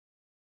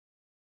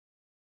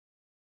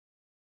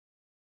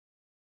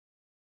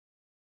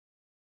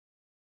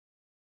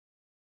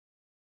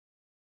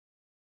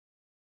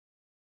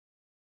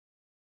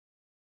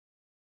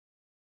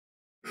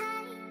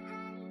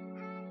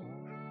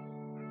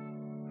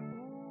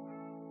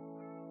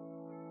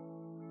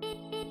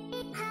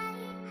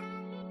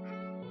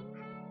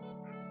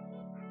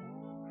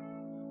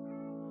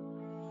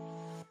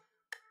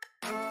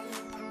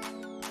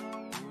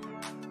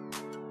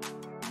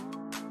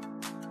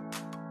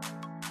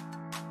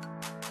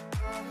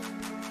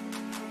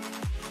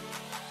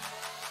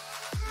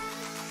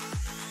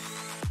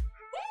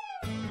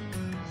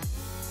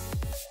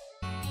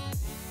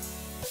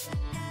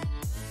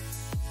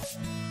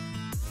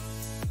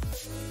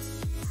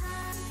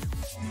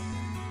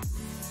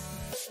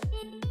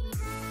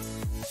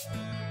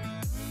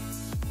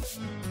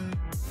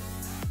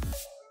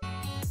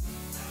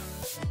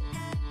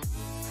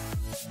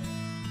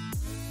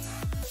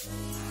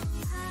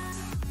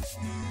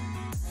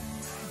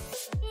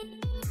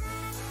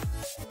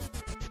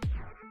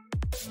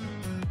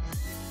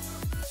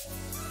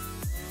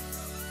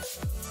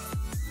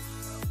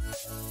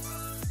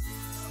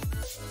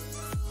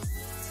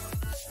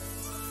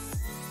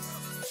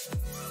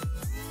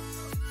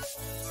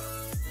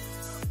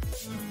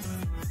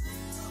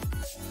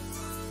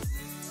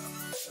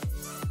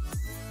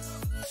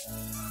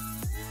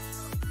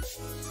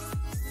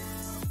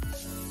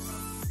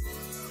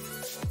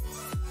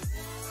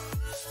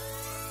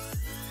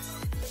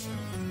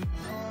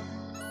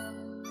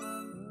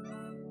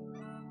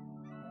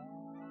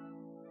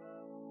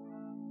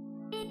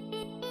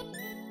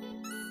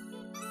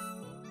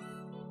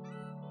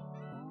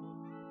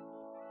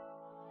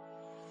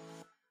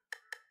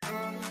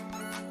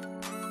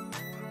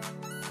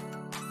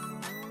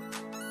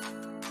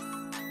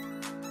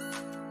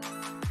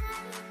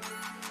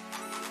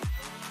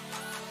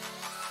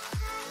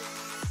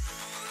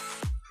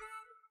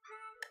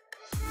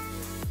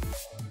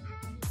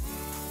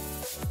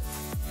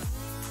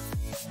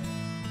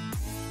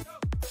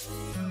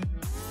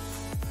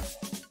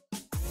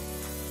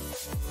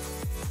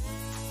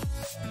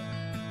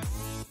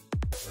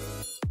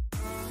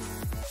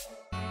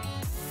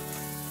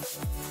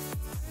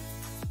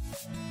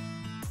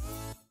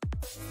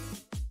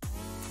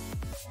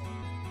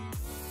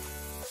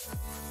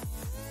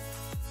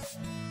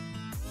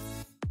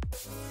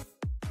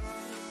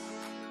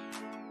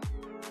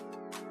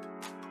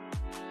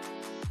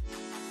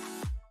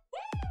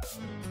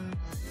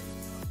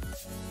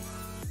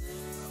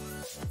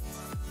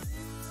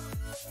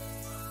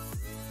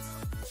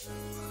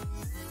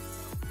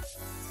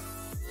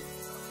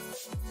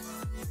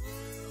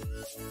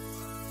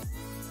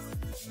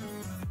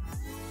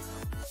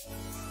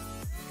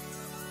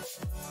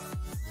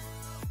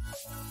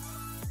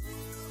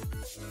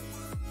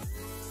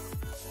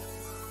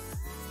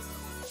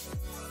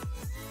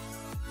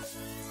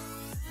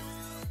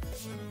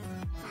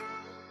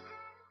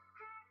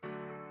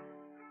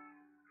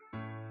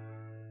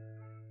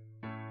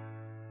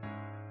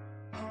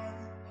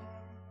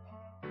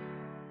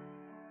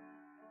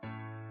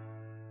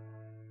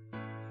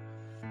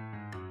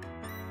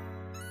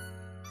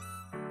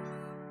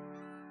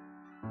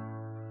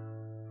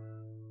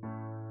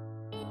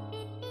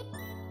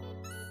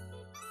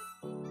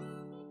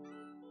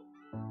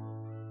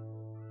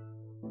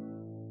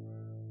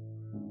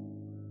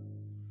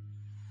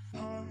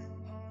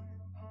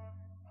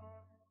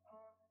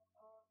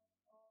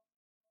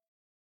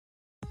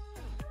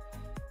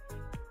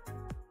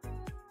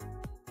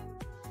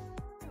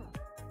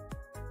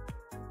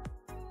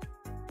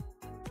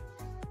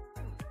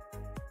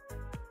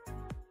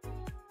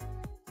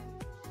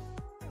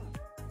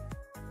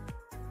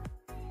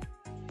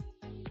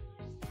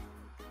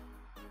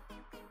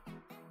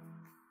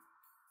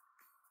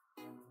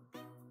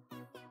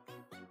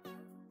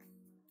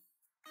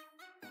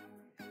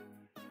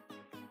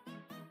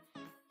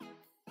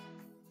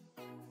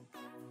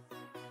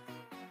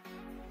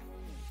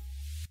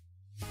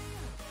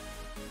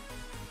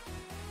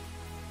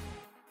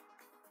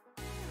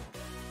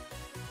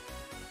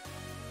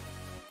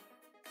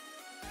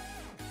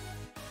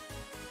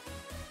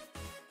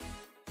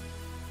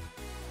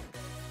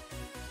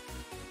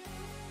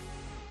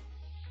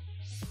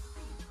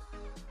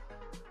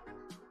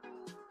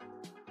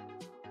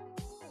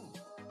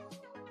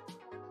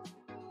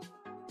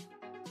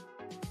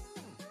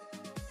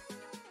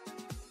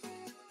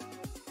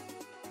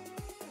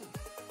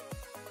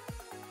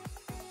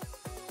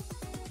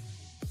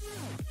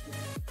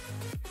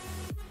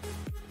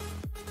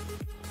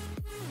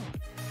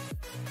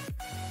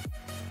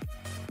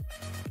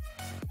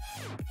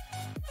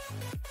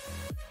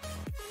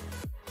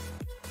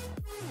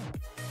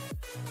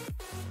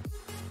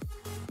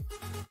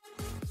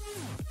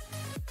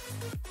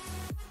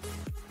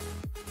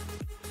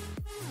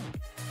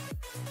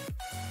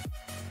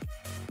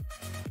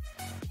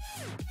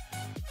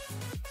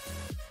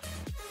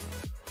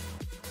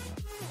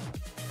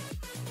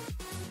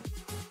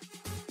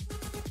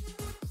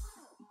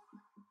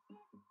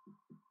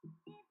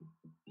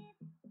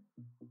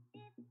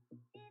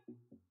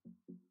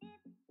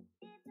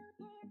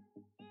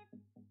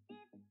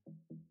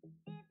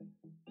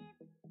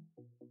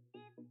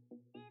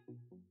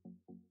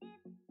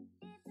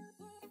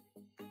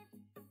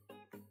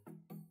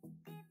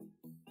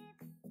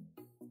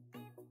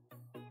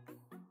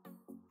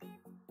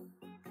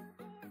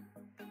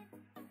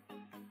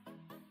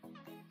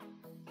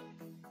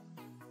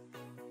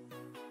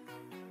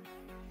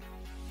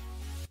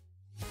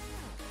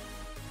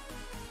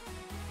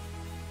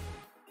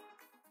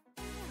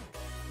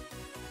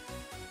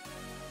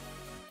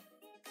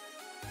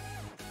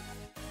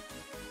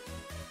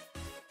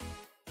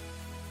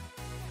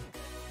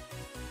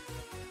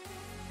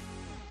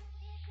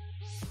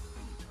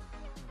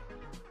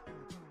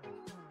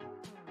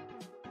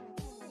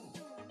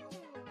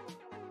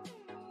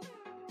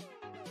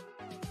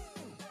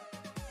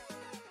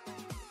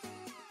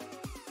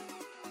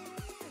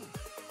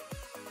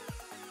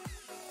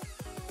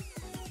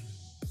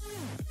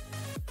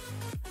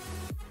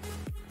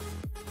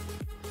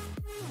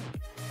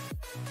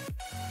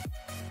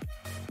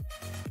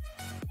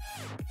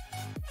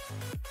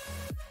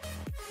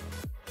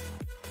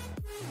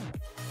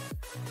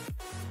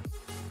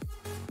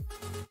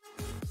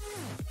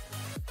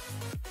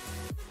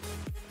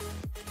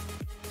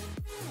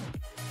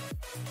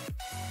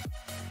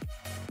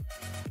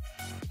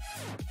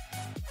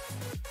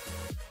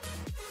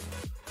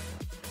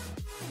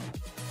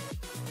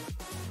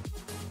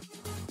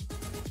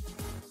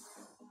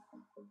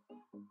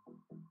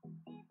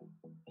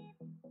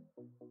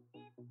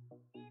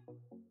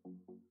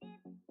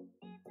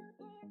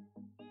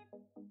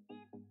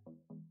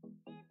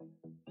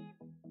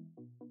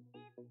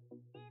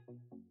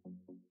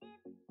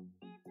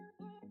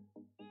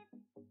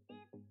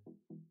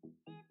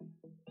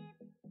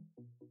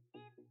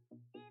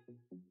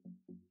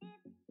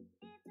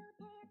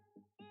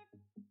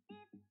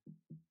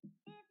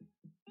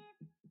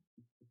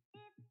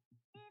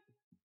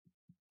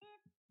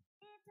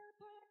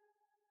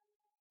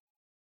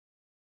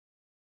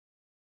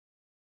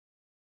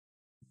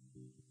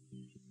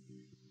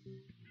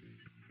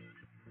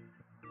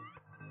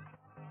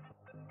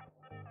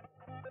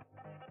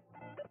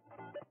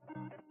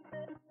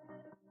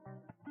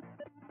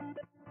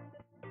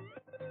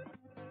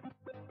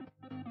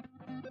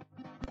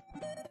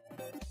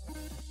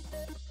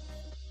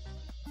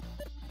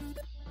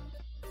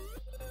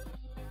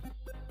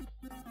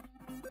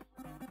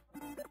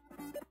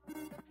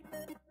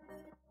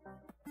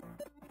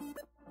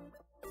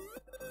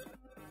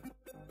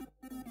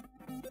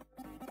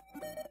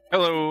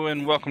Hello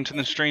and welcome to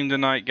the stream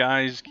tonight,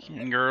 guys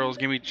and girls.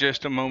 Give me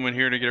just a moment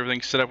here to get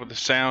everything set up with the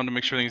sound to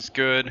make sure everything's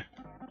good.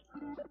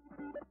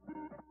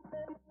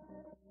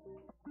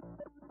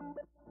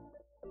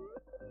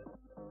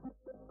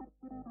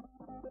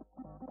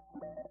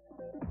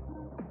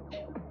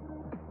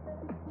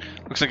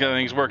 Looks like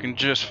everything's working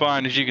just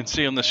fine. As you can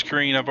see on the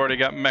screen, I've already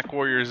got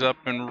Mechwarriors up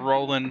and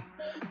rolling.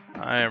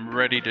 I am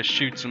ready to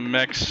shoot some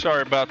mechs.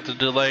 Sorry about the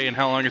delay and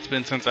how long it's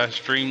been since I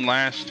streamed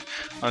last.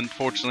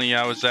 Unfortunately,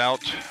 I was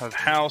out of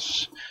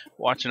house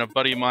watching a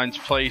buddy of mine's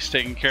place,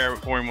 taking care of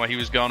it for him while he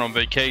was gone on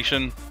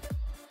vacation.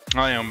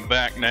 I am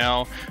back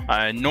now.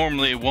 I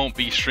normally won't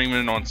be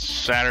streaming on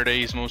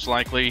Saturdays, most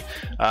likely.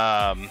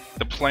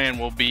 The plan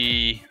will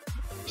be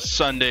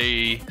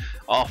Sunday,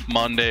 off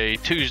Monday,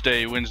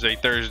 Tuesday, Wednesday,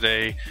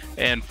 Thursday,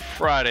 and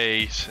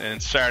Fridays.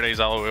 And Saturdays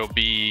I will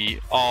be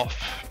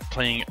off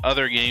playing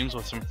other games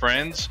with some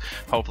friends.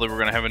 Hopefully we're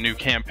going to have a new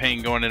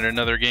campaign going in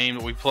another game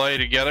that we play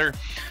together.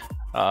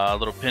 A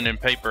little pen and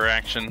paper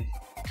action.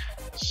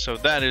 So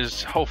that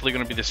is hopefully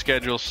going to be the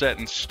schedule set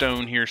in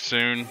stone here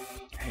soon.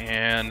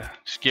 And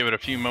just give it a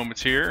few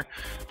moments here.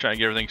 Trying to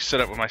get everything set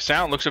up with my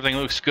sound. Everything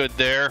looks good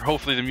there.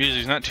 Hopefully the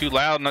music's not too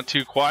loud, not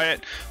too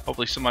quiet.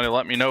 Hopefully somebody will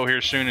let me know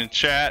here soon in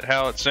chat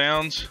how it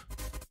sounds.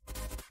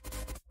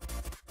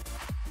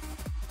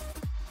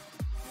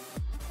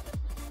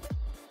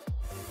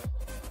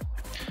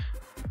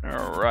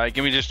 Alright,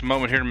 give me just a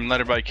moment here to let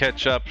everybody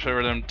catch up, see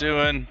what I'm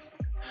doing.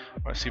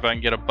 Let's see if I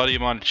can get a buddy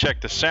of mine to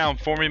check the sound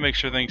for me, make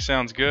sure everything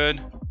sounds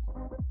good.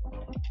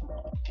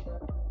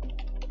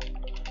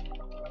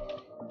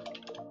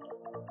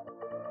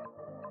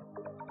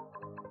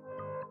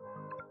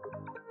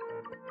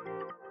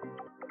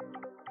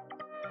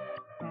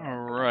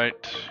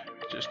 Alright,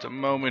 just a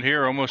moment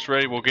here, almost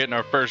ready. We'll get in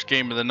our first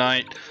game of the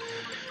night.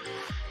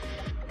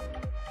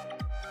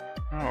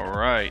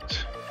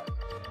 Alright.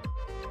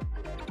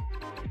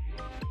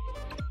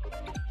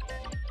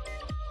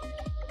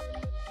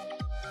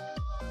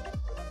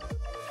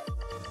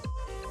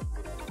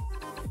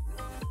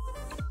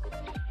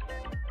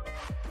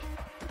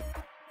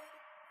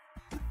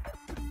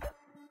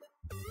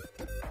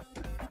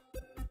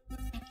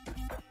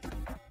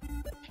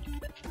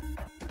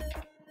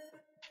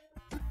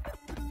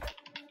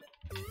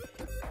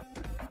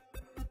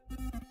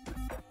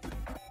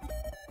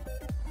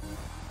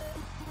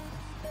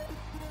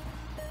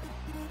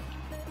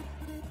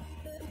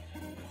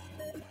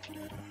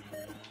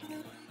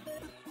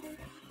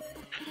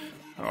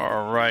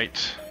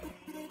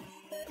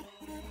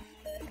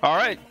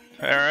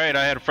 Alright,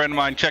 I had a friend of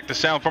mine check the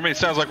sound for me. It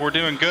sounds like we're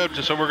doing good,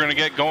 so we're going to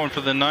get going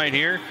for the night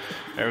here.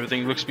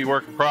 Everything looks to be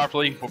working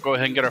properly. We'll go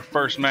ahead and get our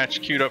first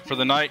match queued up for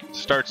the night.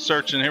 Start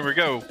searching, here we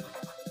go.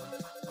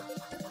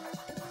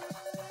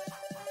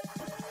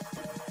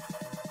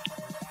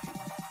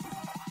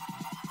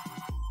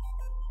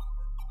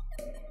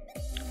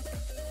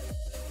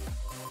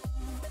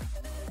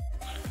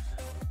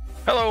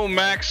 Hello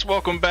Max,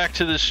 welcome back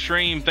to the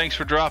stream. Thanks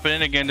for dropping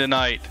in again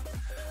tonight.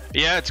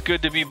 Yeah, it's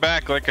good to be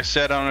back. Like I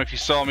said, I don't know if you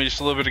saw me just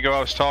a little bit ago.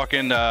 I was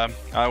talking. I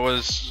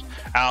was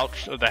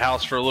out of the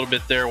house for a little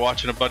bit there,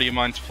 watching a buddy of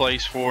mine's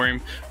place for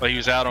him, but he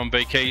was out on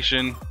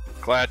vacation.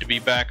 Glad to be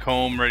back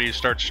home, ready to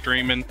start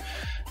streaming.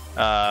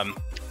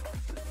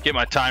 Get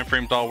my time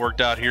frames all worked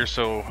out here,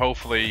 so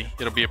hopefully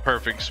it'll be a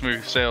perfect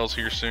smooth sales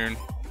here soon.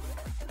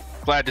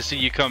 Glad to see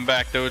you come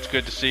back, though. It's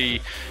good to see,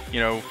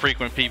 you know,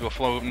 frequent people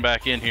floating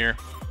back in here.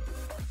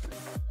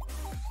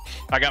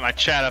 I got my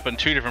chat up in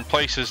 2 different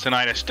places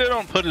tonight. I still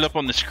don't put it up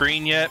on the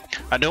screen yet.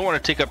 I don't want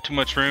to take up too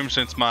much room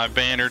since my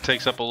banner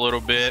takes up a little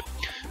bit.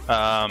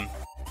 I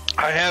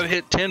have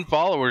hit 10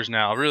 followers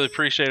now. I really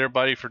appreciate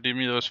everybody for giving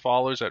me those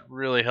follows. That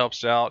really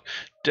helps out.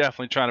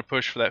 Definitely trying to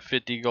push for that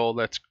 50 goal.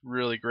 That's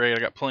really great. I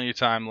got plenty of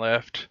time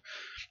left.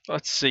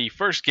 Let's see.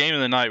 First game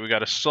of the night, we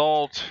got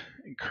Assault,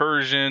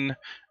 Incursion,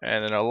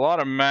 and then a lot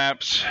of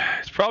maps.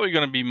 It's probably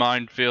going to be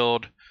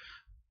Minefield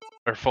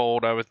or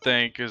Fold, I would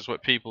think, is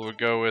what people would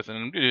go with. And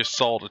I'm going to do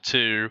Assault of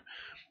 2.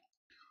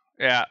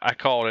 Yeah, I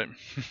called it.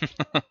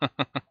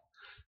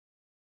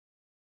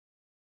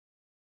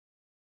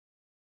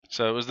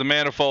 So it was the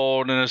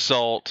Manifold and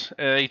Assault.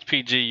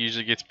 HPG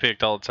usually gets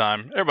picked all the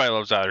time. Everybody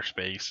loves Outer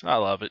Space. I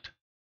love it.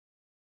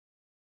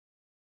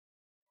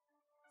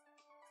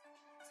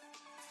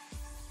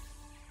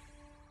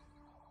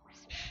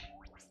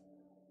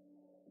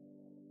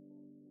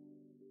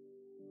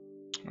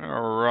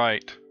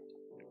 Alright.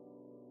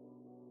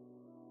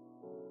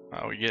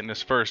 We getting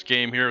this first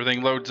game here.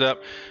 Everything loads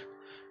up.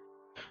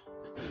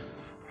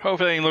 Hope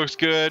everything looks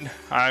good.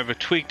 I've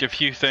tweaked a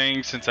few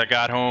things since I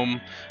got home.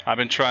 I've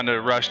been trying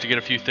to rush to get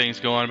a few things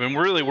going. I've been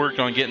really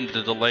working on getting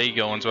the delay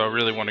going, so I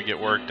really want to get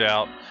worked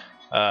out.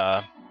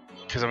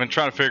 Because I've been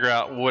trying to figure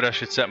out what I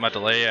should set my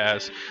delay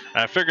as. And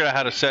I figured out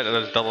how to set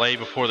a delay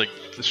before the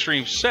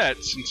stream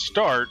sets and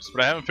starts,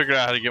 but I haven't figured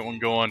out how to get one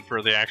going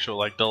for the actual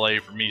like delay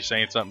for me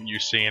saying something, you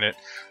seeing it.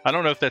 I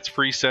don't know if that's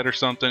preset or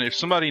something. If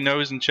somebody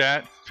knows in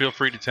chat, feel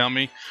free to tell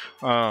me.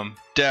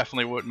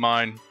 Definitely wouldn't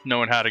mind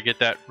knowing how to get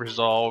that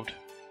resolved.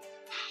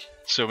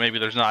 So maybe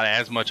there's not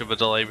as much of a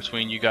delay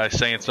between you guys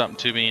saying something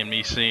to me and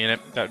me seeing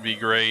it. That'd be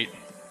great.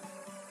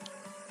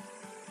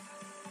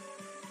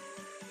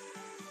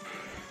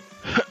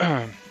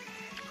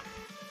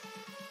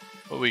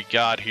 What we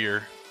got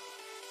here?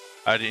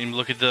 I didn't even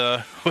look at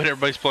what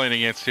everybody's playing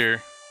against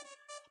here.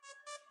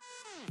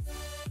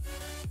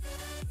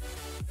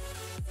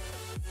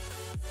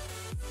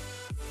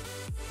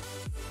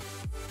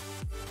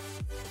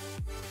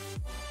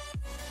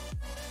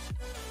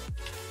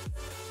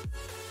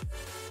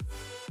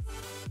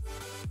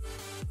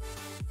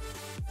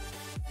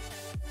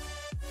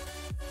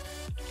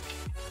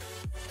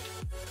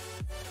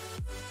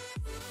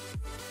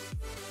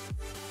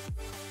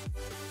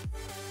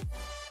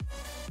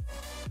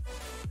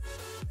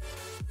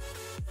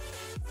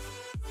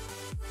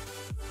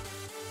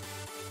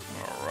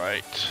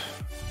 Right.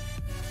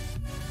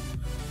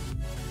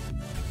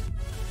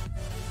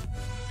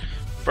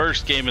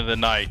 First game of the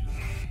night.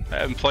 I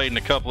haven't played in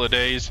a couple of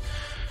days.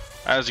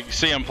 As you can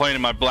see, I'm playing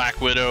in my Black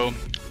Widow,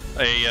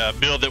 a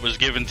build that was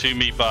given to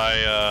me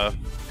by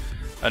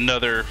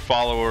another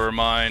follower of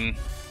mine.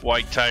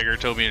 White Tiger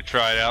told me to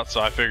try it out,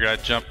 so I figured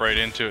I'd jump right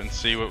into it and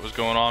see what was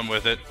going on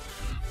with it.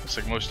 Looks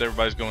like most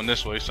everybody's going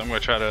this way, so I'm going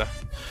to try to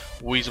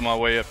weasel my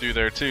way up through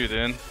there too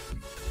then.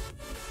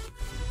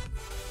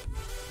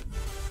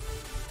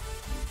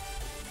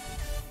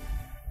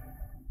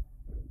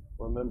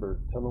 Remember,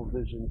 tunnel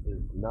vision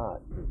is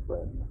not your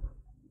friend.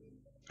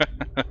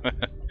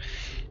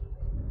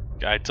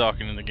 Guy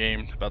talking in the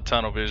game about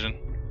tunnel vision.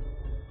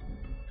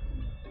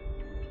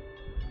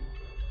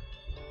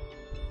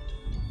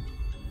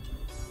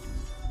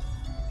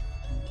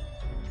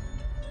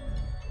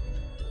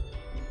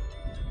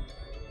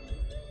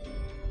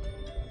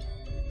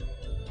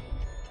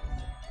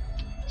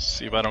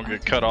 See if I don't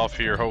get cut off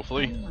here,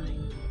 hopefully.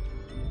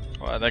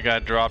 Wow, that guy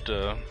dropped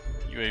a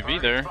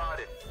UAV there.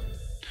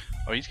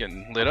 Oh, he's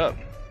getting lit up.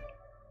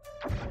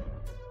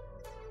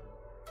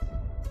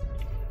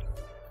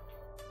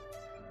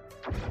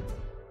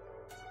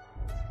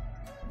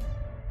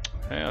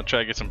 Hey, I'll try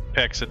to get some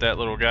pecs at that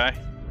little guy.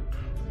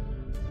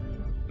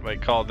 Somebody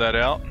called that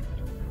out.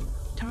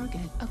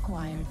 Target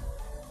acquired.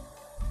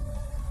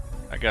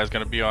 That guy's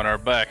gonna be on our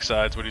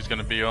backside's what he's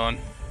gonna be on.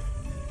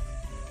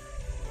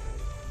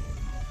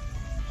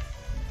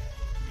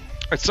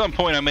 At some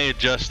point I may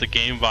adjust the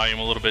game volume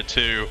a little bit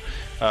too.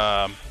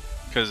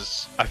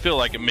 Because I feel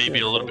like it may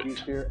be a little bit.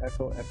 Here,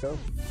 echo, echo.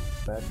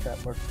 Bad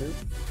cat mark 2. New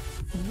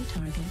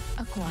target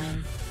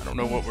acquired. I don't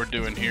know what we're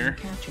doing here.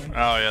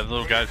 Oh yeah, the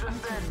little guy.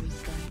 Artillery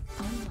strike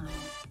online.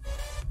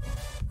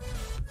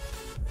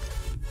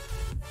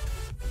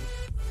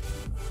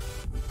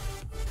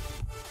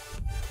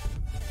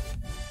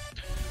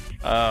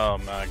 Oh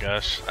my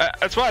gosh,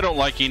 that's why I don't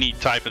like any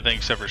type of thing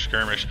except for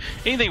skirmish.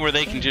 Anything where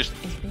they can just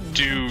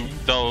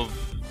they'll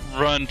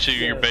run to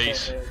your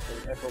base.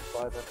 Echo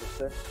 5,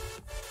 echo 6.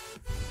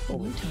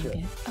 New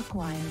target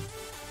acquired.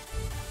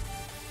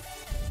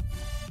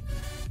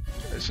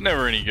 It's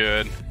never any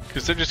good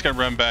because they're just gonna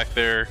run back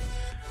there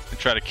and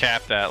try to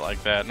cap that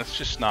like that, and that's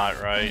just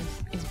not right.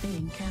 Is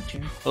being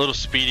captured. A little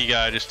speedy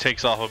guy just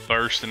takes off a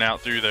burst and out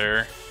through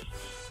there.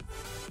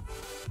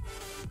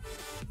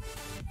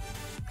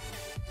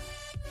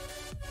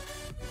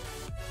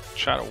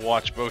 Try to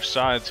watch both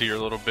sides here a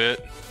little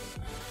bit.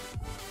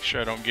 Make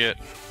sure I don't get.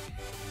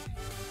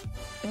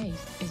 Base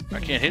is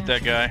being I can't hit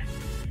that guy.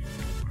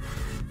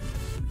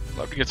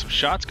 Love to get some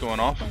shots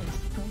going off. Base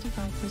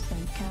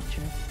 25%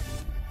 capture.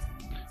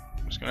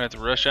 I'm just gonna have to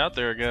rush out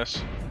there, I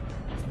guess.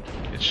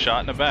 Get shot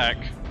in the back.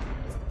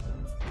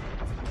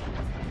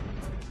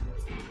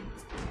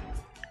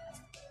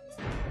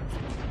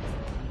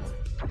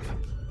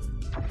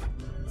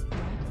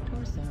 Right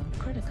torso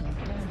critical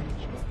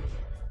damage.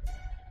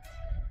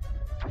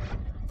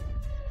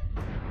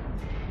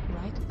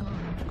 Right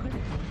arm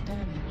critical.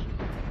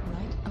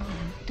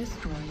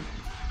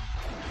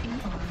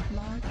 ER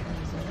large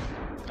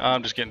laser.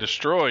 I'm just getting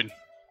destroyed.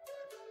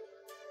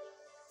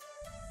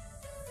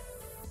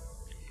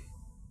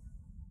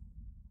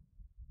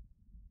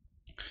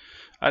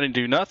 I didn't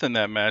do nothing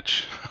that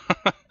match.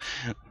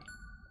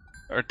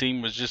 Our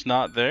team was just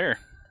not there.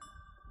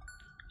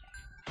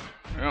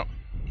 Yep.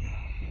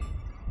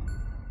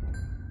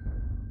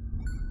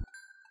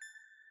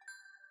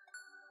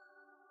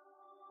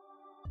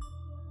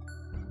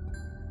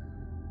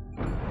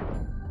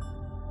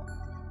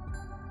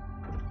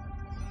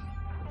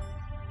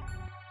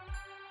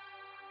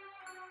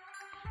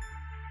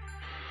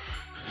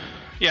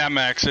 Yeah,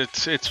 Max,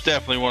 it's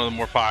definitely one of the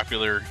more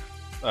popular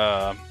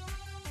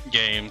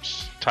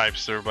games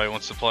types that everybody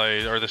wants to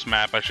play, or this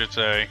map, I should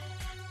say.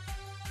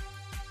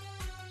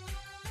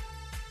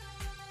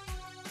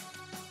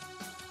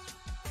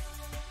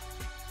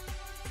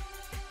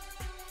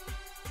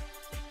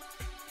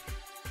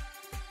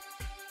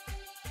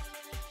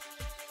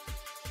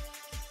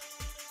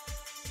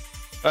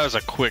 That was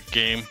a quick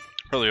game.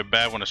 Probably a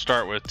bad one to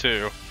start with,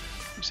 too.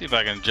 Let me see if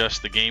I can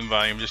adjust the game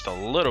volume just a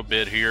little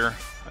bit here.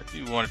 I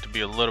do want it to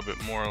be a little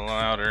bit more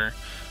louder.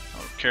 I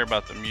don't care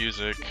about the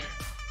music.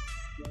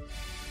 I want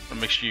to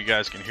make sure you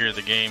guys can hear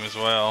the game as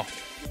well.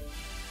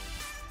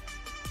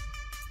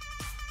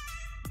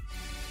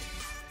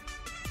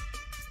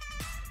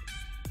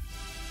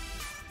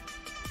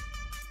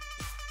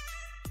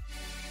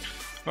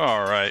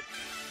 All right.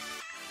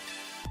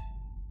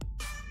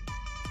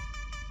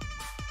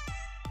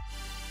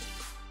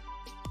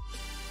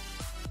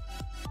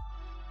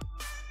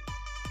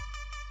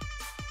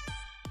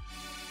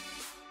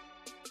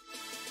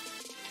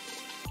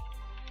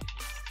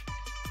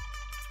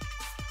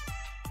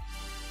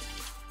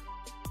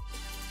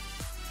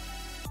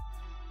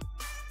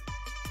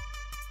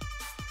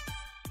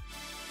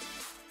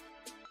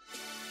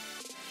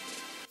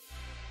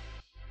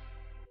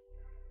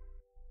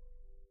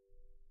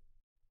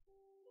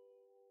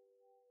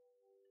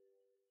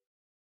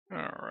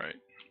 Alright.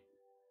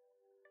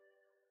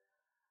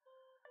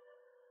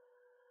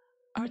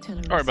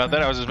 Artillery. Sorry about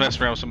that, I was just strike.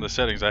 messing around with some of the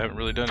settings. I haven't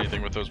really done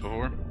anything with those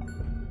before.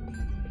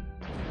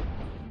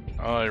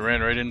 Oh, I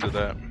ran right into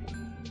that.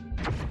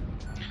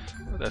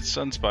 That's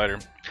Sun Spider.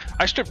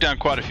 I stripped down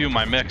quite a few of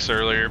my mechs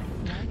earlier,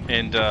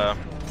 and a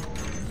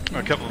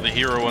couple of the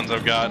hero ones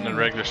I've got and the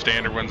regular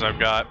standard ones I've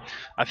got.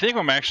 I think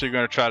I'm actually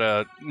going to try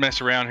to mess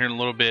around here in a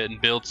little bit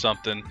and build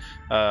something,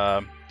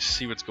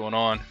 see what's going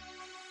on.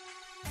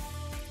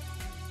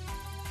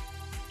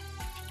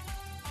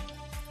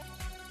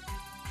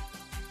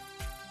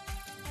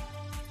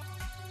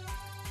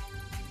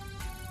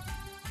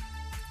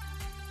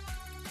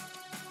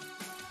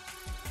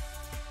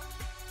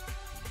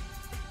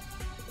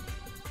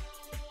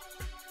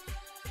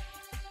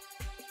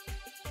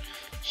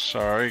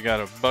 Sorry, got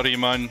a buddy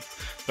of mine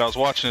that I was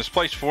watching his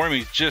place for him.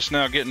 He's just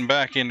now getting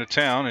back into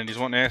town, and he's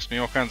wanting to ask me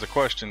all kinds of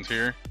questions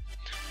here.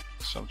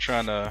 So I'm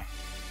trying to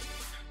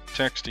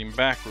text him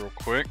back real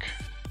quick.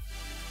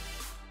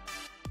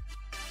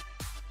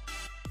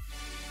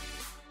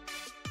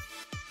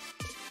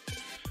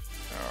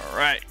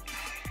 Alright.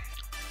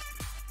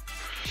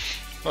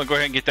 I'll go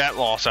ahead and get that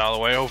loss out of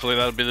the way. Hopefully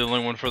that'll be the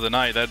only one for the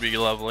night. That'd be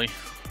lovely.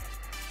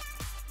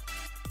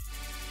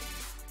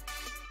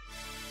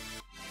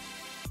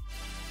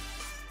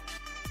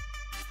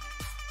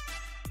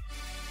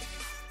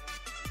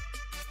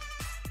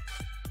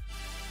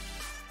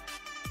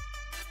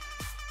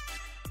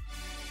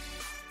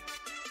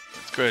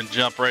 Go ahead and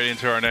jump right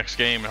into our next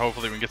game, and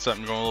hopefully we can get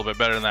something going a little bit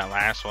better than that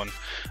last one.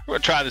 We're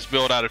gonna try this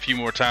build out a few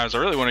more times. I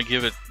really want to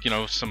give it, you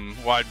know, some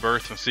wide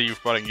berth and see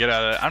what I can get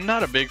out of it. I'm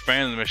not a big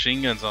fan of the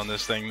machine guns on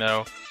this thing,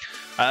 though.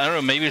 I don't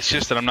know, maybe it's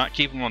just that I'm not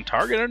keeping them on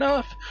target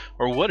enough,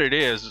 or what it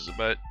is,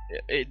 but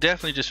it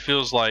definitely just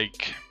feels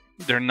like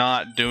they're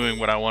not doing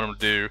what I want them to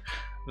do.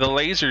 The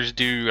lasers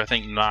do, I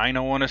think, 9, I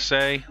want to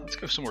say. Let's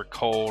go somewhere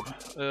cold.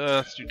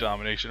 Let's do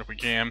domination if we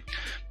can.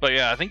 But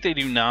yeah, I think they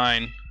do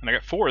 9, and I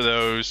got 4 of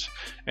those.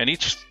 And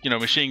each, you know,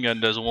 machine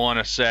gun does 1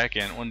 a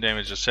second, 1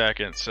 damage a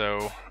second.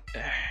 So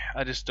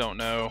I just don't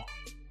know.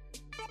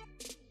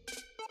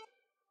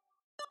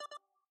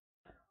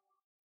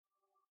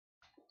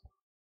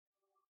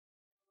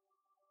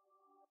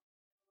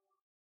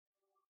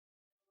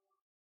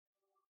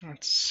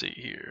 Let's see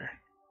here.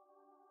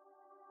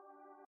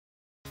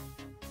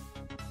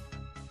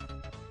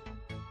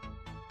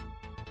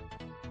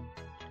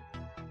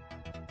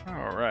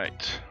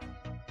 Alright.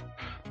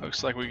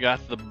 Looks like we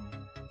got the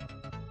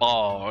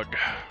bog.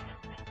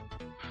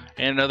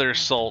 And another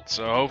assault,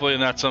 so hopefully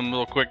not some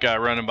little quick guy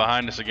running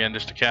behind us again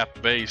just to cap the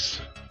base.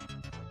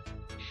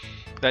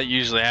 That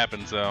usually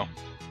happens though.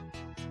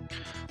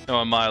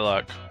 Knowing my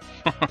luck.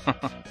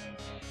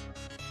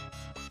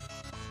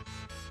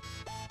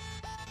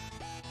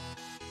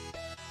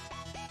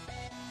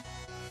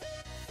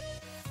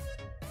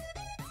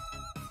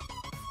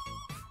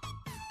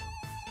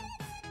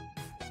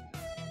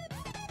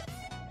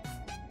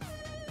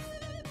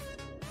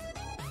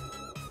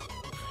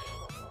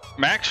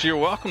 Max, you're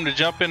welcome to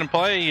jump in and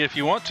play if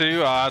you want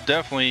to. I'll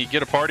definitely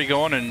get a party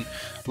going, and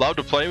love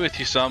to play with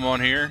you some on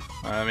here.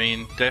 I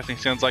mean, definitely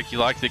sounds like you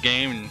like the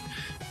game, and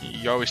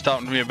you're always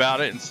talking to me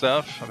about it and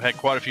stuff. I've had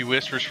quite a few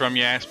whispers from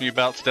you asking me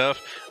about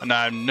stuff, and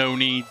I have no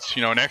needs,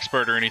 you know, an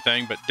expert or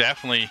anything, but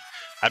definitely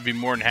I'd be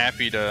more than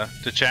happy to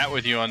chat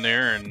with you on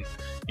there and,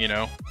 you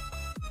know,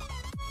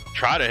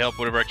 try to help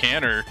whatever I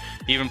can, or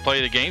even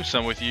play the game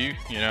some with you,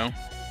 you know.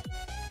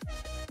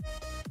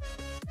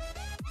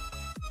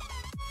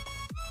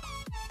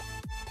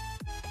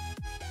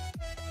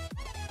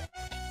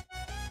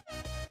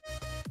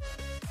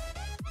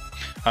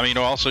 I mean,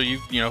 also, you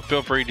know,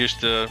 feel free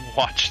just to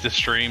watch the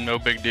stream, no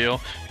big deal,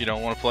 if you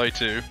don't want to play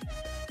too.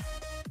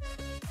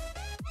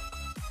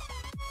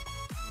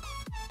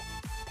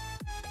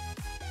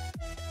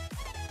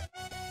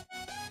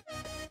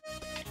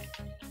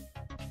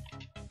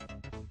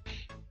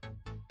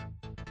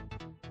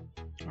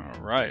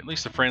 Alright, at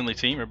least a friendly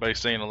team, everybody's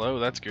saying hello,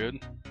 that's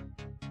good.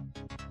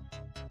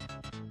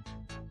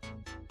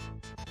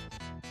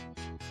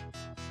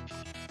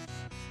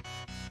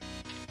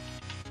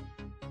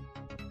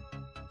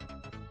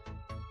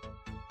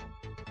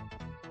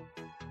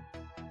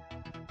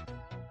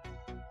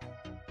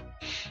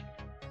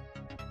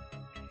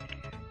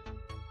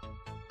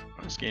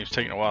 This game's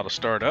taking a while to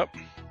start up.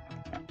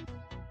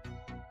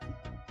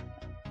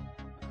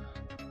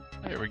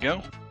 There we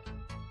go.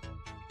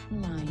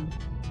 Line.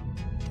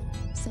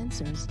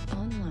 Sensors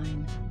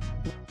online.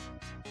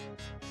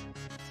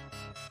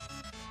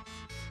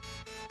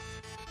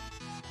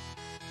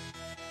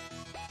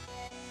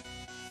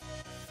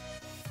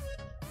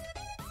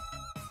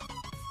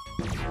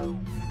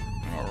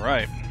 All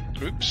right.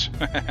 Oops.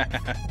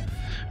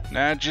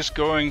 Now just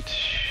going to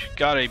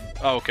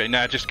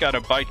just got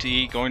a bite to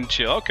eat, going to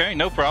chill. Okay,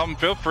 no problem.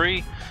 Feel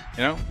free.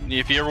 You know,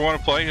 if you ever want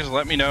to play, just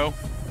let me know.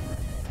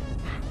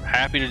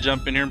 Happy to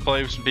jump in here and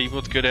play with some people.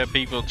 It's good to have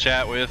people to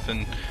chat with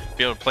and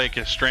be able to play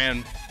a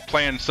strand,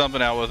 plan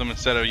something out with them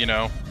instead of, you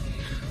know,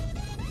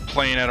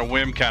 playing at a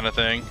whim kind of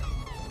thing.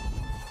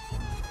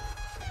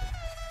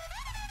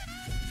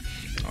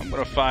 I'm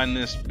gonna find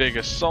this big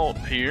assault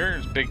here,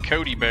 this big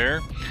Cody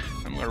bear.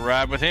 I'm gonna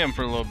ride with him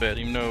for a little bit,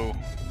 even though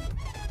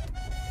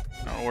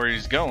I don't know where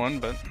he's going,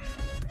 but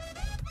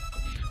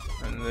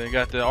and they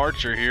got the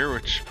archer here,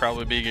 which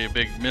probably be a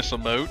big missile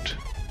boat.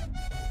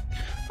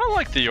 I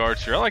like the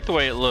archer. I like the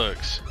way it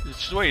looks. It's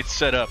just the way it's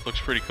set up. Looks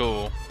pretty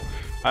cool.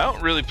 I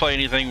don't really play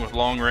anything with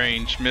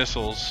long-range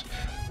missiles,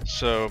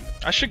 so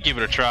I should give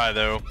it a try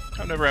though.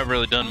 I've never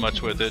really done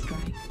much with it.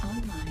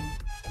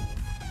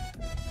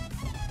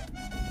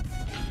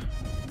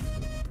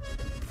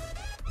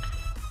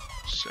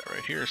 Set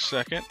right here a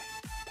second.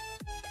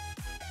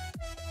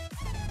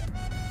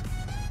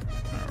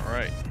 All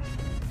right.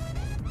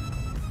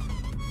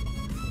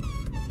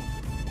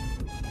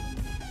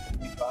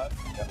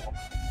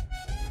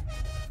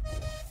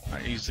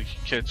 I easily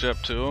catch up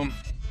to him.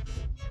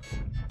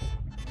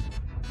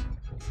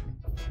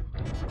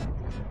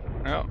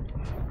 Well,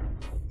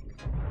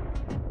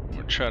 I'm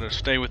gonna try to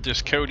stay with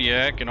this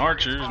Kodiak and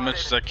Archer as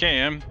much as I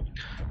can.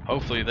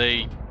 Hopefully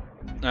they...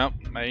 Nope,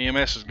 my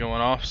EMS is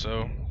going off,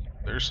 so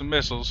there's some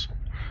missiles.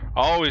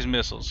 Always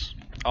missiles.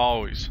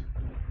 Always.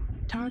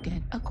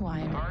 Target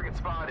acquired. Target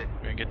spotted.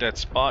 We're gonna get that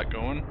spot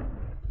going.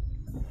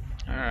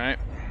 Alright.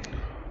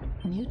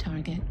 New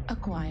target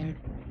acquired.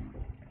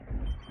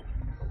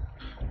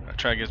 I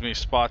try to get as many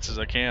spots as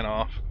I can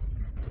off.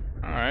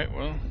 Alright,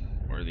 well,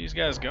 where are these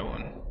guys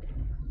going?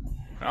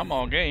 I'm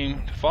all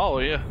game to follow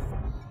you.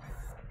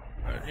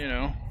 But, you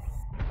know.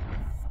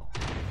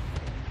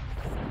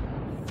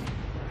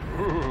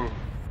 Ooh.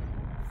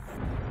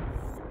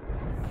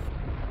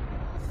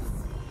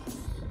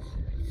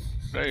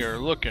 They are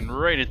looking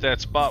right at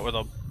that spot with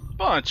a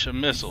bunch of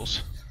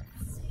missiles.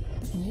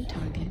 New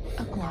target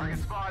acquired.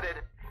 Spotted.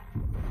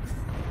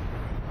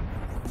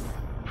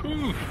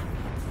 Poof.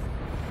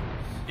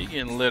 He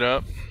getting lit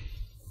up.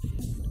 You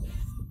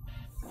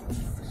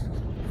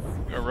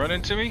gonna run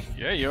into me?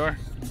 Yeah, you are.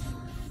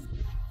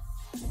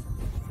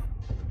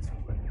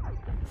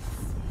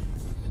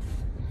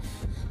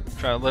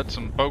 Try to let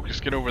some focus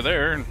get over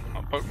there and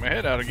I'll poke my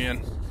head out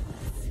again.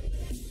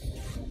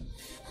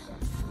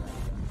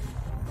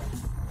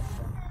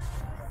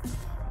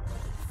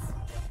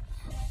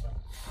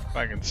 If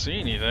I can see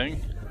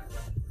anything.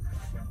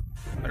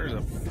 There's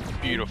a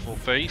beautiful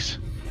face.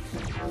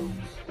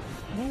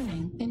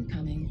 Warning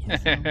incoming.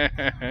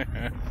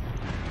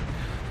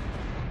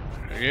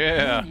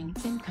 Yeah. Warning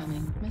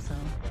incoming missile.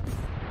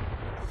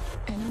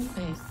 Enemy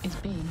base is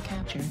being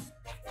captured.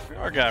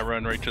 Our guy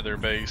run right to their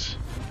base.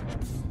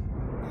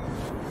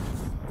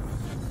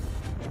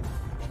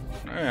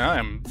 I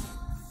am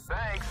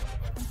Thanks.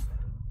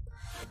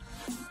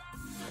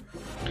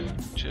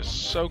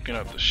 just soaking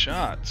up the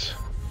shots.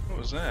 What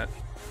was that?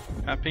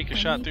 Can I peek a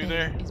shot through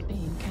there? Is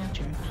being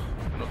captured.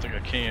 I don't think I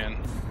can.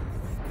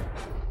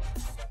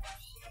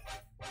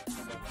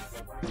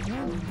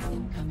 Warning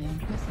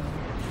incoming missile.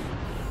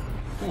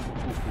 Ooh.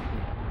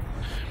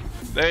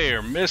 They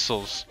are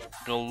missiles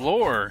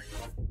galore.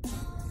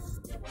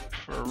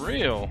 For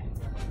real.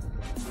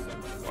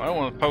 Well, I don't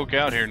want to poke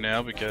out here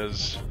now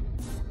because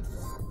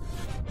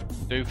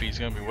Doofy's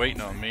gonna be waiting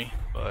on me,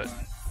 but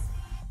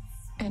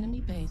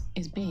Enemy base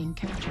is being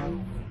captured.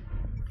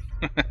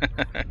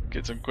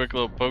 get some quick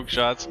little poke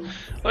shots.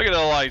 Look at the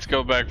lights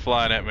go back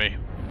flying at me.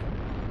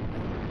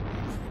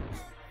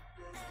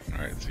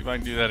 Alright, see if I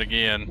can do that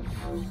again.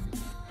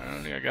 I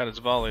don't think I got his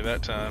volley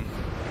that time.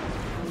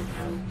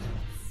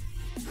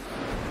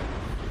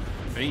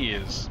 He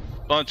is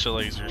a bunch of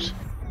lasers.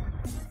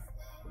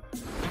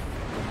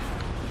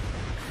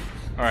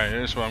 Alright,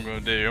 here's what I'm going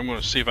to do. I'm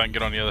going to see if I can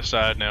get on the other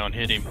side now and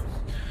hit him.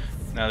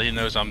 Now that he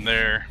knows I'm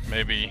there,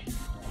 maybe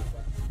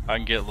I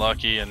can get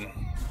lucky and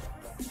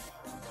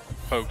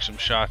poke some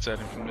shots at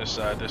him from this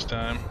side this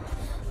time.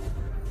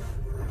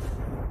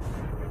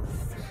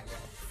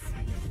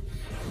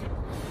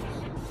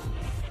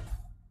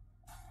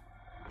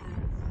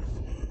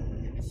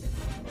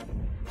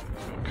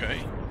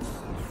 Okay.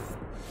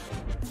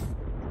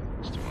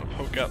 Just don't want to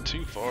poke out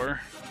too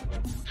far.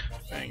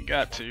 I ain't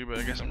got to, but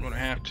I guess I'm going to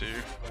have to.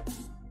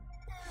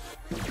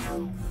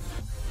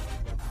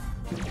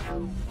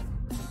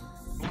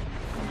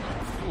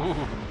 Ooh.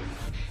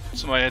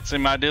 Somebody had the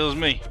same idea as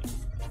me.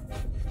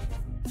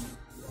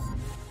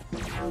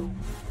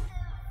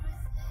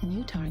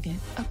 New target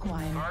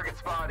acquired. Target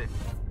spotted.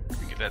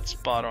 Get that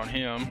spot on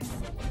him.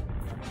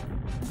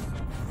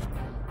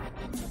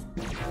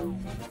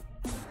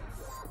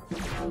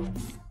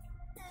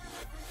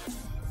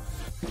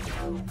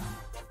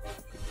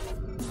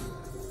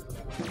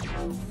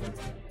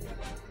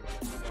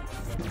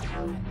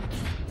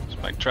 So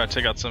I can try to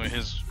take out some of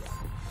his.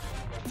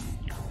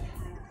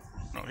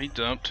 Oh, he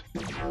dumped.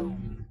 New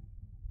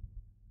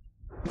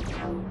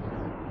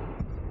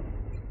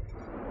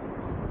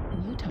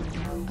target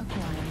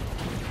acquired.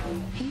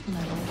 Heat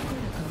level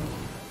critical.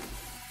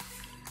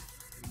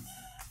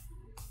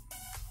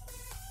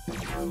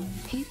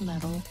 Heat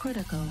level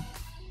critical.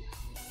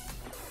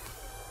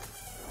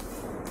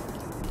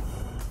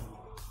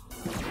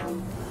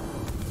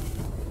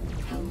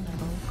 Heat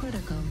level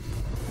critical.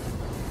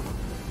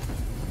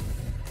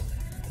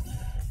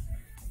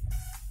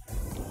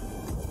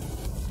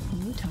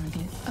 New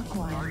target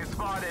acquired. Target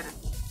spotted.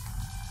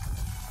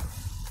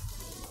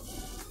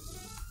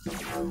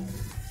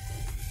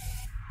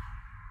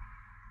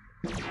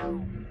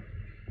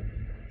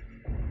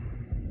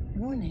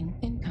 Warning,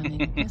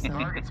 incoming missile.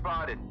 Target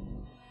spotted.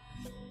 Warning,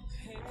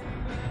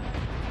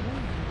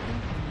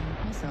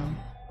 incoming missile.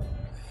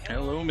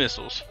 Hello,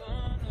 missiles.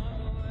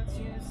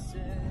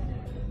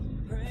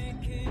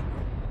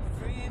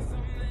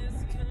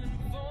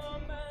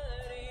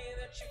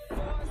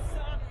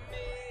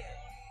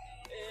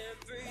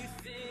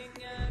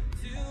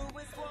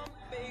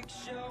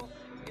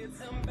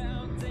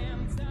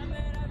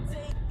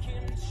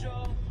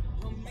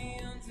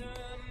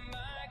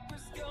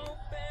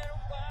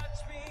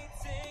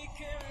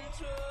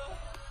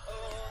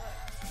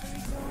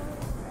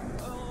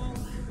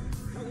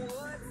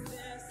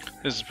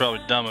 This is probably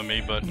dumb of me,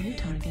 but New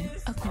target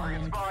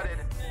acquired. Spotted.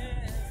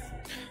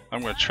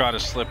 I'm going to try to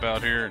slip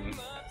out here and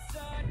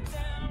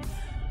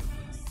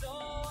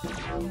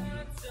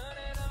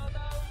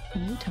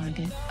New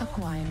target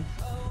acquired.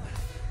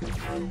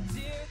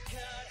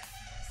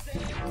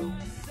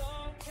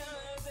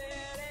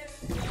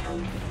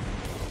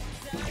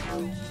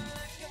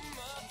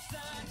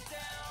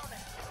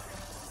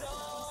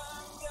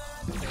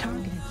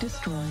 Target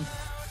destroyed.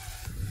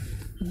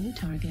 New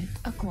target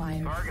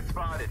acquired. Target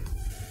spotted.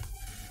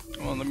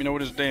 well, let me know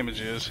what his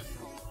damage is.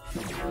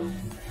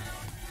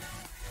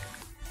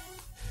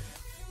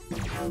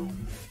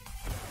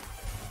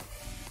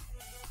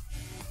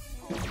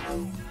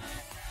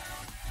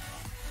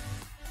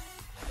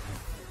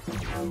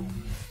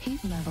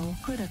 Heat level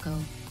critical.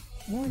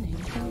 Warning,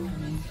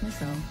 incoming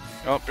missile.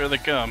 Oh, here they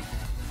come.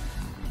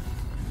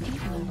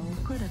 Heat level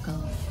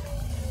critical.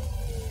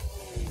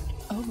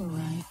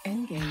 Override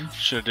engaged.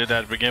 Should have did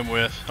that to begin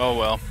with. Oh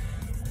well.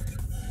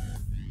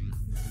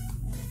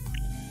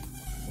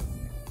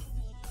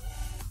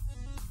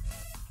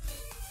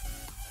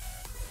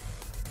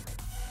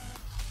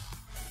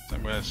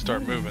 I'm gonna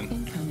start moving.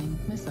 Incoming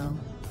missile.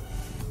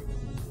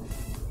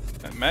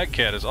 That Mad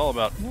Cat is all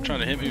about trying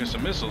to hit me with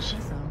some missiles.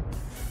 Missile.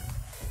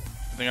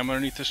 I think I'm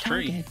underneath this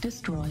tree. Target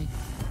destroyed.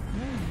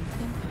 Warning,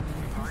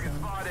 incoming Target missile.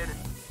 spotted.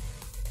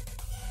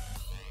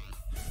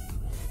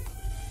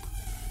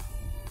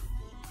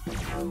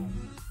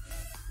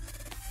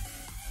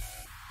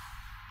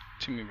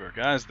 Too many of our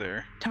guys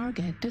there.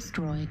 Target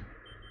destroyed.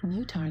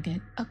 New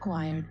target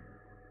acquired.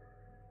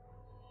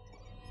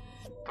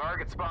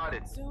 Target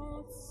spotted.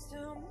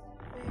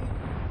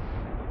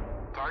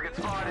 Target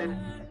spotted.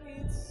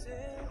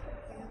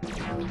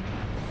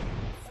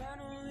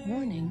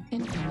 Warning,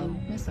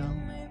 incoming missile.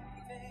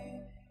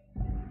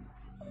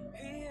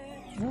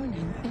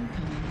 Warning,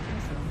 incoming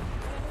missile.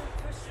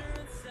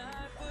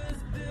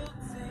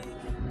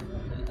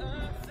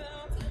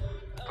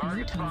 New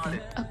Target target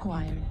spotted.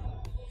 acquired.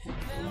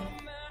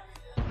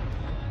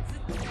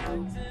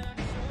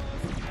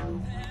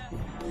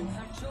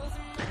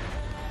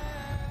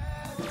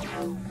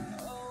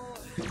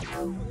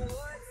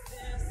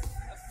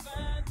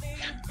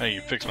 Hey,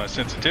 you fixed my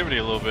sensitivity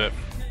a little bit.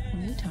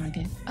 New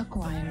target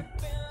acquired.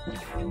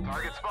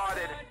 Target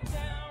spotted.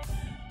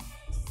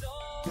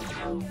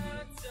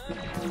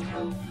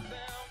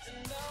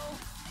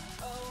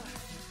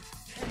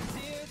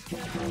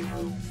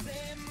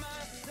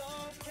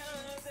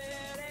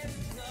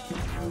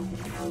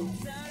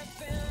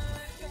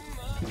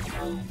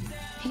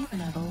 Heat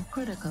level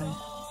critical.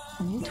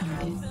 New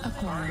target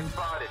acquired. Target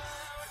spotted.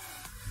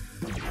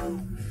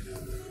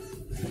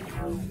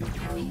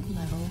 Heat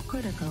level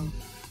critical.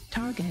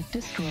 Target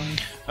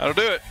destroyed. That'll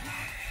do it.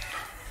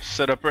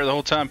 Set up there the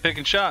whole time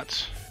picking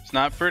shots. It's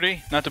not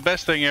pretty, not the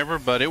best thing ever,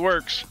 but it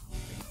works.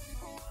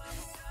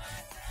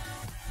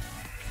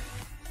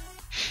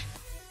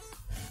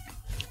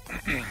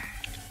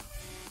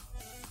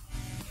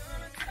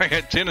 I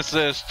got 10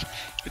 assists.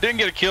 I didn't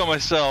get a kill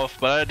myself,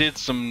 but I did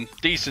some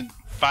decent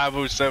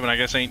 507. I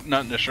guess ain't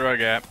nothing to shrug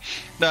at.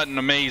 Nothing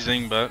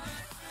amazing, but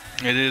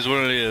it is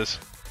what it is.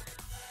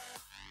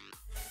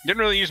 Didn't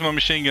really use my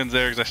machine guns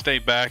there because I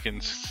stayed back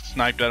and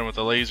sniped at them with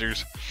the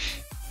lasers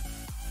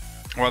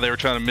while they were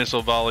trying to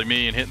missile volley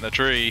me and hitting the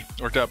tree.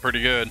 Worked out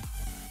pretty good.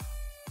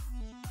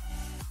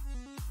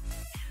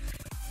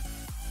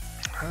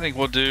 I think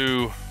we'll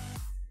do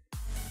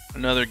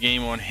another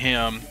game on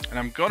him, and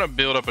I'm going to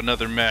build up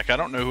another mech. I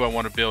don't know who I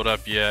want to build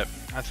up yet.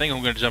 I think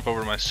I'm going to jump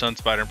over to my Sun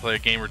Spider and play a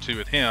game or two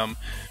with him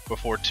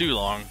before too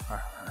long.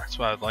 That's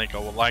what I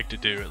would like to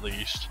do at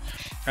least.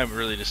 I haven't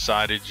really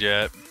decided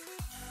yet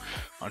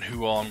on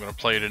who all I'm going to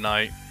play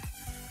tonight.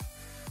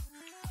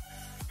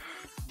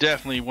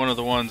 Definitely one of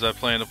the ones I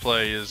plan to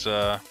play is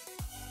going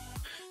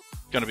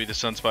to be the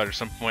Sun Spider at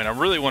some point. I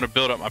really want to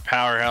build up my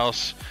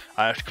powerhouse.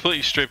 I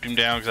completely stripped him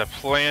down because I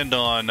planned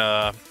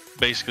on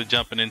basically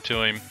jumping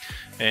into him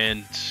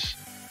and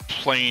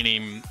playing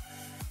him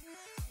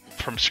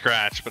from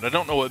scratch, but I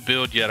don't know what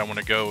build yet I want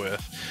to go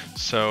with,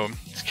 so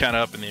it's kind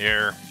of up in the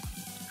air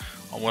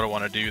on what I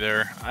want to do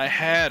there. I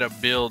had a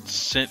build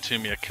sent to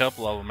me, a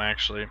couple of them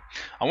actually.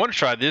 I want to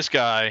try this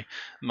guy,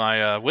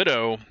 my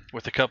Widow,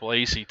 with a couple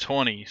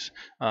AC-20s,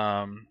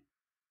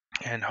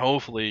 and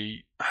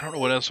hopefully, I don't know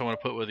what else I want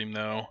to put with him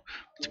though.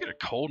 Let's get a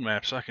cold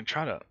map so I can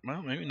try to,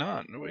 well, maybe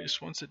not. Nobody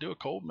just wants to do a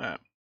cold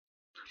map.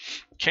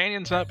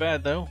 Canyon's not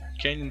bad though.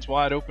 Canyon's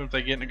wide open. If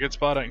they get in a good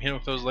spot, I can hit them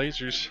with those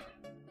lasers.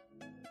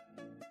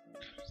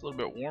 It's a little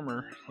bit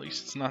warmer. At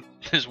least it's not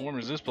as warm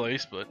as this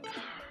place, but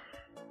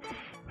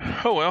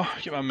oh well.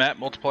 Get my map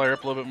multiplier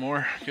up a little bit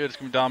more. Good. It's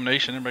gonna be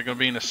domination. Everybody gonna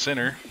be in the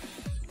center.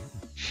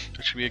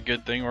 That should be a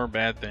good thing or a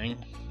bad thing.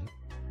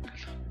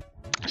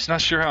 Just not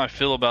sure how I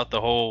feel about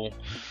the whole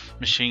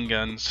machine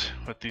guns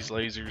with these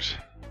lasers.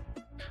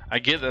 I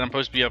get that I'm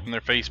supposed to be up in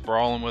their face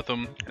brawling with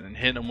them and then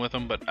hitting them with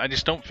them, but I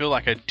just don't feel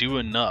like I do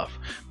enough.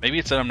 Maybe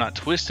it's that I'm not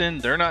twisting,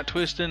 they're not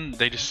twisting,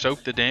 they just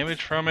soak the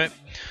damage from it.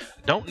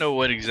 Don't know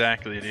what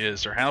exactly it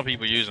is or how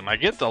people use them. I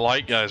get the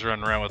light guys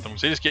running around with them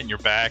because they just get in your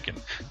back and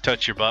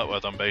touch your butt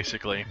with them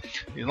basically.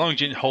 As long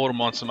as you hold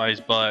them on somebody's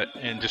butt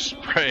and just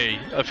spray,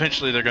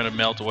 eventually they're going to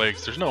melt away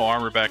because there's no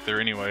armor back there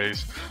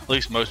anyways. At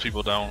least most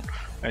people don't.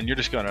 And you're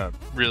just going to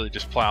really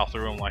just plow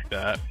through them like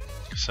that.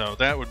 So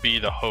that would be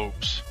the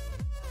hopes.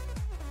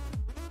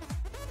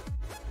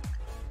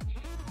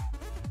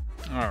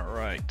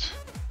 Alright.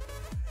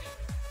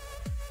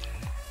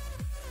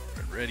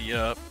 Ready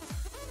up.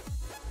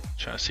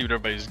 Trying to see what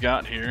everybody's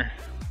got here.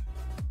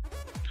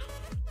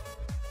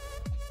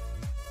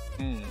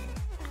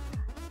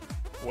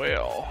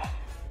 Well.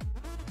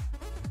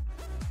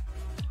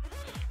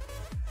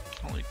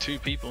 Only 2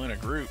 people in a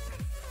group.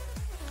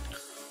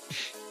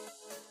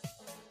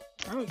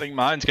 I don't think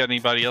mine's got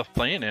anybody else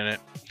playing in it.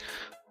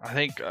 I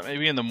think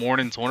maybe in the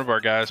mornings one of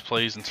our guys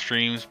plays and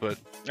streams, but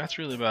that's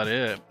really about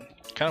it.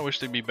 Kind of wish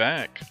they'd be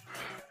back.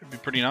 It'd be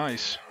pretty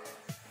nice.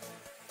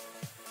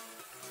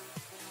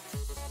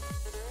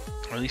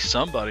 Or at least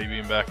somebody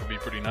being back would be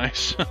pretty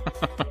nice.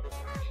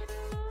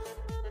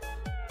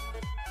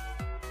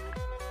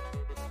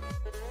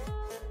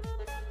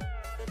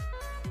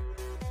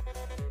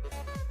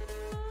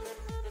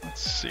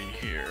 Let's see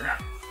here.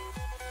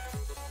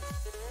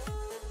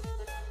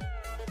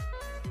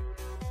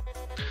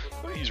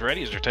 Well, these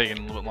readies are taking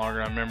a little bit longer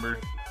than I remembered.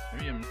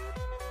 Maybe I'm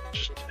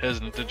just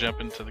hesitant to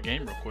jump into the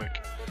game real quick.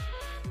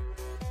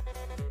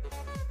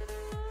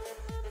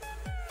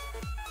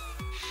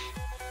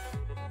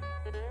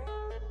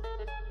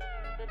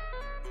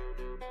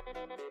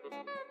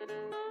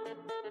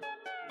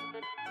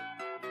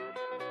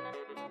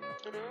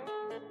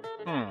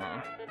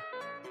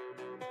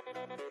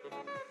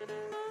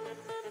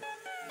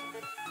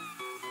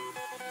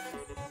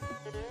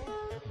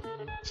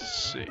 Let's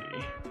see.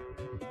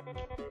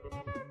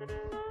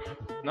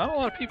 Not a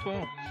lot of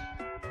people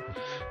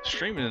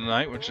streaming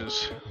tonight, which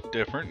is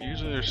different.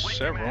 Usually there's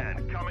several.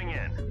 Coming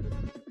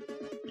in.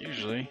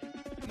 Usually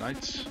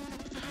nights,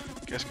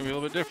 I guess, can be a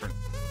little bit different.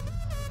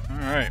 All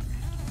right.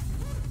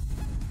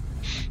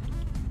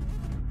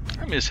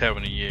 I miss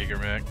having a Jaeger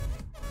mech.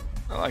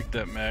 I like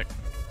that mech.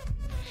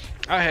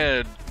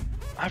 I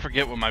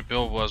forget what my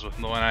build was with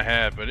the one I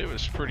had, but it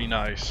was pretty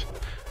nice.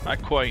 I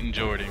quite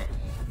enjoyed him.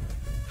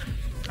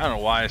 I don't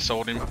know why I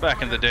sold him.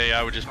 Back in the day,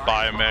 I would just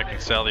buy a mech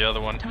and sell the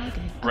other one Target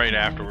right acquired.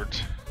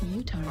 afterwards.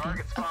 New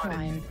target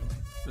acquired.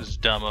 It was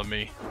dumb of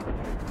me.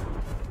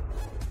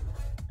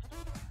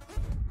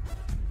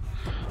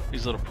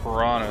 These little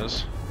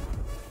piranhas.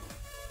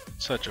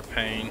 Such a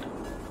pain.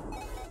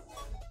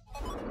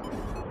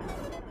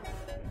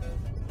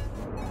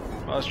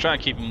 Well, I was trying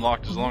to keep them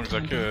locked as long as I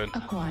could.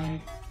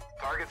 Acquired.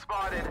 Target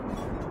spotted.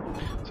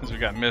 Since we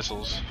got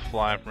missiles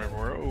flying from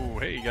everywhere. Oh,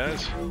 hey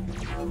guys.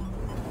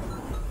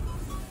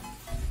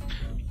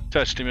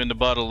 Touched him in the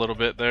butt a little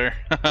bit there.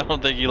 I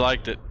don't think he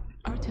liked it.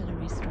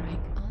 Artillery strike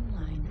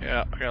online.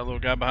 Yeah, I got a little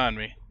guy behind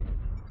me.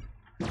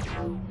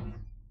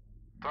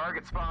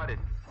 Target spotted.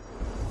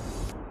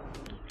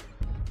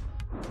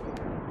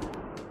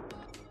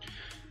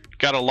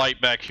 Got a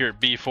light back here at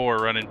B4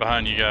 running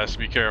behind you guys, so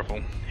be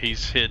careful.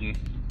 He's hidden.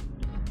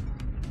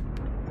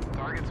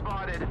 Target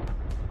spotted.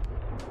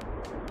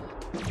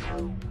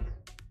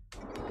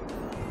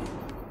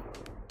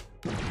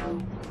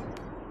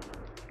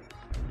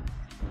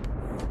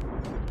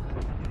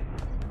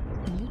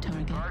 New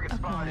target Target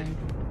spotted. acquired.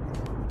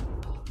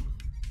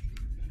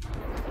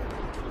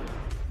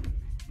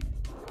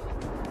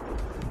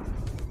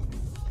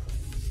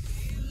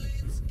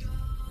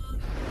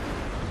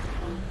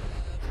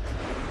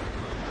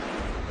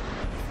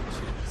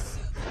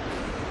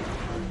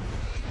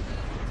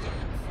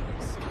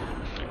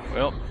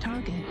 Well,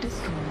 Target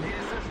destroyed. Need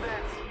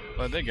assistance.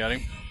 glad they got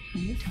him.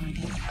 New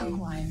target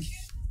acquired.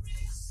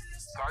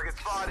 Target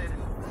spotted.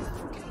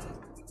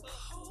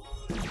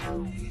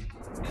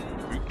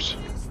 Oops.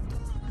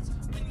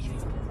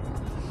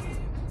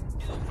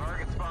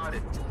 Target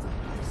spotted.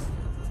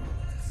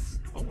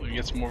 Oh, we can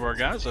get some more of our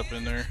guys up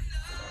in there.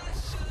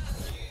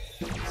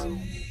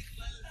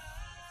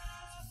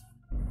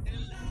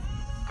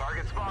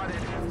 Target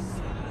spotted.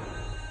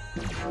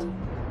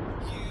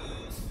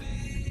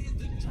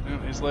 Well,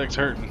 his leg's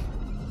hurting.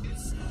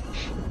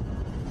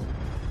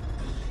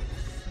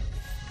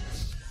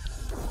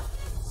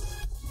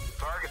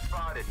 Target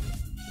spotted.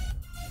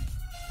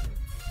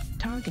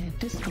 Target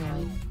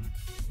destroyed.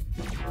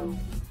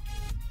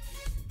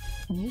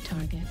 New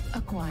target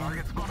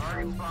acquired.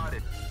 Target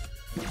spotted.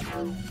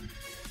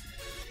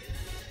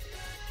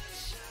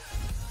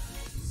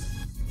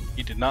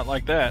 He did not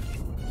like that.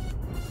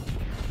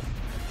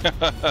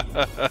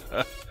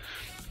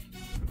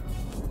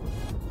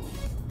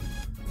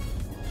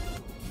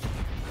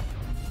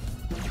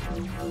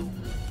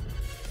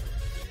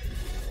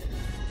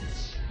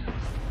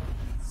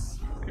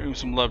 Give him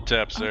some love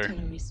taps there.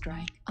 Artillery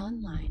strike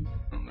online.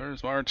 Oh,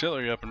 there's my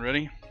artillery up and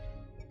ready.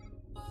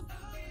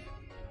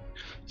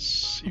 Let's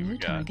see what we New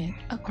got. target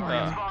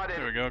acquired.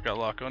 There we go, got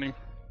lock on him.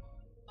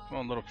 Come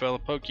on, little fella,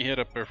 poke your head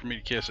up there for me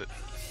to kiss it.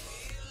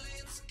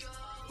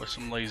 With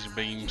some laser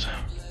beams.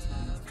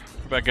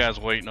 That guy's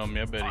waiting on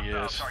me, I bet he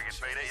is.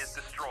 Target beta is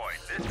destroyed.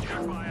 This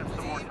should buy us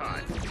some more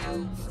time.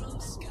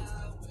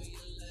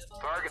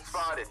 Target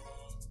spotted.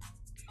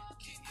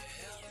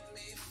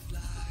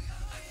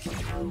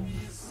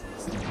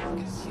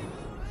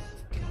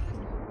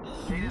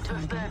 New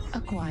target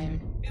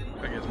acquired.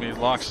 That gives me as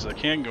locks as I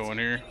can go in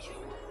here.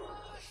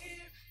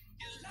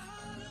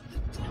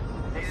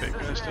 Big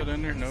guy still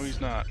in there? No, he's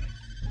not.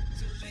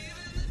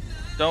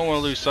 Don't want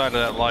to lose sight of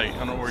that light. I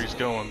don't know where he's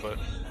going, but...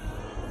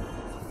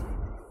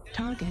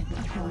 Target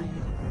acquired.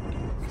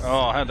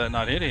 Oh, how'd that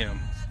not hit him?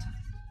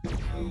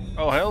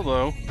 Oh, hell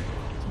no.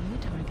 New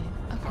target Target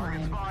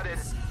acquired. spotted.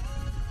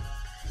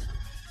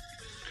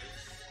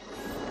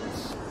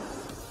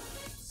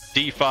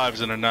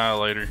 D5's an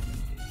annihilator.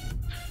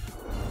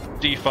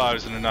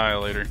 D5's an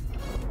annihilator.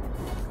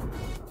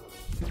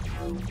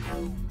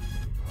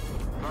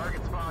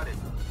 Target spotted.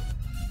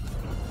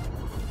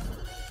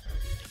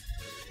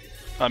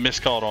 I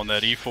miscalled on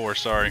that E4,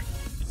 sorry.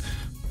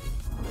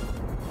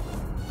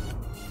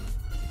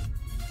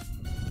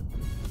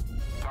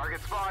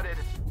 Target spotted.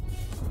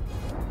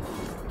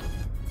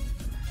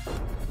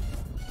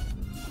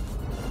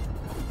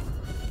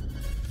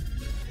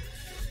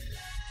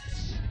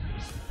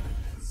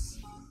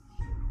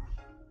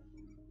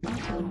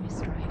 Artillery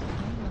strike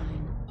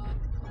online.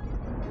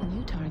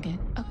 New target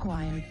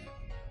acquired.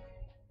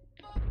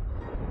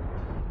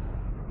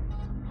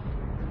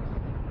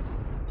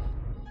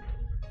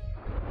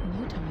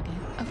 New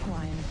target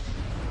acquired.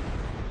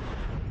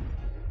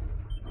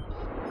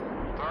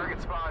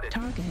 Target spotted.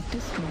 Target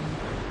destroyed.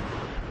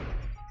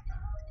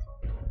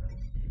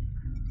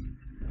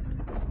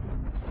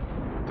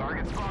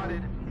 Target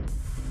spotted.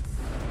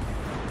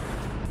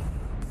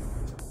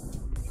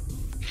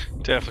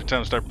 Definitely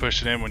time to start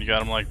pushing in when you got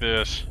them like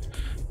this.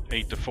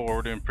 8-4,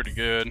 we're doing pretty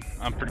good.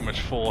 I'm pretty much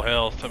full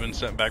health. I've been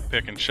sitting back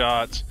picking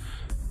shots.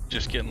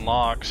 Just getting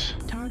locks.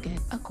 Target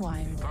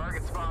acquired.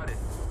 Target spotted.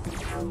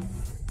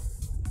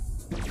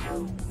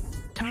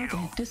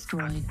 Target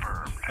destroyed.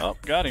 Oh,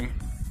 got him.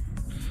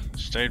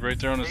 Stayed right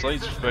there on his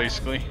lasers,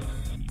 basically.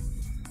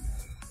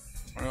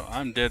 Well,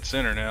 I'm dead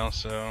center now,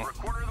 so... We're a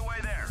quarter of the way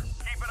there.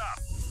 Keep it up.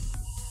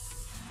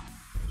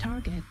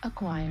 Target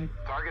acquired.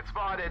 Target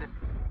spotted.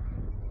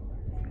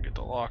 Get the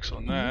the locks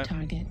on New that.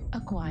 target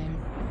acquired.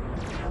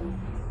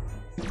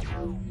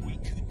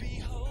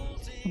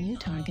 New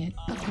target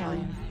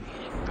acquired.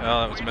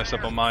 Oh, that was a mess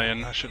up on my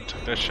end. I should have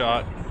took that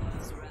shot.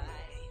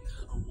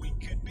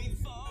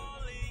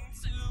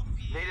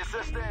 Need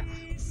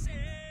assistance.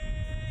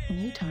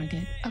 New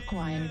target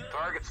acquired.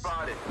 Target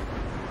spotted.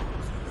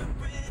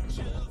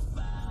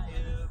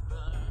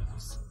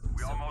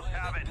 We almost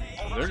have it.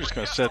 They're just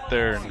gonna sit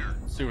there and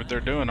do what they're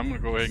doing. I'm gonna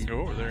go ahead and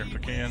go over there if I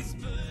can.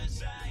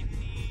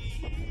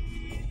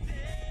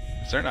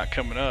 'Cause they're not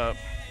coming up.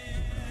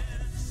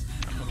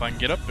 I don't know if I can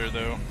get up there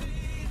though.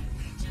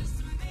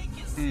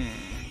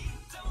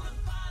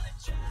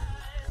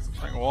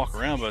 If I can walk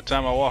around, by the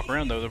time I walk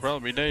around though, they'll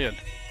probably be dead.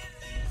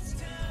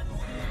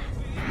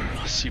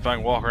 Let's see if I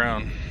can walk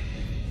around.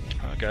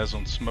 Guys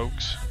on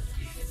smokes.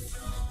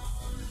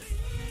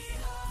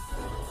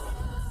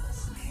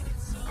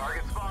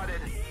 Target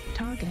spotted.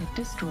 Target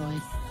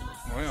destroyed.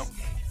 Well,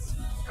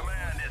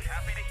 Command is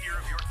happy to hear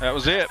of your that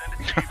was it.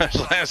 That's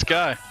the last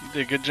guy. You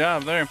did a good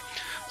job there.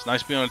 It's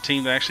nice to be on a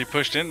team that actually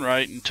pushed in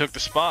right and took the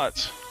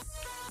spots.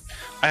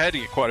 I had to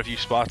get quite a few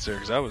spots there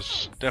because I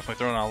was definitely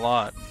throwing out a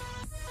lot.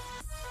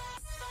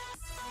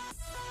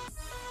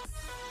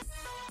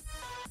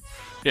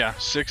 Yeah,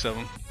 6 of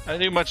them. I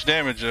didn't do much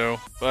damage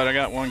though, but I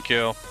got 1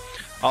 kill.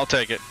 I'll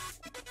take it.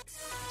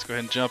 Let's go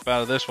ahead and jump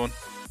out of this one.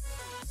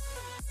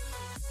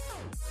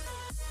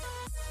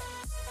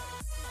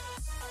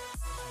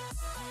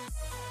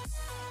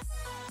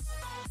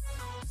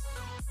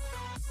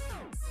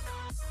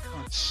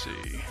 Let's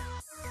see.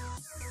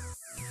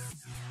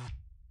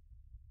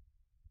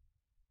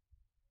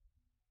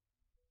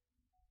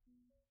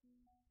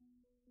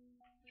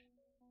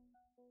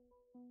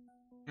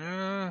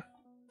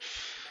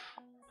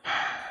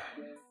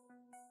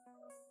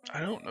 I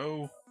don't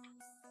know.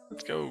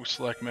 Let's go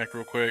select mech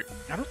real quick.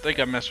 I don't think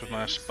I messed with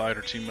my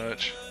spider too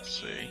much.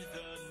 Let's see.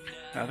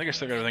 I think I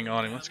still got everything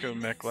on him. Let's go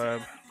mech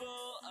lab.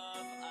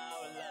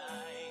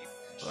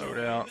 Load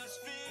out.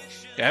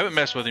 Yeah, I haven't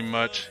messed with him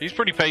much. He's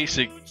pretty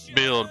basic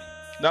build.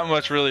 Not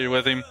much really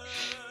with him.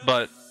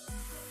 But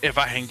if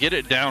I can get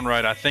it down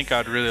right, I think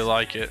I'd really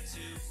like it.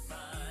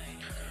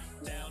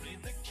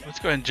 Let's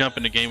go ahead and jump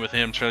in the game with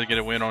him. Try to get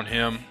a win on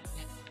him.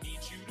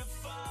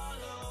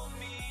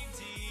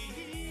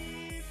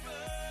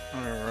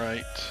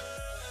 Alright.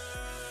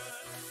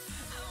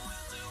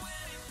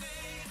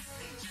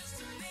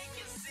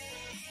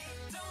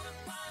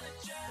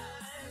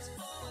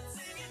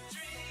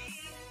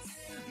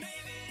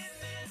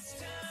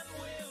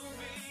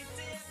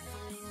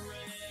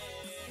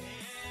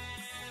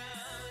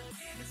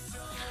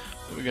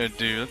 What we gotta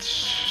do?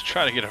 Let's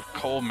try to get a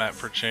cold map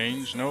for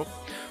change. Nope.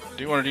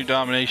 Do want to do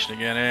domination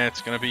again?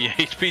 It's gonna be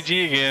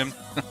HPG again.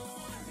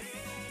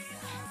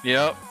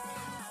 Yep.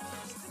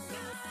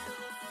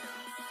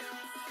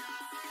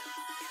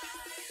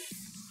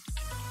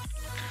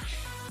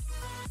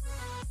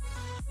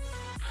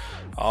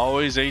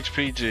 Always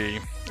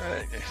HPG.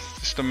 It's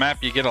just a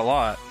map you get a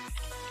lot.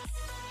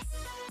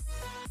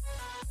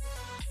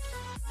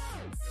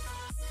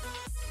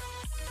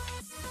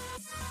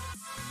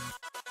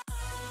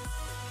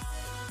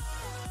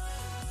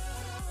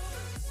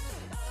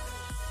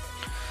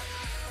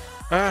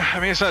 I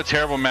mean, it's not a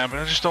terrible map, but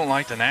I just don't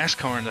like the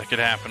NASCAR that could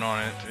happen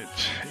on it.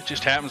 It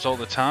just happens all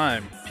the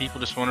time.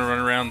 People just want to run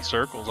around in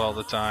circles all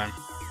the time.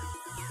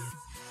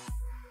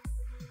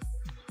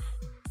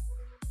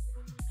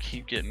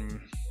 Keep getting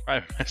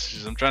private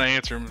messages. I'm trying to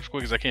answer them as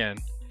quick as I can.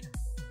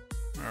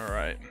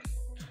 Alright.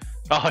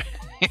 Oh,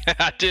 yeah,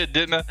 I did,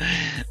 didn't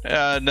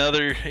I?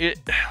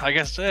 Like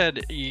I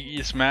said,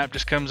 this map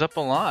just comes up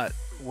a lot.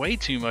 Way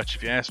too much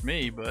if you ask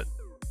me, but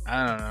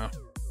I don't know.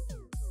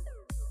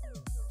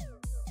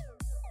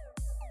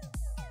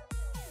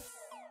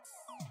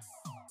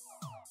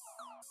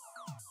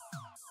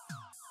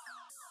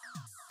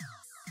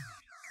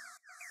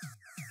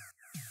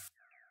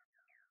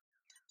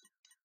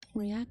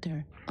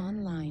 Reactor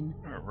online.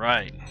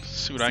 Alright,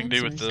 see what I can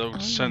do with the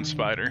old sun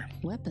spider.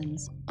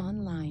 Weapons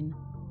online.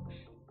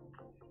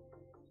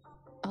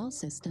 All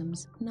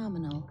systems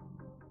nominal.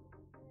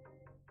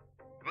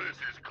 This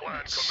is Clan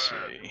Let's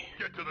Command. see.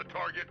 Get to the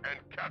target and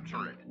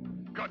capture it.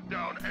 Cut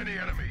down any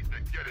enemies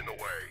that get in the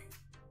way.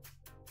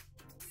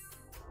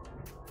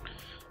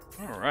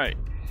 Alright.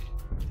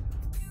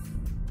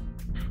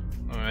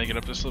 Am I making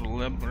up this little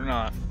limp or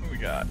not? What do we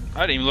got?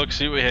 I didn't even look to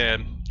see what we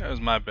had. That was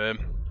my bad.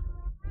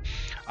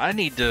 I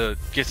need to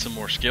get some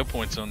more skill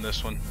points on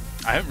this one.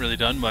 I haven't really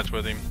done much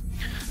with him.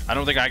 I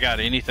don't think I got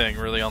anything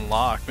really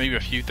unlocked. Maybe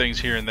a few things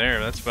here and there.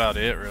 That's about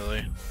it,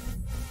 really.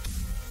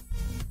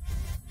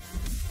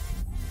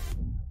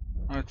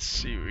 Let's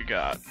see what we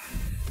got.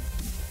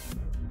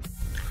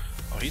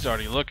 Oh, he's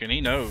already looking.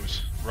 He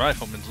knows.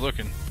 Rifleman's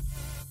looking.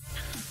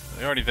 Are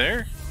they already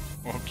there?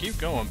 Well, keep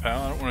going,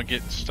 pal. I don't want to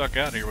get stuck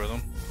out here with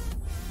them.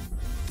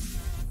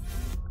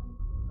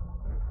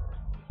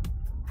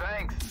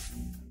 Thanks.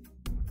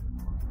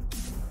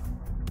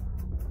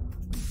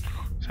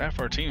 Half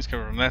our team's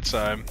coming from that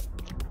side.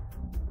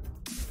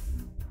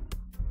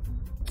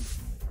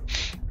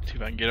 See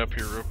if I can get up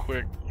here real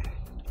quick.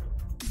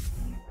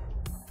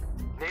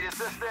 Need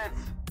assistance.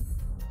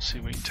 See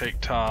if we can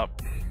take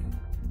top.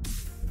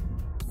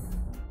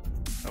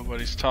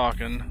 Nobody's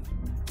talking,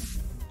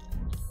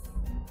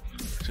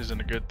 which isn't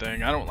a good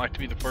thing. I don't like to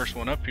be the first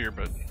one up here,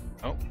 but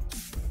oh.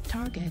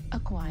 Target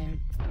acquired.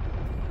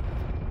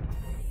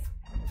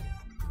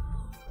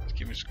 Let's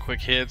give me some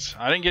quick hits.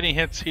 I didn't get any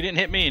hits. He didn't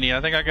hit me any.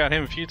 I think I got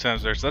him a few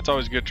times there, so that's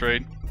always a good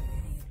trade.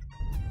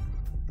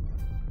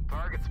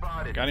 Target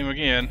spotted. Got him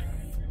again.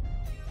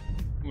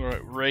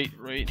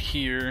 Right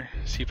here.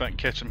 See if I can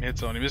catch some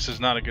hits on him. This is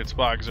not a good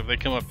spot because if they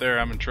come up there,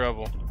 I'm in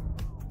trouble.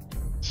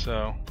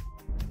 So.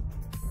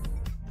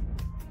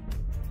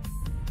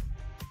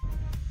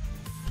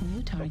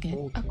 New target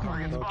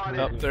acquired.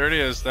 Oh, there it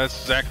is. That's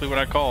exactly what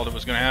I called. It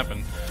was going to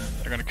happen.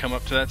 They're going to come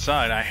up to that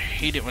side. I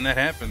hate it when that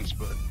happens,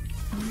 but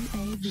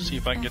UAV see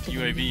if I can get the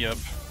activated. UAV up.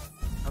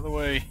 Other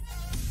way.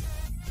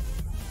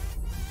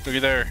 Look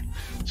at there.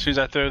 As soon as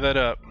I throw that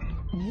up.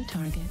 New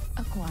target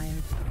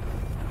acquired.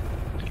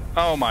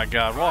 Oh my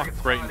god, walk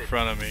right in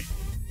front of me.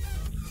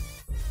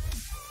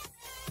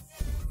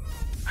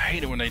 I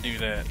hate it when they do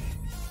that.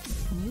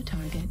 New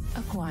target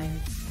acquired.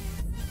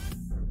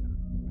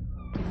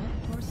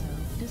 Left torso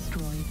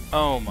destroyed.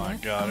 Oh my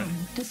Left god. arm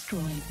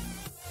destroyed.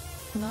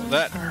 Large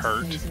that pulse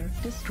hurt. laser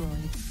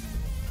destroyed.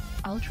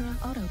 Ultra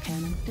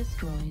autocannon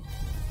destroyed.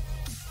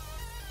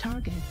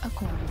 Target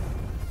acquired.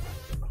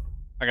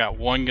 I got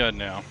one gun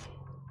now.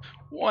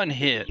 One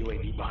hit.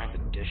 UAV behind the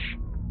dish.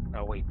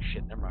 Oh wait,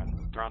 shit, never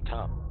mind. They're on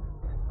top.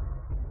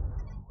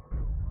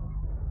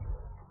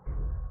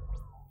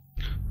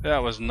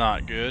 That was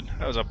not good.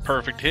 That was a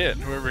perfect hit.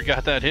 Whoever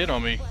got that hit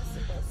on me.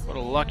 What a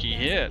lucky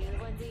hit.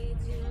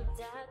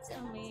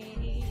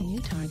 New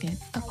target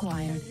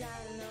acquired.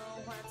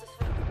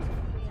 I'm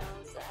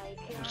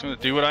just gonna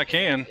do what I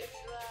can.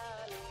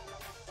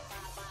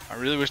 I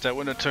really wish that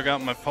wouldn't have took out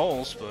my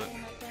pulse, but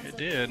it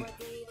did.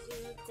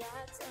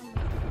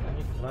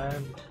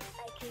 Land.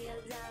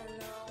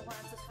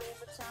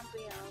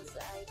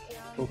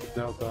 Focus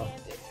Delta.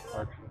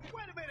 Archer.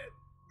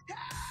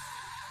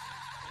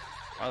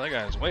 Wow, that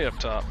guy's way up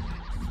top.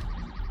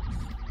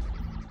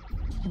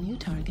 New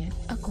target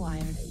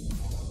acquired.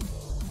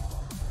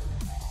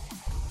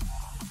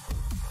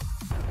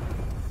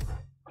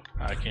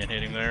 I can't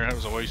hit him there. That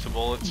was a waste of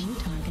bullets. New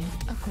target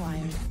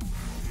acquired.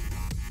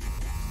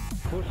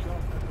 Push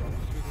off everyone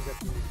shooting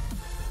at me.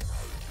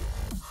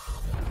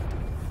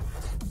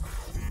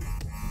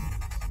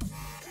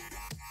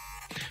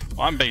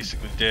 Well, I'm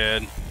basically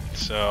dead,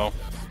 so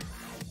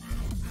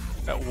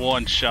that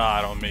one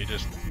shot on me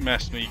just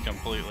messed me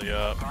completely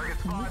up. Target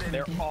New spotted.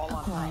 target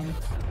acquired.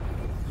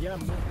 Yeah,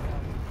 move on.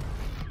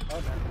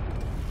 Okay.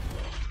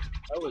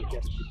 I will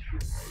get you.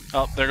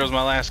 Oh, there goes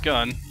my last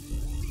gun.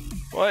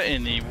 What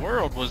in the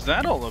world was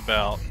that all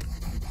about?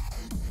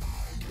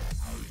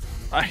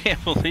 I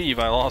can't believe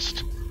I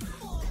lost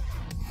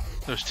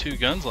those two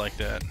guns like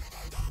that.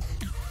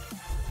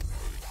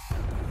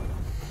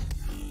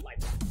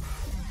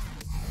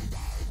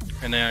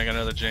 And then I got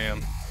another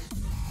jam.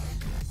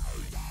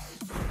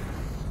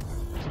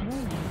 Warning,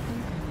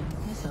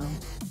 incoming missile.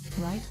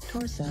 Right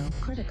torso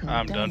critical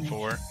I'm done damage.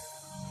 for.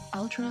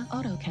 Ultra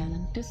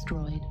autocannon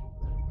destroyed.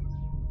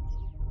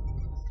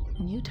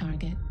 New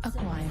target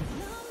acquired.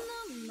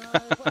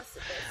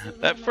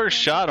 That first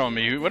shot on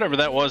me, whatever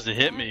that was that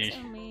hit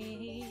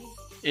me,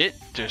 it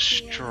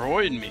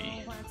destroyed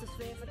me.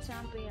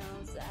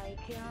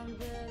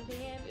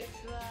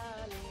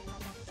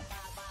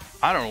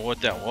 I don't know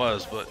what that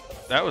was,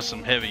 but that was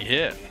some heavy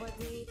hit.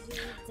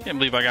 Can't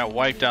believe I got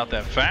wiped out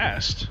that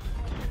fast.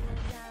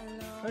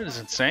 That is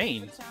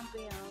insane.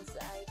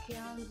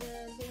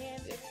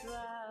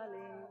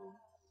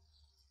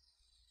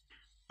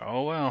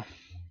 Oh well.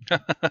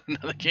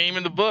 Another game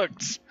in the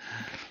books.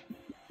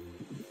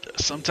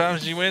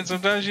 Sometimes you win,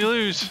 sometimes you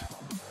lose.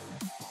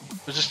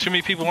 There's just too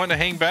many people wanting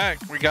to hang back.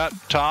 We got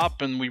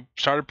top and we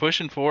started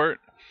pushing for it.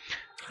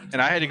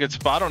 And I had a good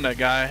spot on that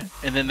guy,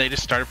 and then they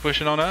just started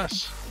pushing on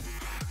us.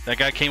 That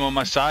guy came on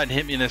my side and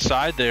hit me in the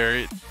side there.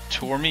 It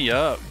tore me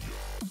up.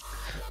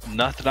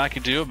 Nothing I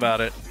could do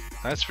about it.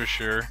 That's for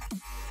sure.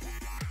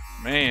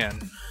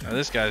 Man, now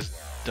this guy's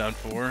done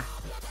for.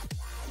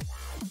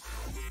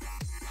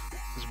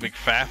 This big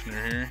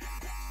Fafner here.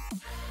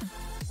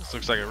 This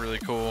looks like a really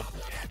cool.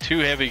 Two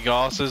heavy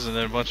Gausses and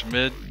then a bunch of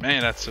mid.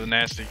 Man, that's a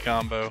nasty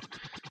combo.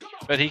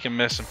 Bet he can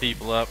mess some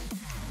people up.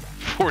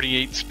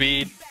 48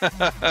 speed.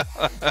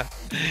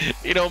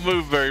 He don't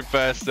move very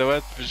fast though,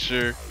 that's for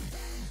sure.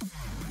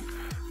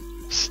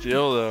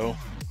 Still though.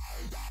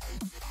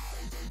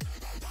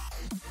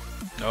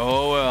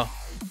 Oh well.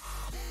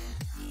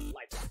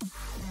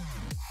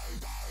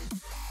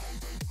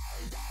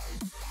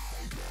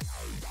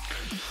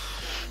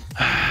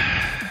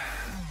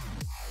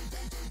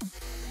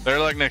 Better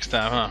luck next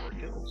time, huh?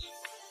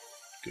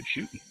 Good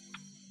shooting.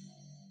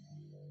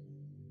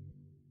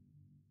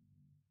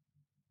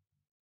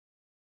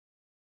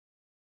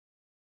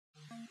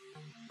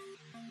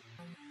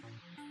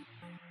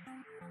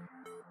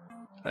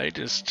 I'd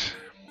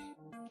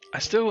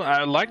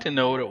like to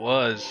know what it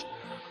was.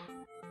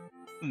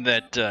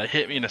 that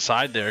hit me in the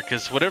side there,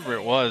 because whatever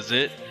it was,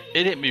 it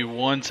hit me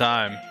one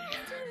time.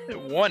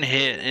 One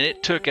hit, and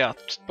it took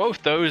out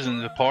both those in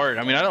the part.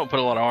 I mean, I don't put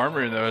a lot of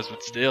armor in those,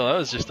 but still, that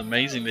was just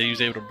amazing that he was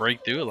able to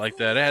break through it like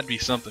that. It had to be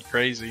something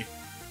crazy.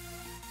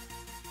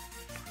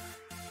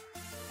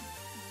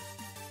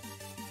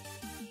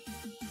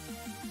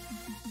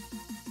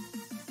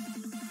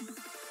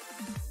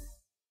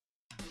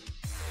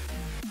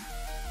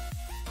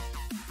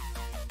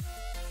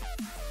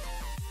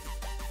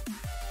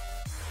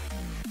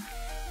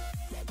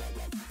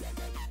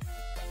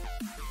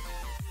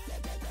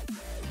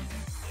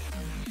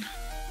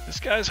 This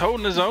guy's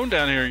holding his own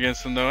down here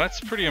against him, though. That's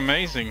pretty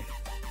amazing.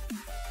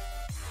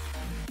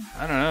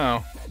 I don't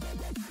know.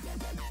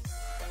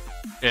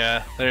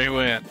 Yeah, there he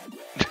went.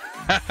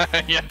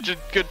 Yeah, just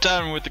good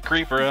timing with the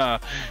creeper, huh?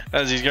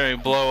 As he's going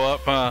to blow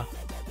up, huh?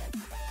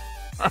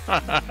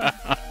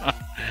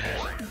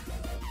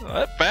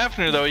 That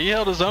Fafnir, though, he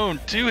held his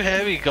own. 2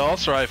 heavy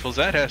Gauss rifles.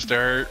 That has to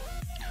hurt.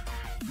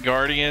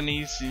 Guardian,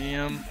 you see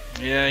him?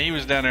 Yeah, he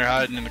was down there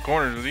hiding in the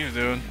corners. What he was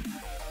doing.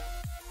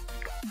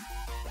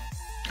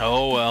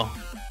 Oh well,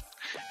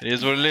 it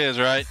is what it is,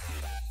 right?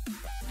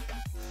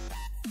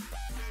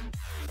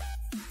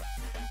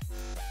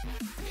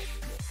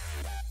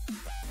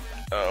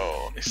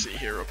 Oh, let me see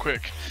here real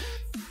quick.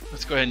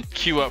 Let's go ahead and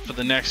queue up for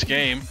the next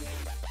game.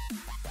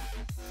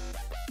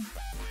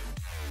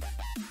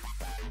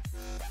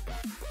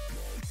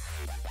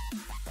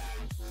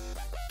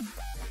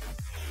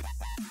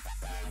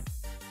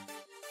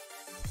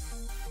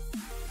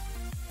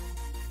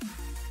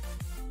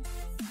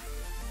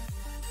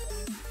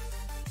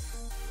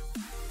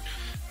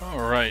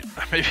 Alright,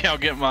 maybe I'll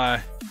get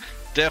my...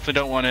 Definitely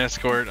don't want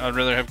escort. I'd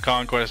rather have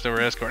conquest over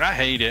escort. I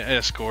hate it,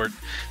 escort.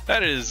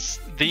 That is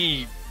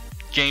the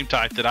game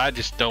type that I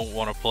just don't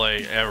want to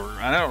play ever.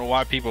 I don't know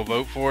why people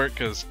vote for it,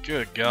 because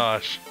good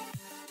gosh.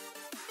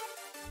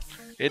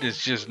 It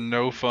is just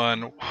no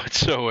fun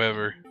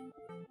whatsoever.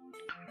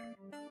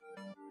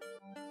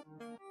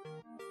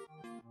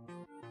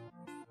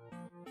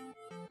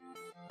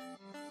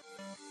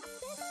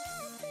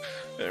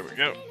 There we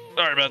go.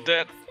 Sorry about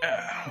that.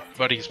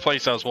 Buddy's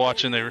place I was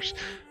watching, they were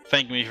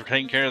thanking me for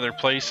taking care of their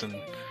place, and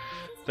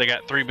they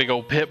got 3 big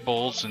old pit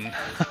bulls, and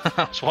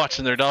I was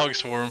watching their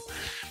dogs for them.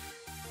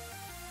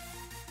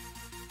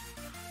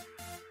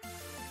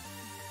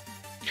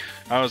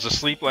 I was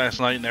asleep last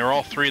night, and they were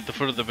all 3 at the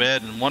foot of the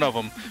bed, and one of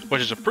them,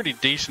 which is a pretty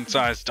decent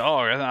sized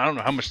dog, I don't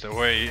know how much they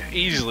weigh,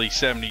 easily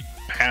 70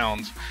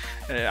 pounds.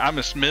 I'm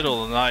in the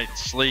middle of the night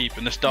sleep,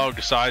 and this dog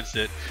decides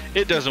that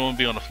it doesn't want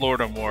to be on the floor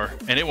no more,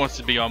 and it wants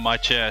to be on my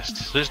chest.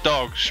 So this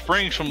dog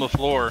springs from the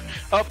floor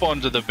up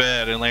onto the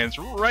bed and lands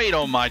right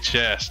on my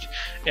chest.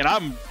 And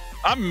I'm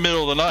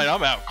middle of the night,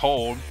 I'm out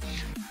cold,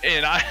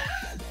 and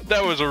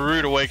that was a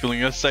rude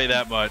awakening, let's say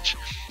that much.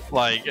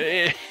 Like,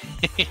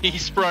 he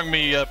sprung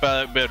me up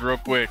out of that bed real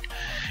quick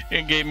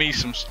and gave me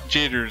some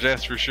jitters,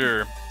 that's for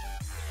sure.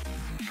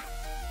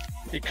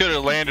 He could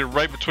have landed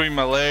right between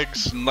my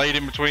legs and laid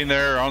in between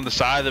there or on the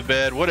side of the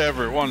bed,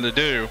 whatever it wanted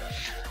to do.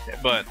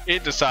 But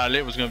it decided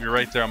it was going to be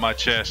right there on my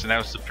chest, and that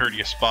was the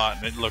prettiest spot,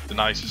 and it looked the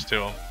nicest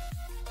to him.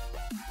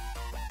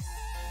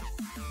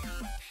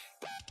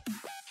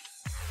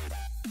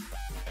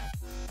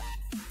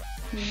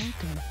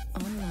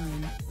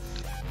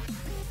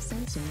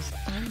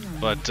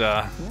 But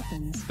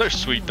they're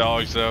sweet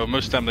dogs, though.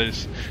 Most of the time they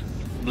just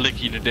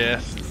lick you to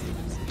death.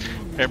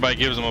 Everybody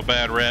gives them a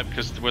bad rep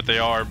because of what they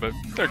are, but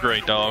they're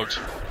great dogs.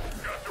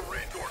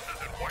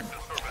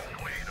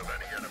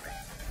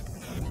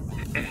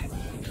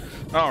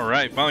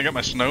 Alright, finally got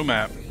my snow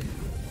map.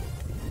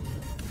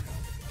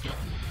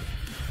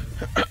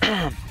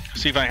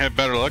 See if I can have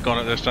better luck on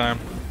it this time.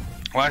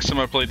 Last time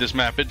I played this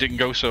map, it didn't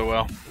go so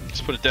well.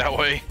 Let's put it that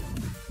way.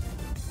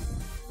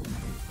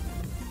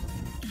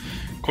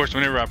 Of course,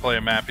 whenever I play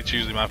a map, it's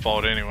usually my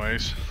fault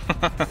anyways.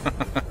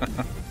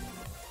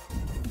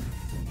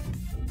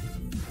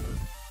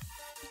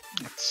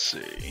 Let's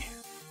see.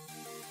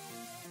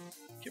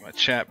 Get my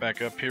chat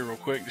back up here real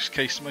quick, just in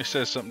case somebody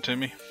says something to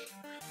me.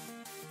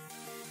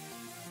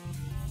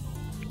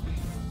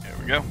 There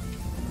we go.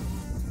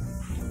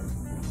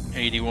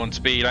 81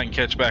 speed. I can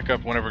catch back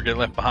up whenever I get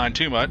left behind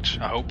too much,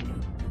 I hope.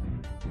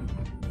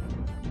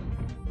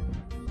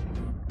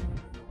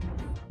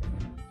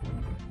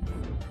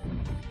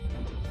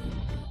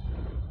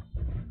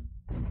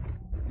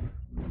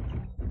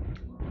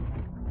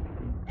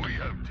 We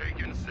have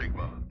taken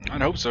Sigma. I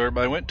hope so.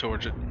 Everybody went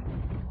towards it.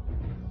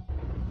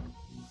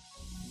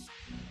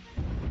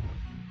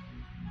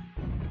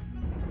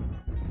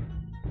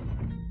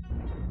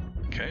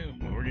 Okay,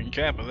 well, we're getting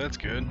Kappa. That's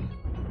good.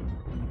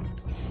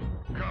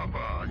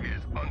 Kappa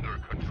is under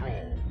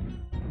control.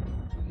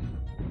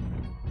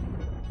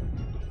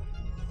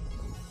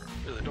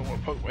 Really don't want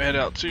to poke my head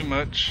out too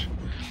much,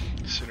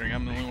 considering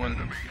I'm the only one.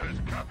 Enemy has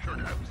captured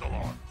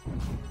Epsilon.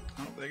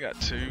 Oh, they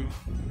got 2.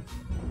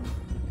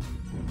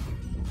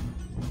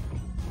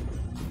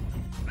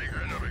 The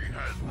enemy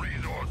has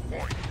resource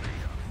points.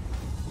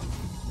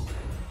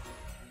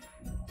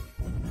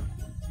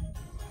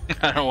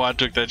 I don't know why I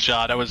took that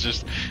shot. That was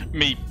just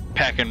me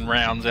packing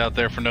rounds out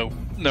there for no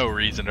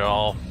reason at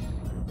all.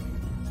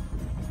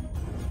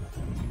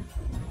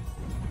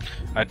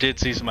 I did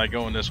see somebody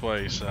going this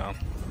way, so.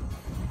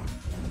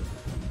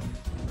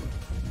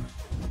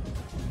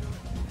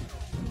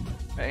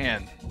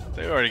 Man,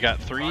 they already got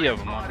 3 of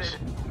them on us.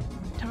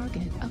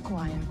 Target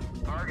acquired.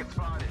 Target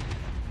spotted.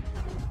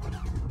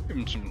 Give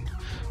him some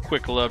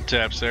quick love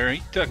taps there.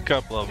 He took a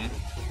couple of them.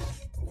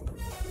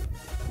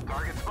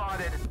 Target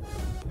spotted.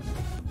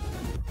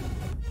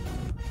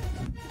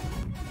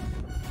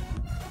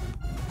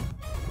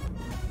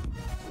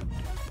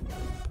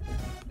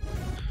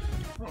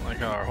 I don't like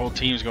how our whole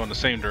team's going the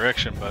same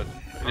direction, but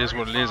it is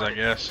what it is, I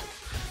guess.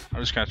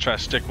 I'm just gonna try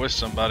to stick with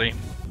somebody.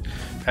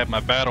 Have my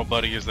battle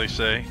buddy, as they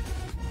say.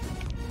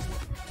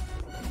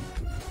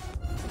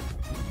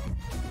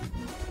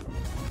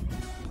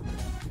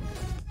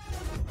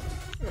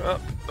 Oh,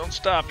 don't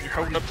stop, you're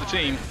holding up the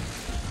team.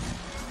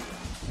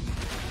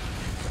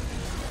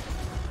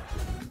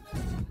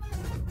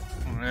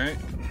 Alright.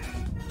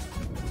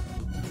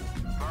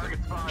 Target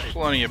spotted.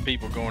 Plenty of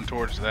people going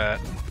towards that.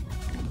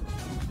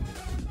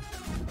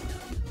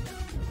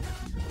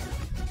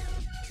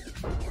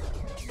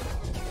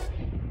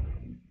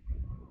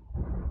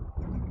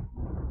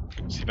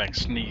 See if I can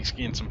sneeze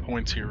in some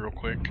points here real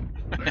quick.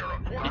 They're a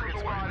quarter of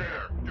the way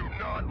there. Do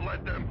not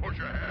let them push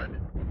ahead.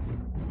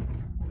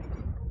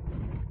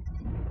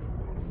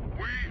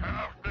 We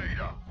have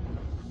data.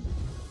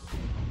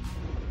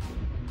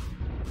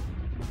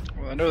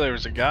 Well, I know there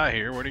was a guy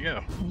here. Where'd he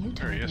go? New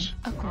There he target is.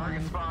 acquired.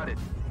 Target spotted.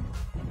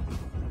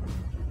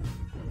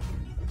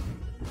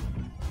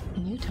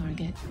 New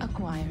target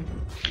acquired.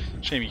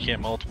 Shame you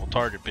can't multiple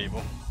target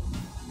people.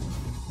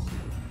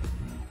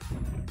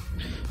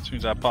 As soon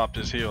as I pop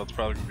this heal, it's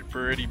probably gonna be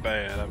pretty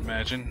bad, I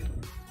imagine.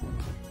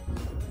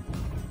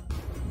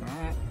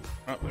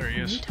 Oh, there he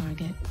New is.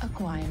 target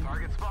acquired.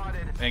 Target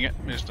spotted. Dang it,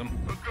 missed him.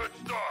 A good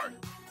start.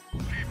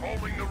 Keep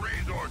holding the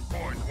resource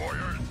points,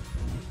 warriors.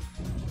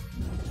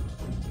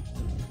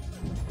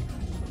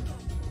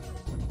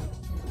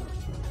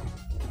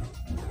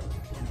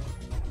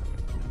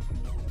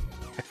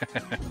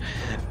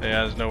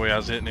 Yeah, there's no way I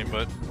was hitting him,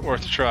 but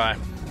worth a try.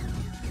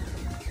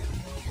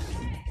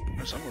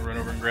 So I'm gonna run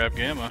over and grab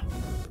Gamma.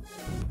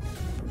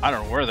 I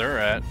don't know where they're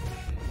at.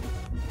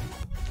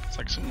 It's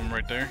like some of them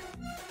right there.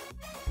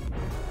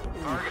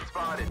 Target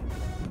spotted.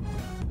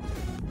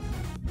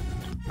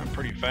 I'm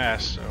pretty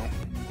fast, so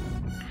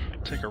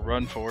take a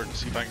run for it and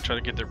see if I can try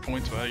to get their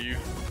points value.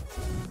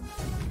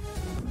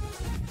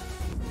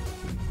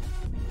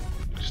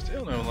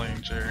 Still no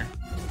lanes there.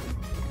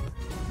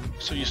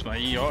 So use my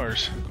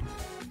ERs.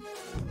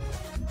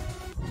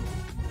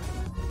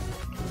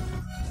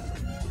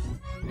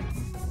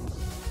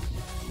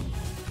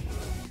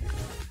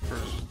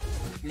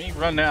 For me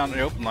run down in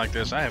the open like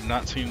this, I have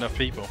not seen enough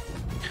people.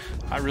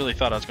 I really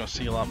thought I was going to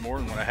see a lot more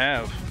than what I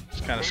have.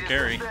 It's kind of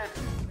scary.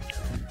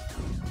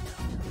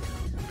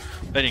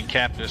 They didn't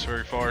cap this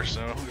very far,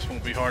 so this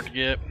won't be hard to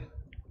get.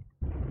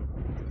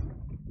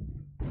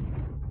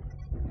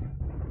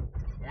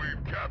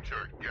 We've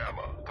captured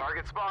Gamma.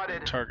 Target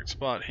spotted. Target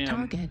spot him.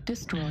 Target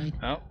destroyed.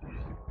 Oh,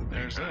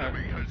 there's that.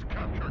 Enemy has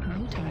captured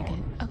New Epsilon. target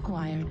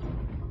acquired.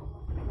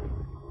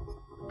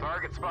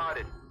 Target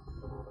spotted.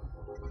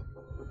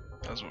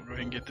 Might as well go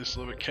ahead and get this a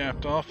little bit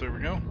capped off. There we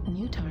go.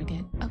 New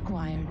target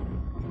acquired.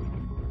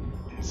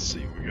 Let's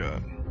see what we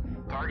got.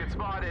 Target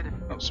spotted.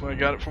 Oh, somebody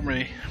got it for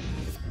me.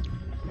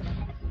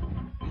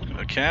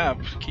 A cap.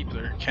 Keep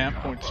their cap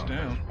points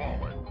down.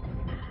 Fallen.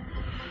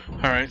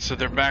 Alright, so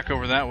they're back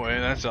over that way.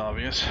 That's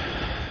obvious.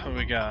 What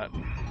we got?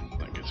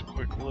 Like it's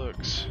quick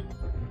looks.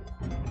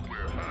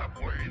 We're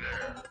halfway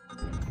there.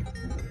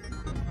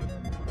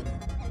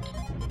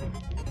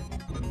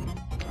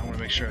 I want to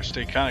make sure I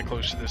stay kind of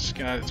close to this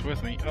guy that's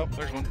with me. Oh,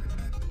 there's one.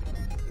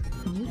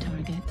 New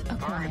target Target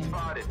acquired.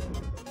 spotted.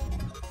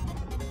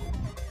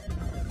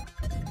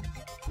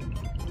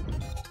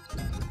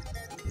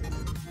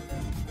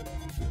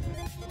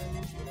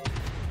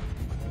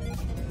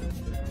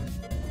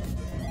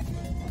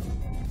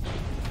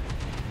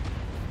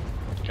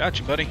 Got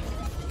you, buddy.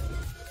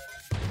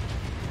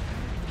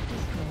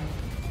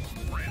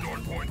 Destroyed.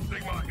 Resource point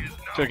Sigma is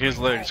now Took his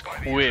legs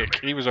controlled by the quick.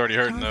 enemy. He was already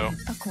hurting though.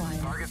 Target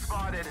acquired. Target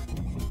spotted.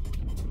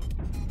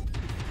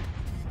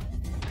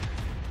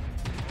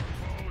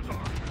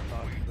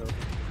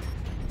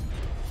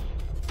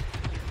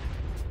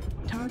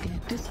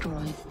 Target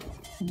destroyed.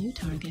 New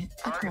target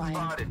Target acquired.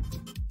 spotted.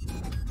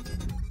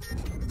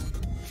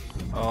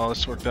 Oh,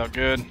 this worked out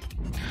good.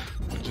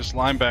 If just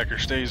linebacker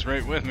stays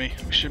right with me,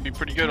 we should be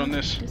pretty good on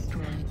this. Destroyed.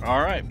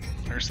 Alright,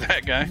 there's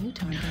that guy. New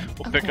target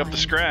We'll pick up the acquired.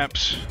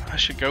 scraps. I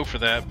should go for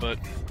that, but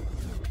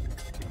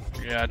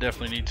yeah, I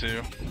definitely need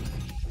to.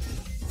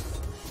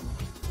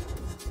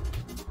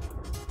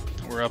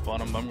 We're up on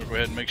them. I'm gonna go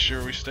ahead and make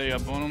sure we stay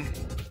up on them.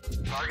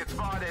 Target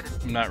spotted.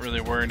 I'm not really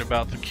worried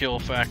about the kill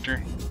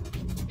factor.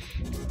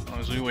 As long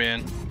as we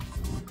win.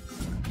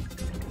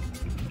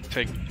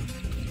 Take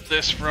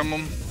this from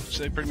them.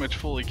 They pretty much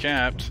fully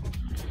capped.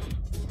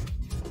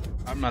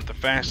 I'm not the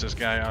fastest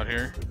guy out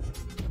here.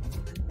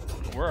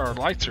 Where our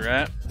lights are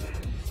at.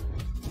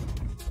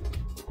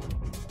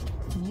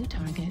 New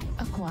target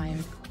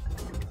acquired.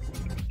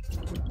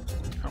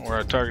 Where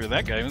I targeted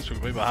that guy, this was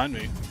way behind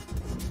me.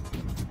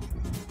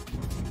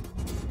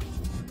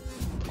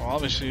 Well,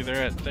 obviously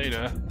they're at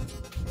Theta.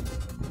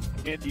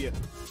 India.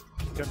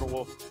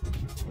 Timberwolf.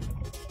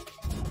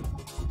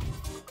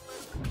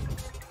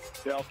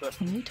 Delta.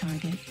 New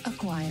target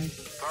acquired.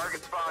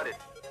 Target spotted.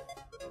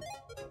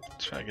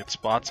 Try to get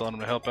spots on them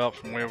to help out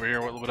from way over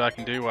here. What I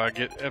can do while I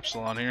get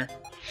Epsilon here.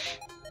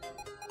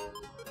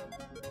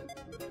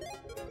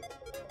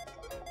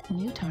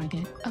 New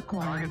target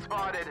acquired. Target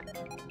spotted.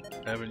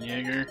 Evan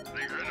Yeager. The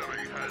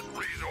enemy has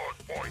resource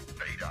point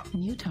Theta.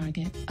 New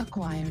target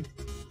acquired.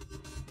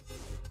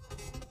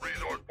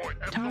 Resource point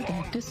Epsilon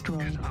Target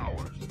destroyed. is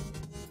ours.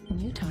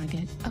 New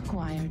target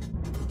acquired.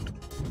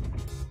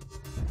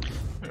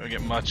 We don't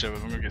get much of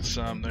it. I'm gonna get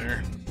some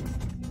there.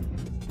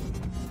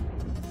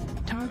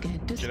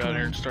 Target destroyed. Get out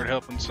here and start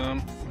helping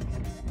some.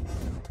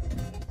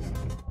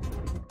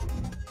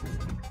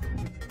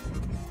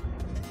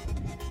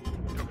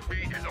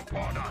 Defeat is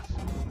upon us.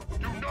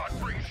 Do not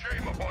bring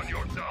shame upon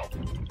yourself.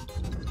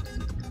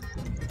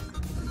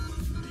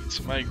 Need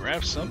somebody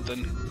grab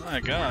something. My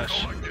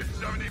gosh. Collected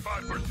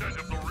 75%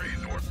 of the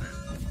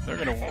resources. They're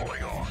gonna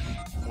Holding on.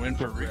 win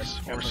for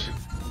resource.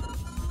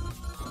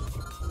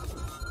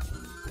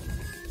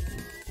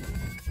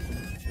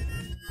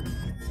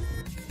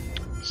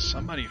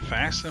 Somebody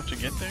fast enough to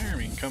get there? I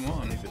mean, come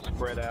on. Keep it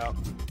spread out.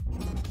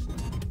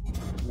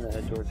 I'm gonna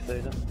head towards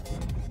Theta.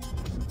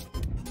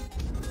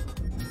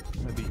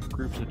 Maybe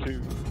groups of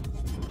two.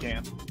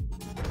 Can.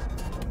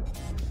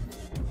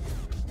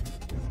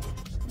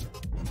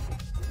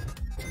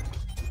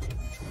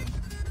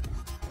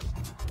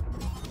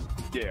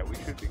 Yeah, we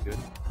should be good.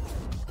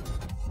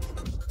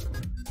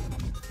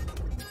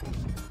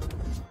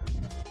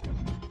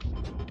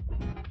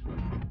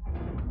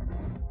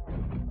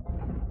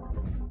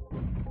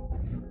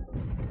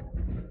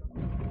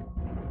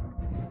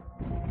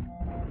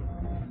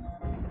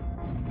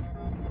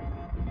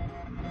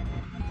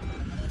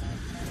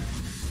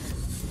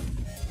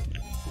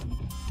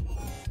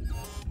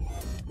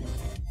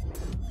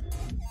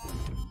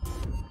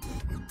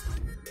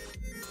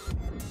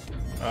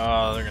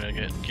 Oh, they're gonna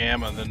get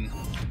Gamma then.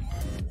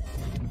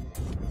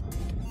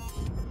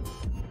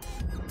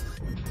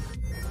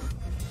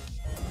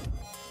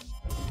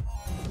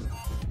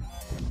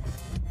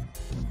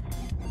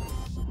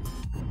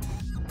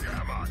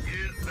 Gamma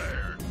is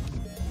there.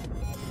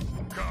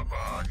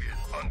 Kappa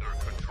is under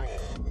control.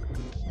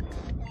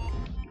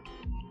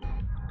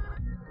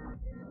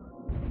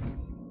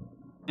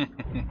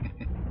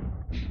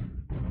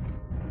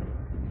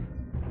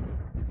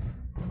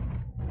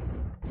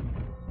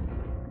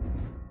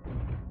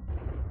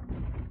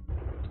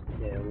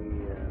 Yeah, we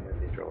have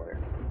neutral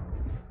air.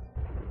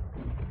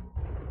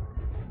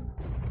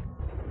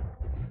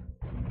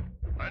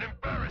 An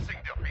embarrassing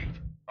defeat.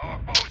 Our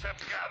foes have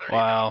gathered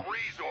Wow. enough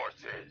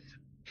resources.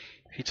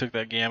 He took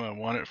that Gamma and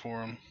won it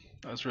for him.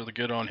 That was really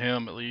good on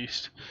him, at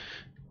least.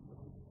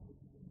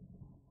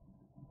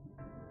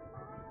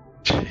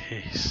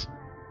 Jeez.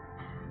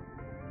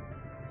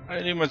 I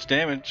didn't do much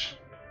damage.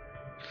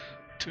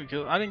 2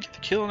 kills. I didn't get the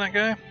kill on that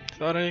guy.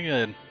 Thought I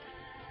did.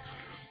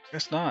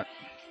 Guess not.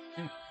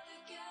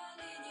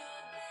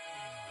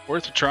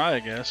 Worth a try, I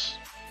guess.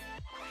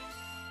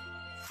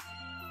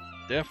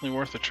 Definitely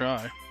worth a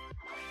try.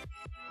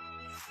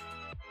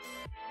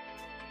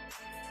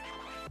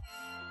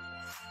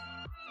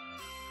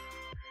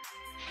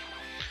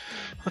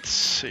 Let's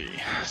see.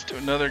 Let's do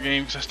another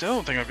game because I still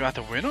don't think I've got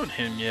the win on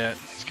him yet.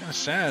 It's kind of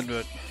sad,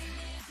 but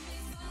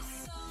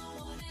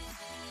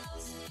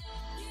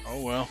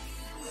oh well.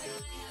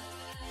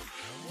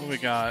 What we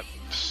got?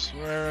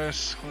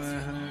 Suarez,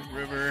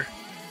 River.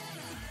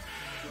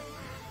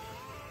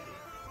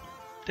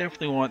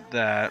 Definitely want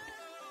that.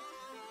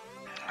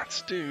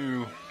 Let's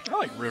do. I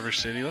like River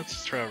City.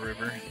 Let's try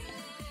River.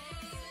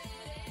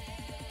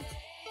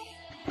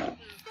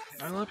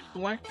 I love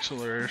black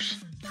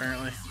Solaris,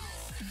 apparently.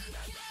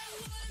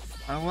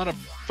 Not a lot of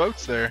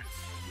votes there.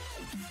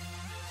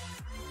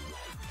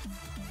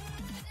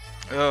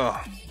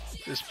 Ugh,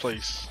 this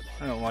place.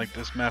 I don't like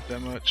this map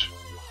that much.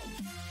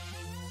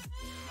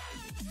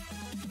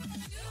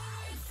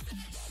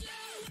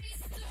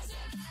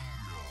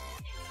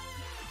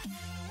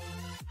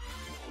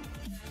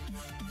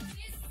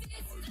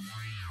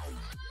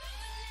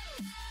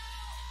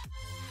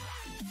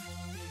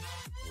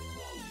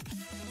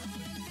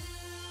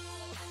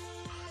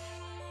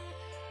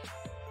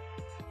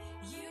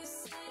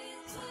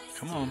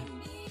 Come on.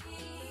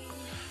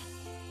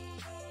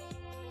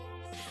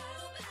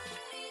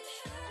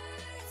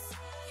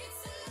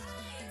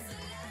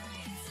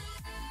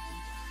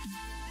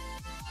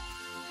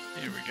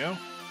 Here we go. Go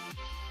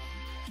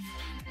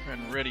ahead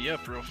and ready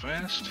up real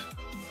fast.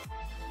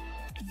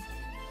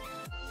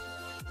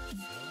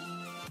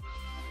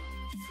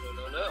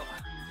 No.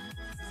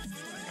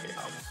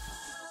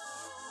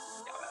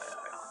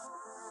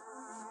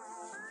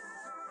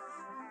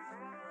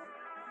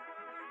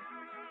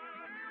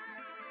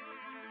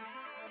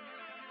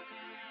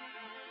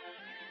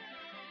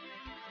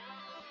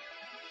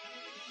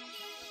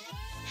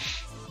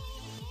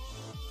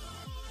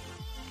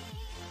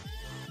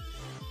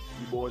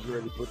 boys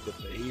ready to put the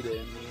fajita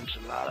in the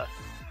enchilada?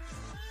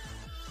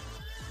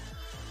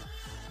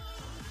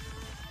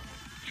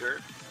 Sure.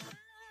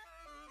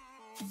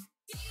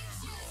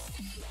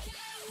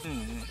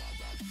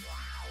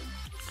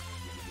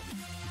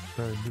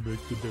 Time to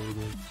make the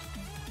donuts.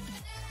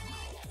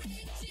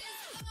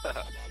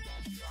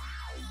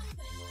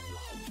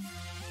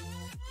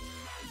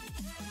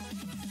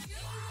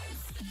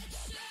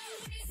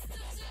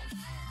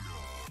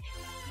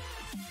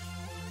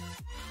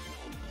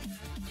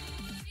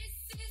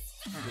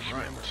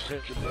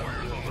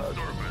 Warriors of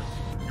service,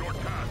 your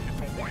task is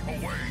to wipe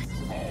away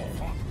all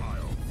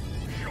hostiles.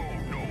 Show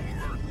no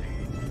mercy.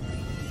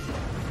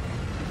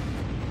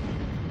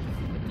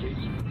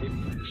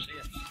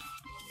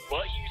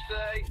 What you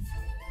say?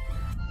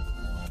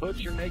 Put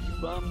your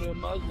naked bum to a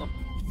Muslim.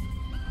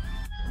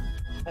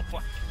 Oh my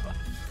God.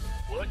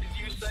 What did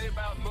you say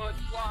about mud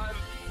slime?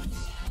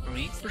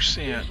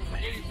 8%.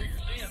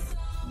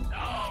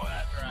 Oh,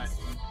 that's right.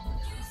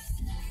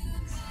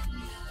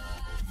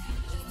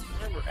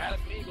 Remember, Adam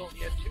and Eve only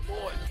had 2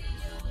 boys.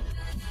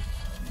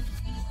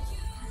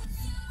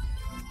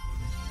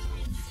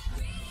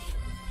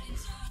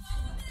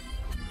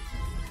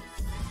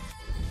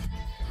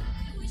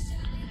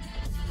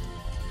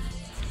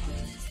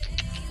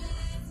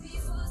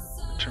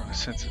 Turn the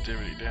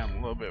sensitivity down a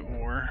little bit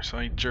more so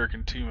I ain't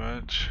jerking too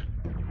much.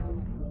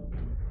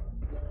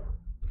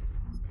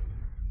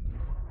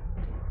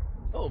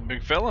 Oh,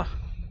 big fella.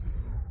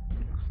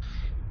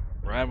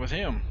 Ride with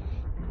him.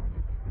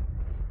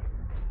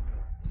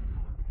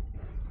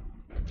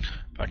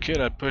 If I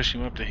could, I'd push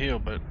him up the hill,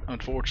 but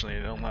unfortunately,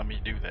 they don't let me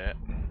do that.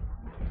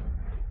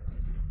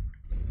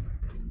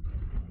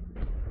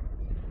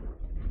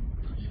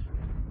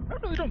 I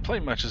really don't play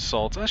much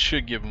assaults. I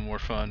should give them more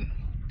fun.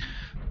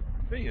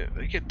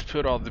 They get to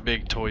put all the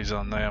big toys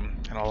on them,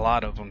 and a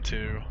lot of them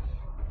too.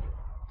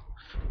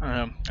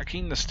 I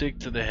keen to stick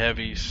to the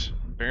heavies,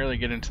 barely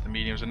get into the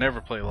mediums. I never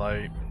play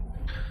light.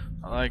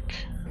 I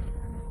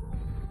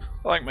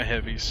like my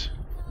heavies.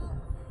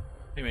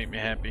 They make me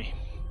happy.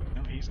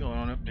 Oh, he's going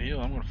on up the hill.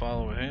 I'm gonna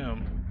follow with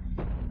him.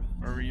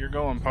 Wherever you're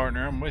going,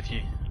 partner, I'm with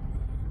you.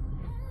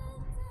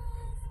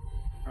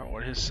 I don't know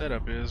what his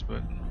setup is,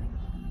 but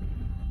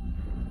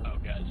Oh,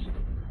 guys.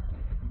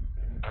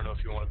 I don't know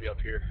if you want to be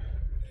up here.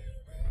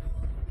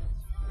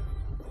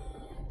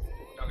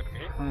 Talking to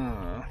me?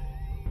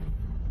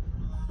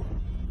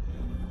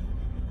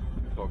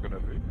 Talking to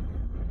me.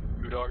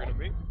 You talking to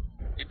me?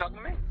 You talking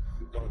to me?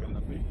 You talking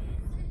to me?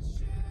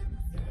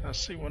 I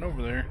see one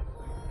over there.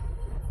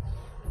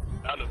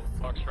 Out of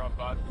Foxtrot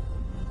 5.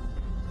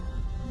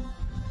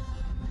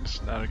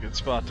 It's not a good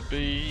spot to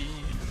be.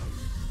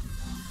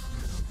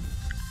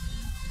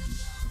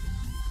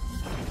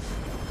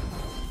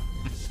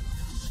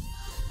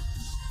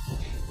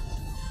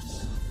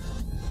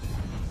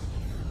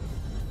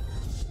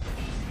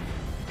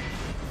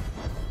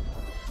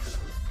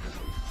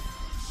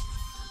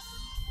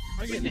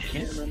 I get You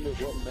can't remember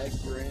what mech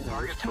we're in.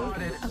 Target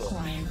spotted.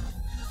 Acquired.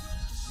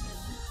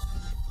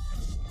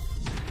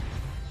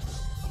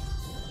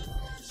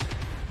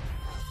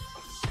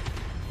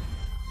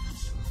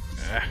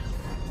 Ah.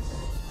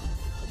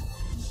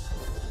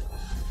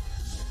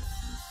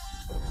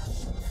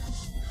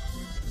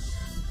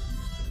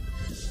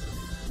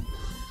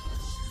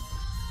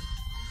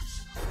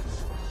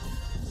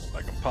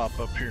 I can pop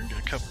up here and get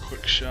a couple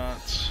quick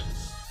shots.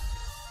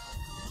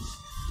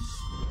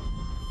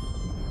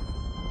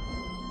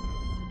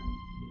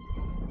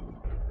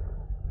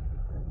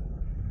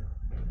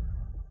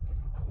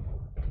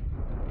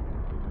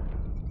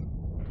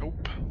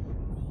 Nope.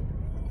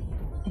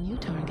 New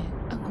target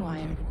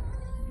acquired.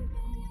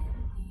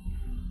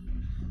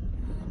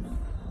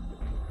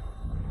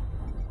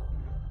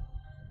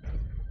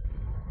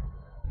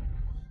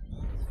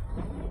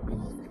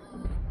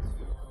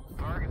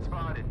 Target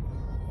spotted.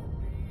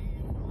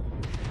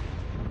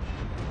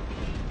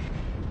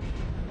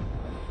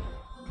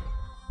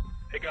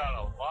 They got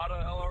a lot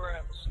of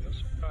LRMs. No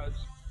surprise.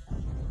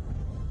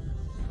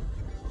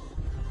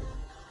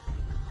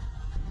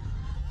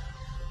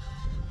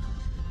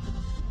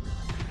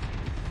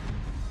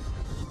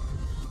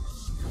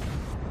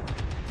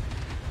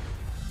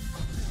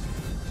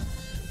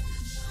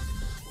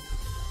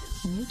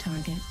 New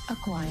target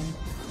acquired.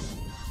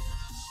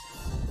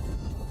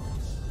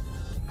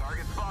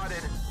 Target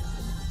spotted.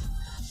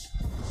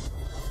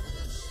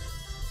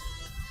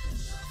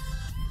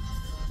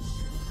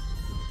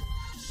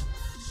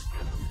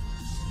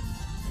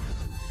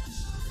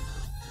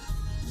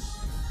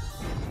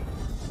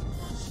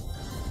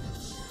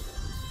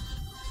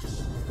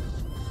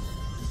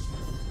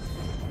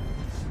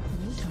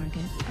 New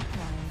target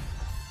acquired.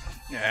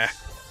 Yeah.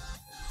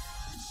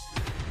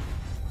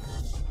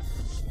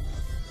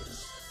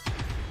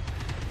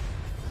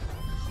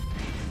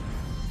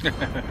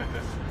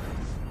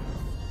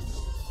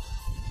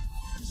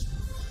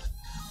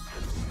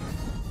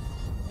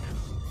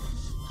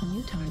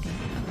 New target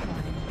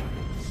acquired.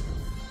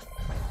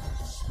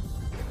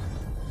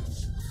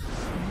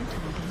 New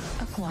target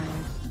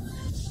acquired.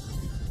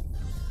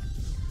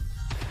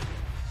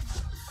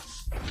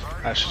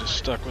 I should have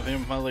stuck with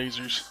him with my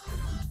lasers.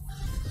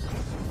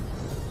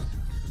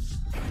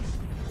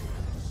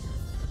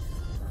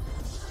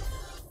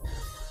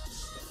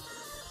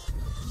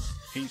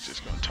 He's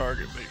just gonna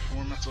target bait for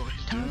him, that's all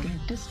he's doing.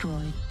 Target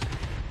destroyed.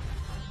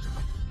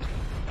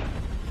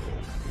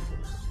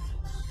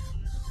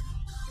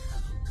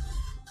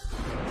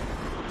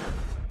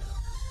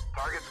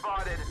 Target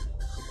spotted.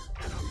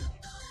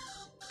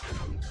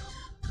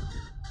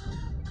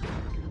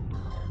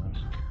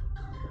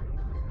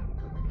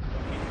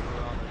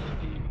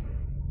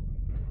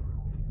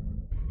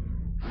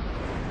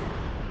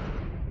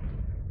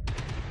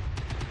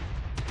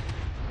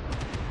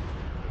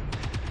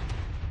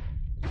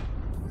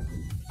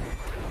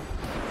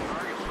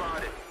 Target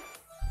spotted.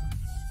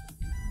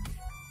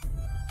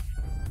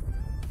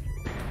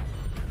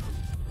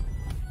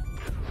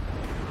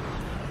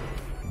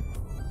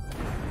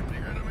 The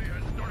enemy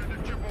has started to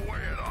chip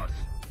away at us.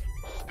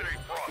 Stay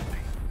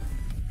frosty.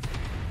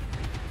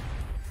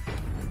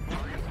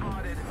 Target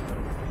spotted.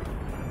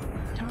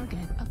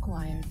 Target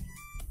acquired.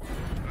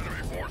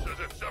 Enemy forces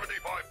at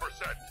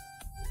 75%.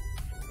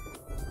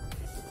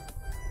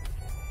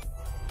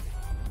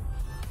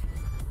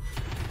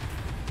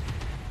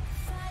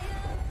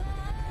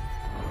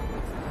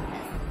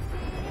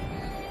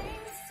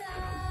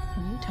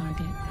 New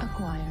target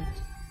acquired.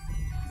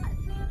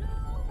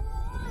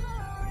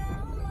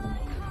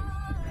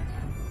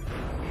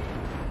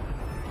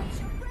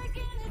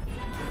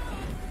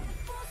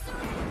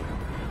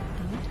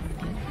 New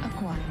target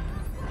acquired.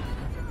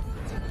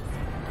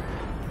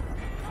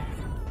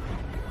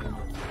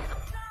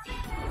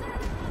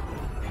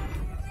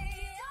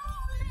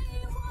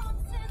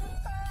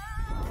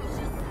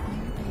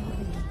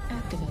 UAV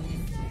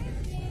activated.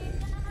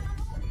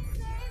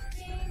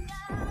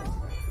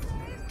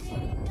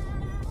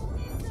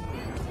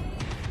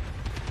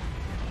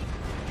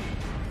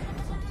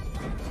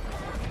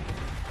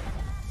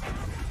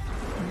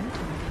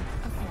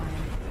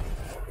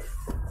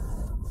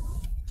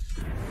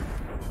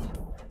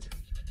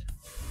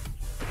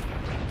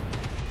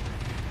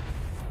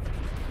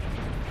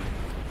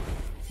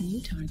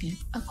 New target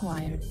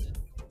acquired.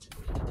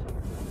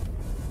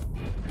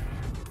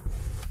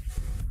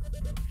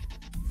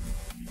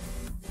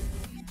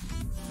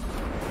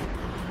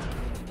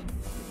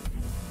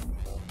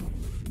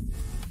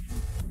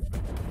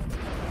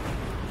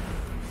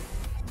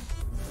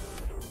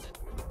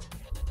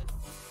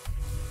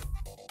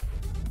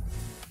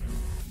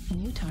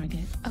 New target acquired. New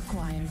target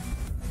acquired.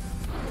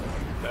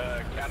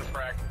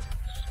 Cataphract.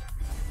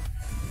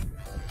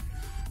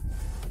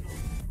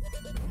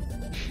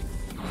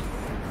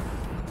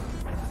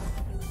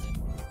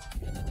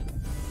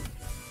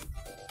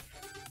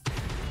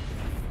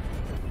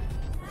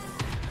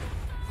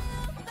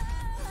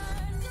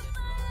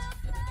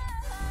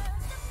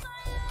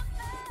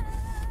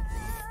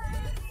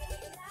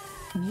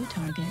 New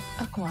target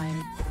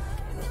acquired.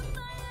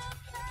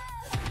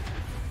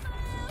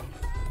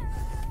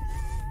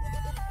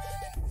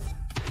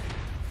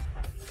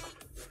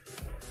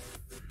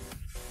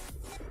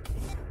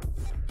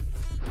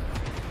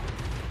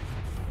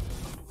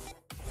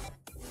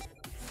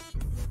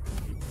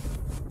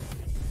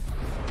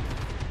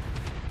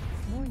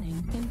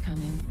 Warning,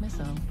 incoming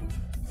missile.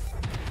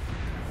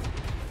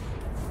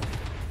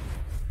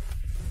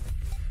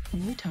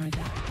 New target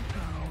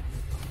acquired.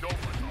 Don't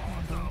let the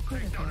hostile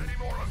take down any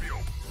more of you.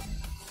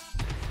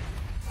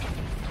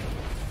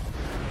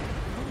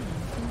 Warning,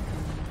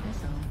 incoming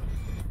missile.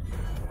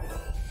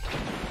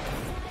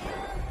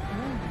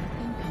 Warning,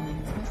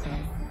 incoming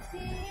missile.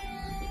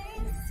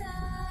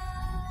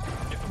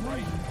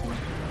 Warning, incoming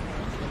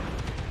missile.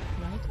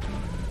 Right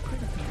cannon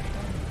critical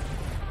damage.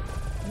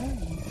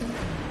 Warning,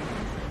 incoming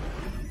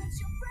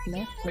missile.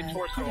 Left flank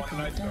torso on critical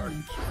night guard.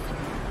 damage.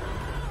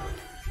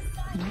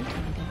 New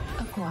target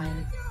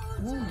acquired.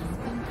 Warning,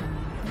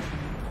 incoming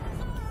missile.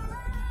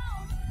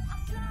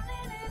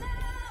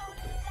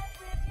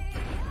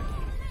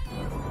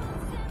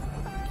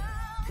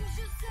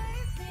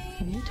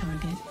 New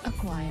target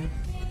acquired.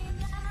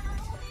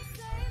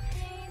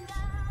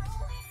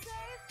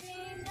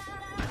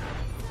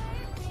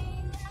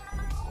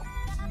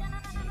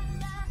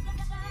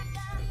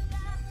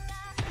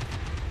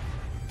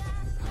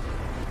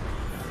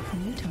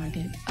 New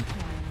target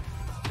acquired.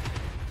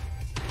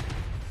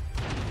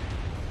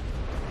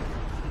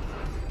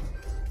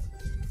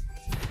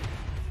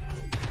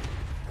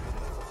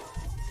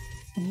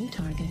 New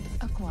target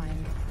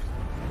acquired.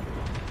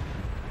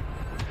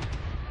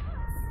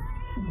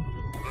 The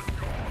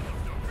jaws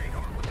of defeat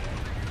are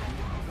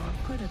closing.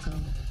 Critical.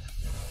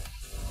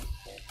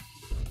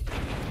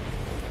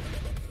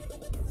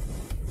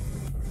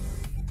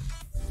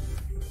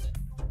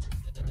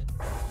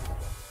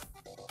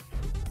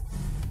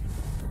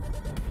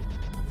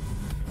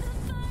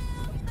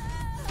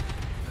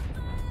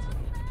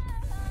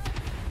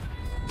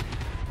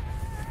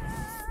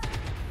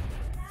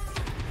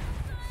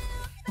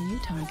 New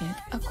target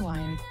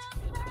acquired.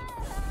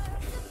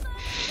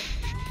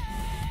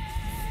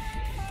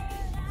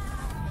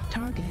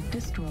 Target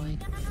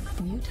destroyed.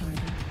 New target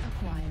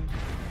acquired.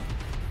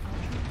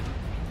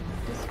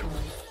 Destroyed.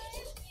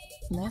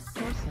 Mech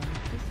torso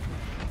destroyed.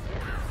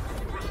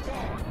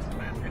 Respond! It's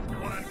clan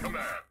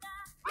command.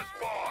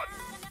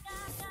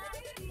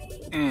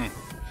 Respond!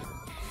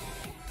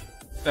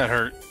 That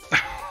hurt.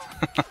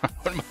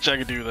 What much I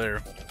could do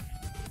there.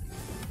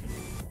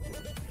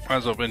 Might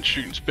as well have been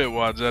shooting spit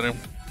wads at him.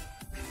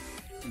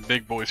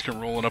 Big boys come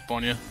rolling up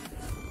on you.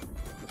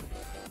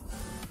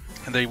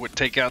 And they would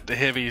take out the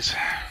heavies.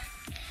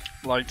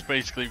 Lights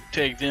basically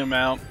take them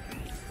out.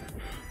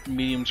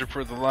 Mediums are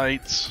for the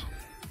lights.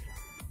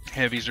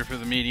 Heavies are for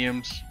the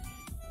mediums.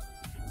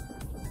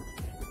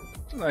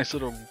 It's a nice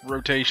little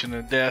rotation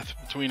of death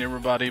between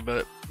everybody,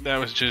 but that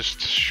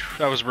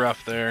was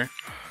rough there.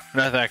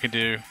 Nothing I could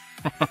do.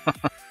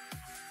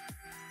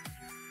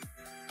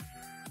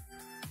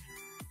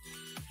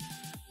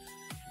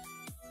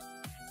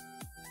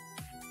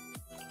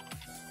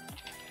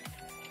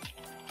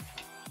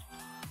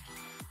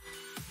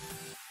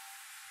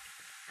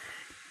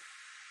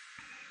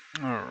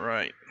 All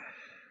right.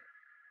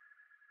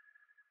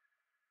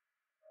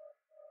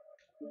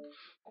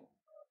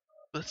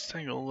 Let's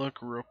take a look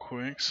real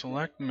quick.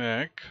 Select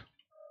mech.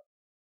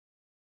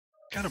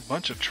 Got a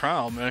bunch of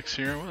trial mechs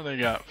here. What do they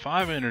got?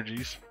 5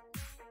 energies.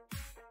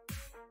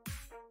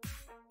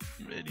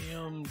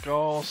 Medium,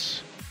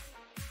 Gauss.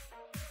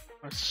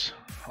 That's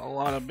a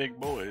lot of big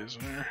boys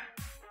there.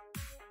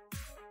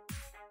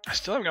 I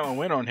still haven't got my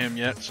win on him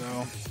yet, so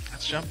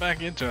let's jump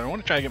back into it. I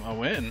want to try to get my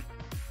win.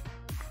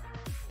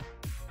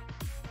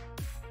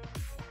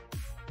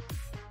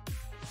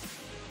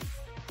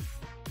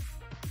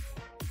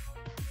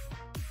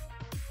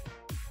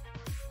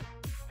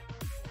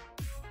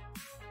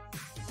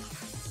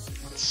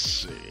 Let's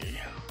see.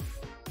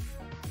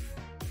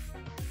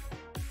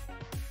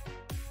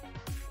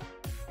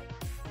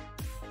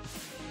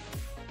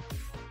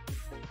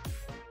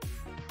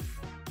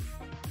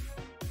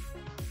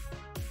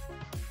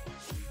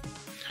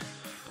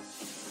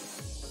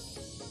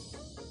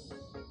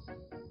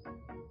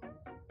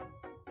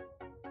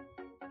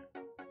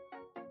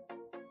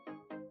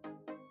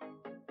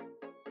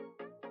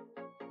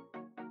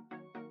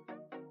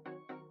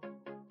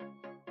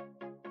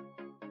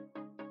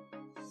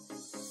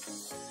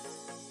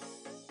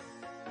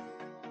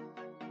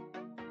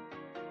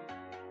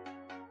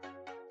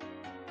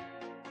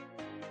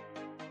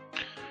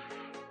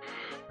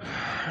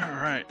 All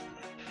right.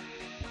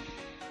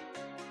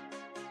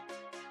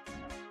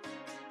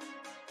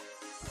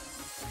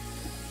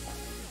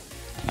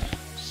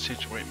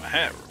 Situate my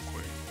hat real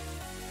quick.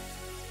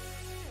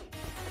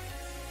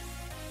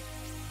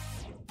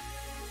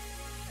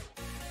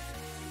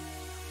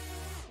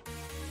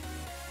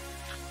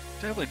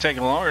 Definitely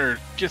taking longer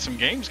to get some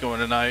games going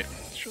tonight.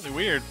 It's really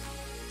weird.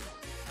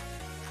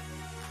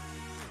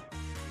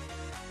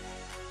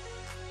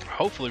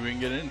 Hopefully we can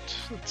get in.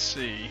 Let's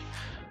see.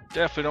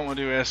 Definitely don't want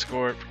to do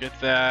escort. Forget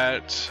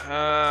that.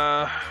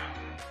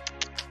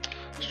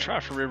 Let's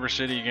try for River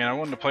City again. I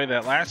wanted to play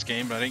that last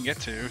game, but I didn't get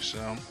to.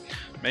 So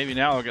maybe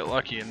now I'll get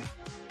lucky. And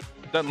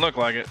it doesn't look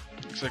like it.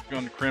 Looks like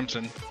going to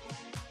Crimson,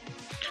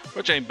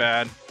 which ain't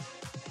bad,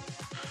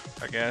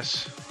 I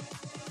guess.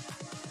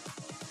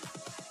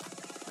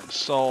 And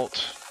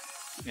Assault.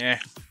 Yeah,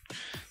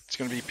 it's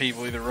gonna be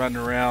people either running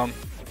around.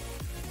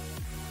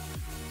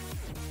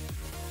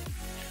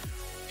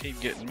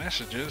 Keep getting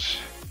messages.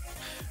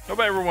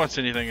 Nobody ever wants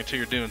anything until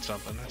you're doing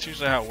something. That's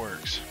usually how it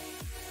works.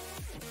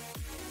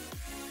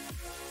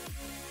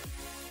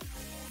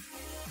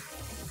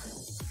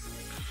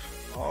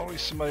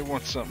 Always somebody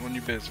wants something when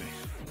you're busy.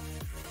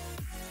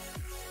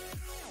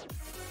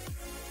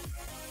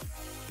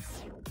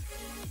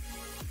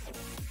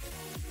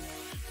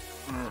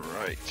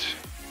 Alright.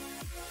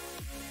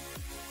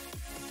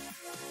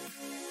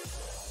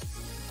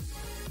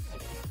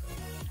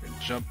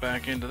 Jump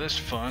back into this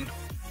fun.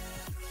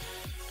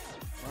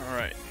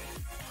 Alright.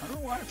 I don't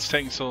know why it's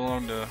taking so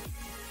long to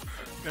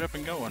get up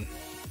and going.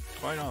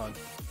 Quite odd.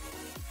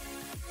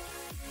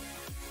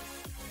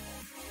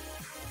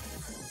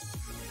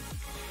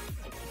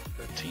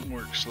 The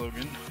teamwork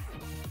slogan.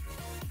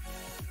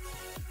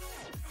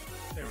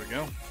 There we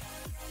go.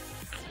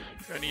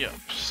 Ready up.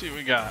 See what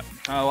we got.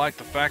 I like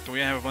the fact that we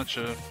have a bunch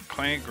of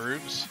clan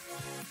groups.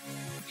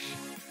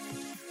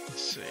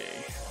 Let's see.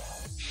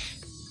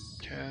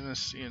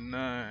 Tennessee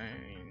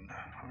 9.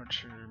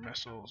 Archer,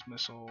 missiles.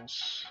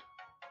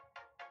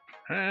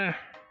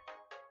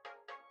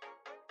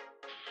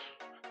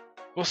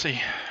 We'll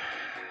see.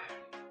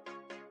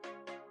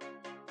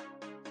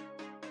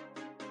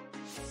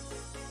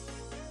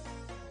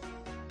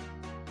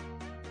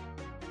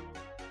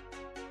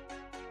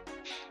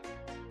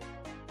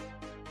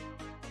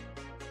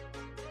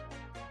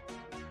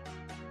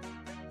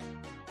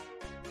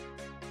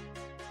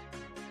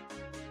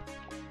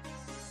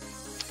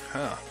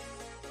 Huh.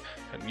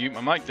 Had to mute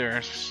my mic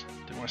there.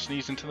 Didn't want to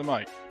sneeze into the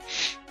mic.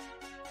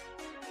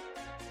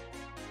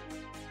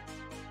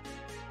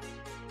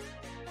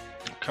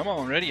 Come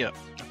on, ready up.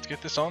 Let's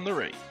get this on the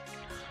rate.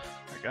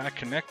 I got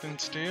connecting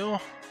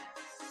still.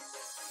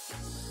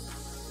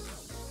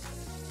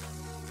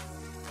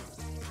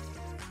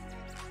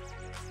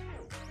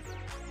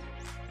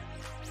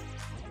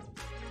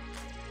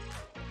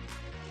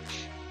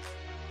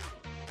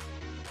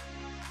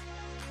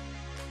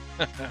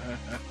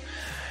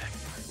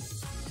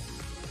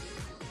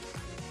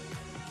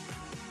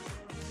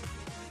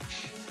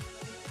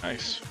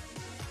 Nice.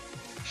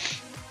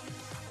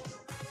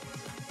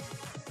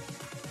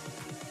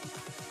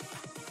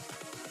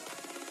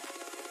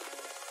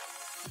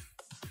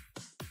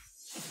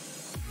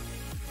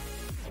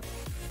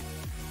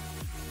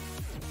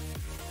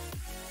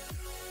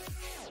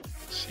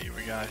 Let's see what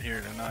we got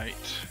here tonight.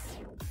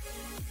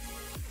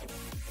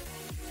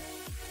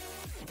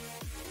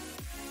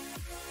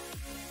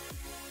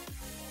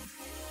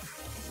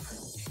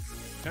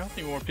 I don't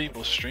think more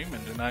people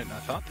streaming tonight than I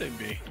thought they'd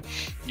be.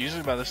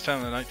 Usually by this time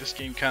of the night, this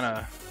game kind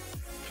of,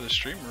 for the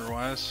streamer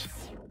wise.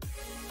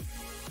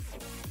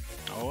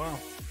 Oh well.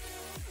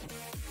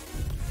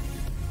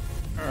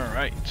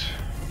 Alright.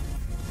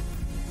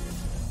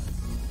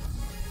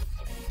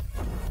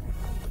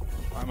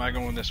 Why am I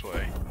going this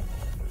way?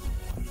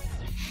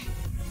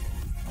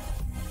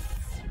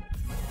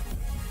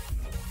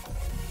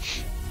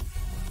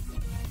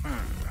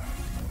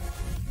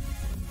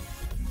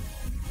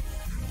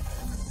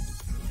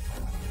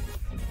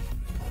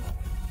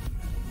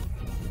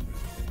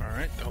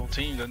 Alright, the whole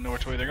team doesn't know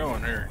which way they're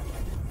going here.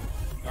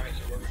 Alright,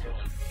 so where are we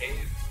going?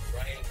 Cave,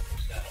 right,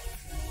 saddle.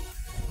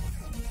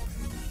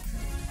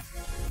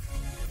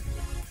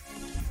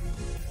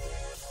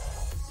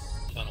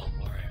 Tunnel,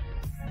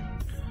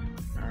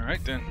 alright.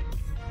 Alright then,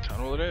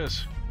 tunnel it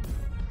is.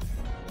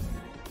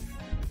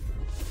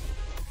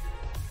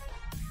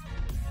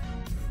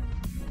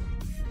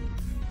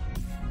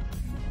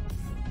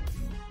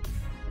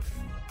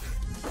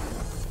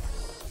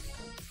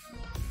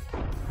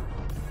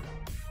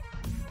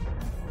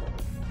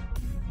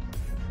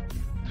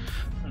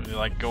 Really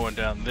like going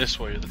down this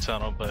way of the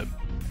tunnel, but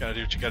gotta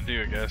do what you gotta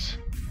do, I guess.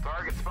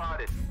 Target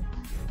spotted.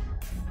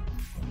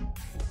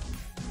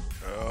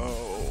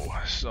 Oh,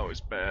 this is always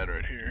bad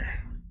right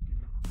here.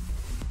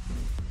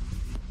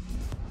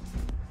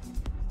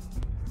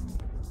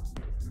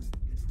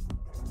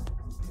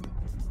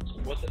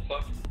 What the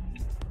fuck?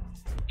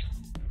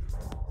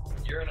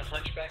 You're in a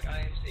hunchback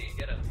IMC,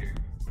 get up here.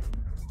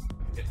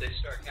 If they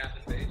start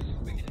capping base,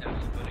 we can have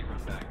somebody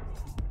run back.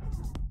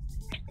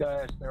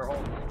 Guys, their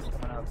whole team's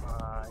coming up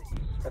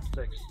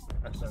F6,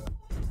 F7.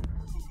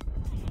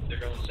 They're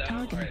going saddle.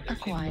 Target Alright, their team's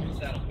acquired. going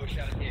saddle. Push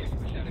out of cave,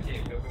 push out of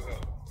cave, go, go, go.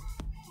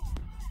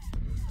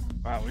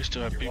 Wow, we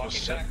still have You're people walking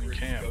set in backwards,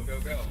 camp. go, go,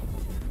 go.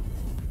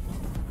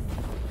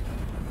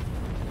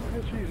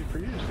 It's easy for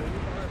you to say.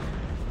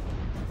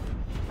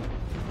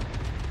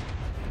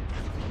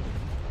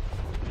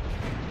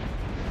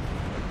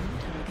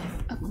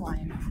 Target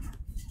acquired.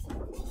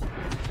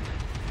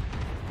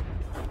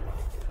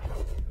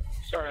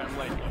 Sorry I'm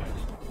late, guys.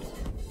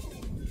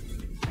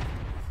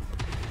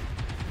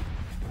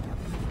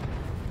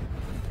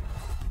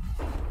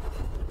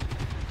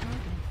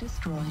 Target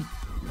destroyed.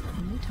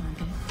 New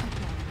target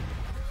acquired.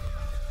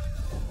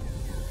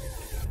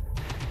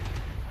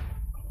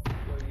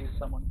 Please,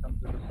 someone come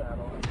to the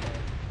saddle. And say,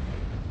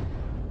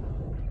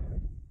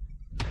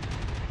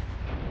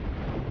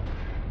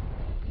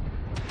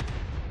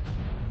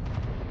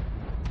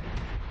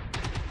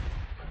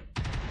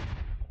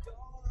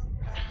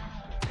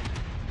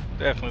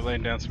 Definitely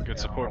laying down some good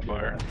support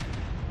fire.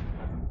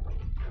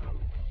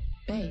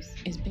 Base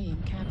is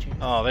being captured.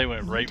 Oh, they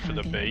went New right for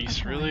the target base,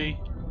 acquired. really?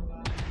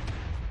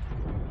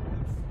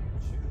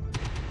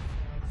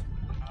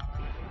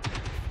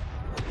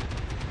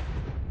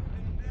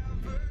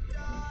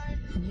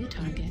 New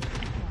target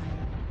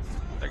acquired.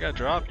 That got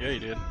dropped? Yeah, he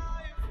did.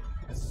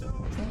 Base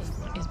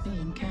is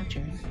being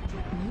captured.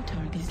 New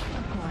target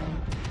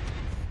acquired.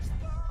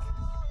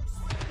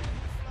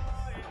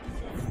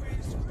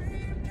 Base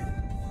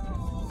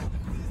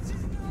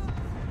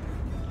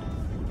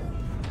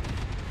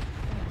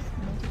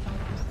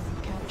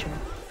 95% captured.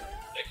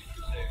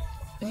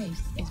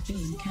 Base is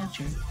being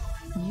captured.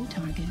 New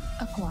target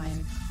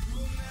acquired.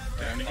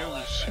 Down he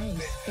goes.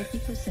 Base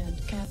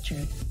 50%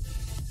 captured.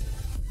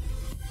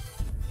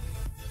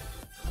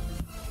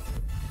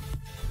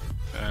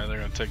 They're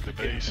gonna take the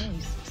base.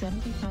 Base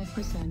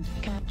 75%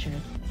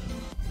 captured.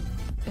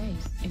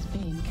 Base is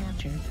being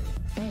captured.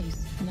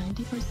 Base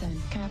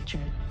 90% captured.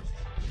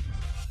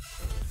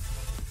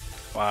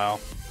 Wow.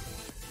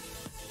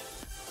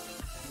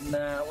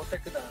 nah, we'll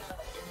take it down.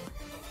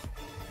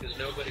 Because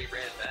nobody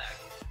ran back.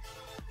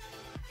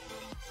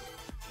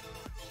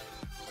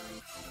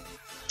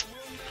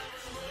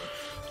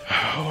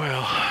 Oh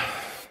well.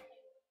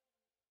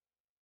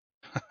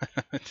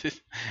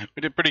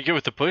 We did pretty good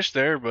with the push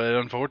there, but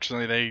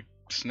unfortunately they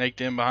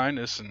snaked in behind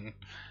us and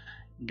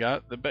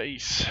got the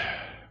base.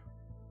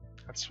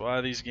 That's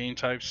why these game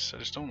types, I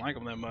just don't like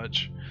them that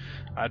much.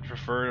 I'd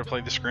prefer to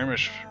play the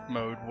skirmish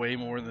mode way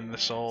more than the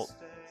assault.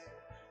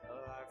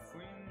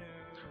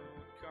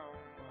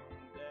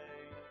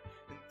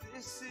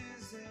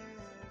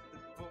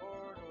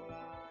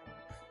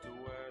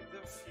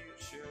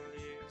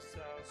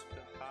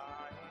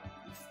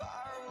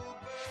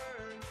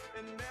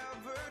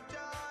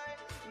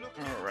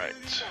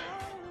 Alright.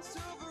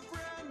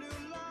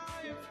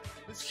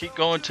 Let's keep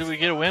going till we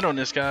get a win on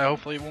this guy.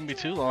 Hopefully it won't be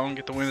too long.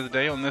 Get the win of the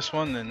day on this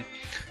one. Then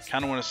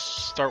kind of want to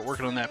start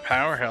working on that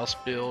powerhouse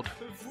build.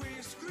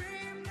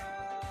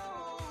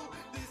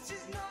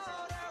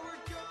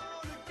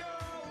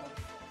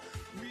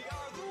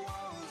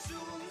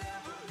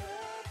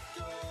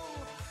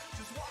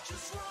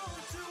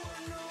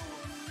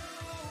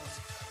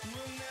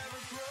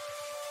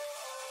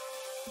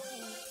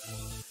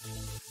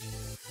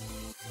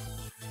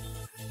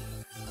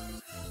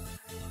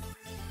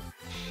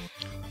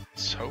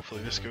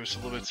 Hopefully this goes a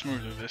little bit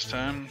smoother this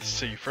time. Let's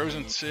see,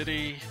 Frozen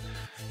City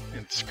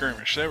and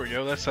Skirmish. There we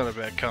go. That's not a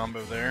bad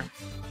combo there.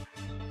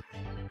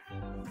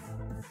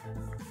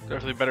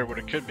 Definitely better what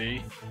it could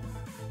be.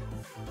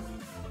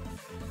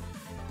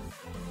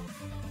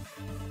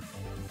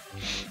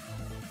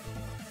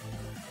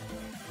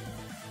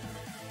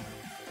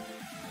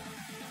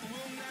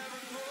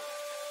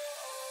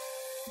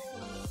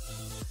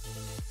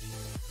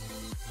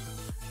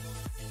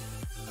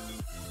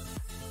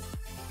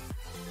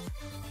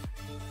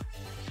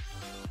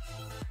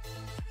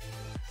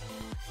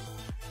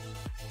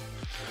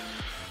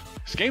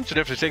 This game should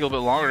definitely take a little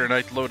bit longer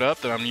tonight to load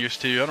up than I'm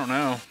used to. I don't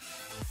know.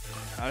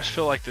 I just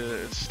feel like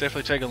it's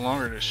definitely taking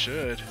longer than it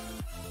should.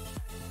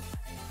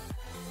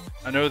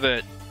 I know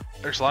that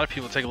there's a lot of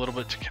people that take a little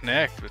bit to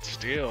connect, but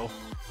still.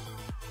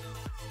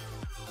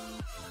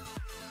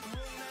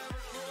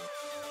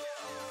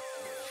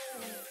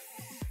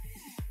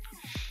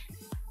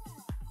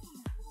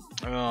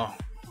 Oh,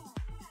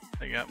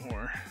 they got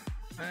more.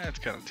 That's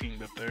kind of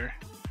teamed up there.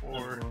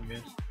 Or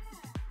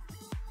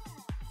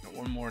got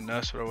one more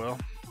nest, but I will.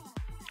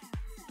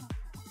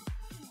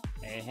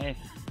 Hey.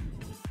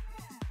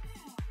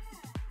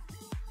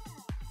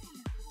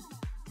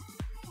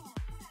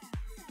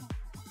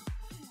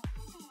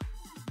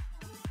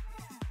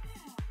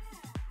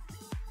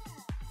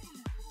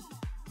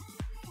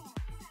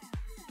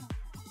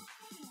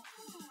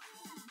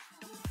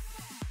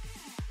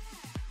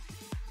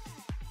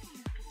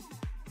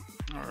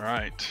 All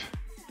right.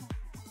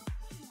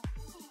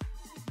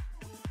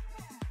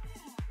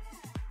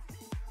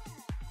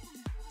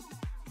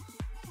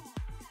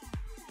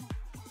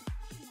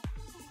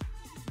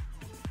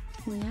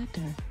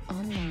 Reactor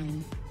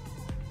online.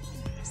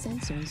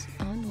 Sensors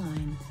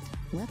online.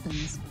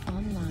 Weapons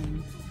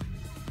online.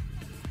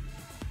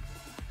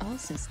 All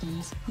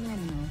systems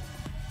nominal.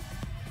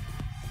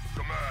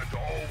 Command to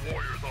all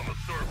warriors on the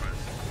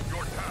surface.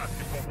 Your task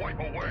is to wipe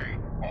away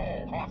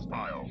all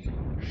hostiles.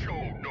 Show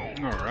no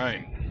mercy. All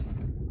right.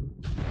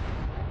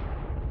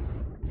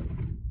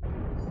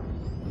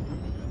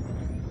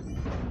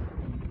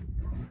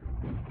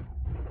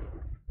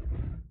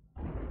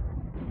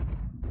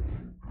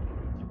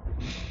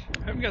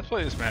 I haven't got to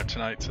play this map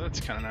tonight, so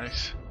that's kind of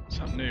nice.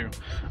 Something new.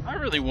 I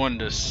really wanted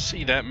to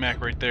see that mech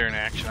right there in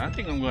action. I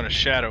think I'm going to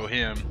shadow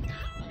him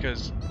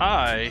because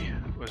I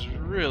was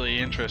really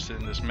interested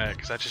in this mech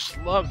because I just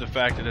love the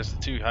fact that it's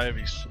the two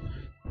heavies.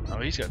 Oh,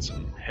 he's got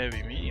some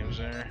heavy mediums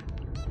there.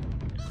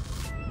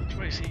 Which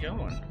way is he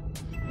going?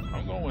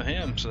 I'm going with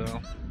him,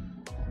 so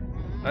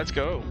let's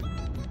go.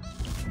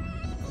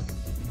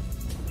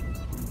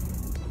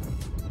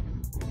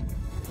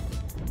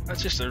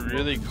 That's just a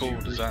really cool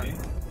design.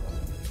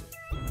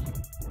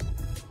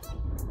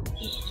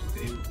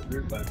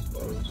 Group, I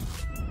suppose.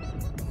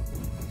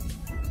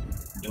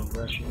 Don't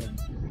rush in.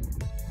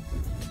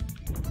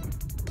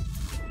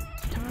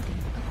 Target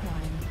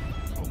acquired.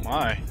 Oh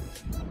my.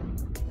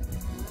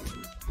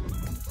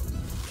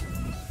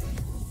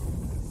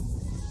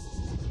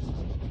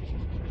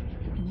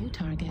 New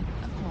target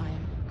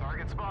acquired.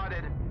 Target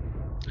spotted.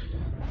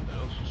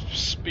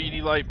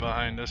 Speedy light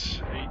behind us.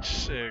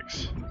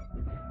 H6.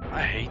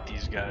 I hate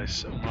these guys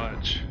so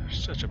much. They're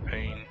such a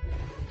pain.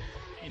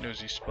 He knows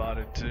he's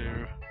spotted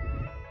too.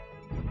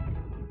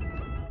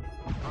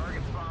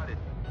 Target spotted.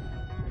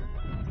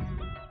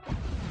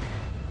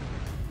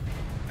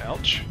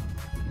 Ouch.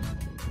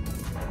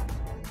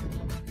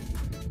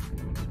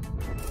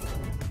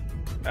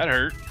 That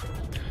hurt.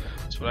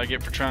 That's what I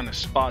get for trying to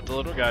spot the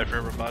little guy for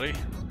everybody.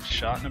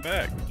 Shot in the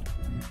back.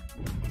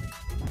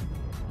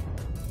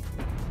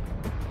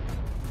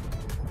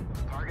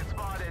 Target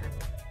spotted.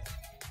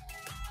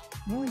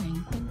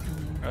 Warning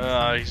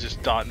incoming. He's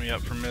just dotting me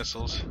up for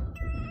missiles.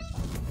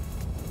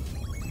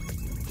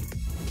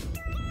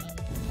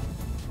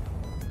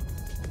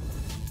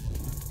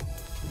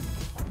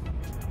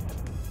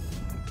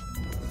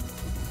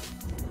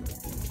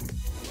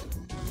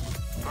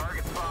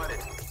 Target spotted.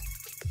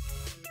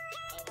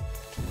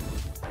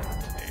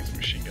 Yeah, he's a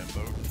machine gun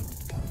boat.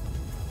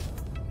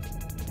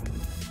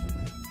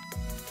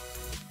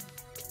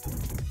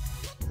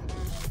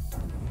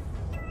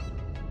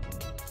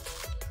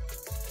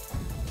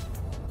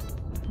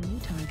 New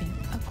target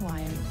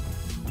acquired.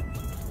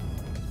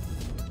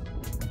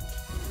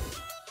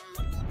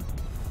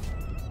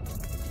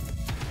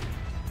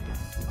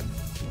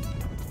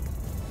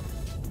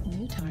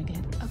 New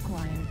target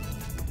acquired.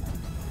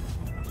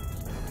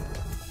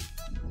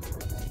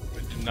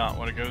 I did not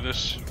want to go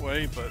this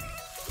way, but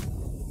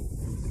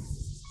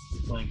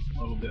Like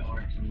a little bit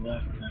hard to the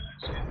left, and then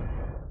I see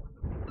it.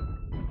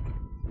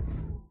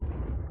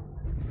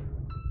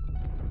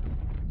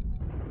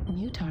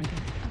 New target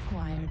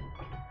acquired.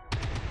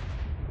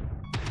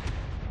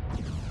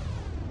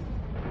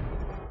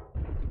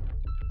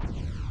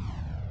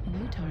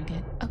 New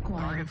target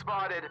acquired. Target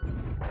spotted.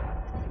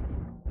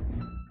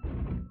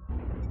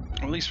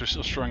 At least we're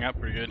still strung out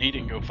pretty good. He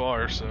didn't go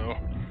far, so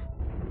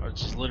I was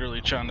just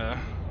literally trying to.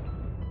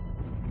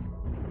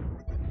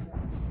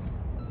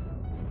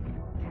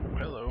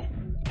 Hello.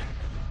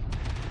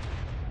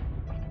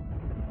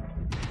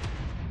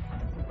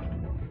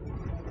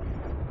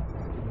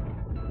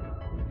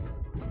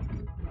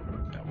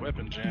 Got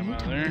weapon jam New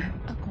out of target there.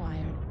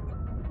 acquired.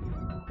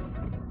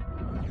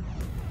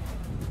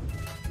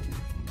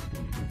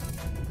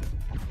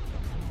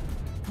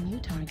 New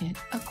target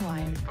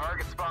acquired.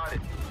 Target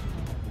spotted.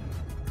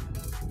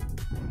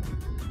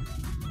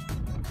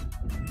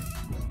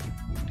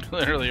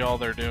 Literally all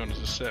they're doing is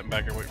just sitting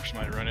back and waiting for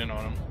somebody to run in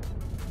on them.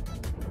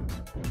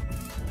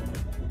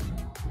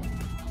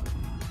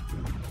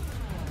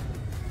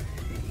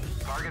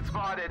 Target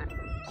spotted.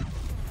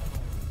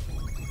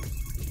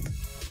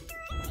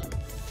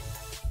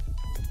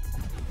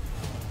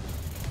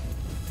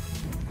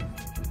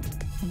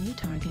 New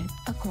target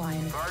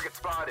acquired. Target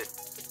spotted.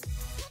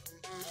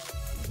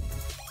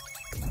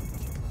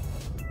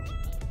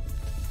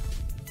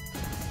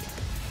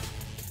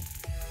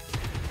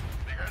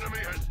 The enemy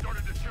has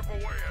started to chip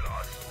away at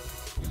us.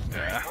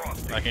 Yeah,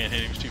 I can't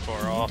hit him, he's too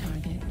far New off.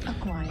 target I'm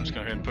acquired. just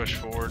gonna go ahead and push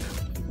forward.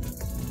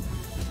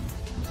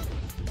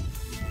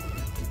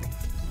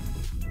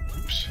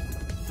 Oops.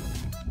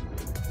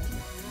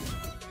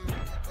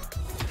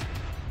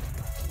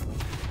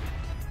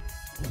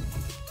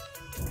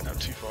 Not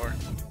too far.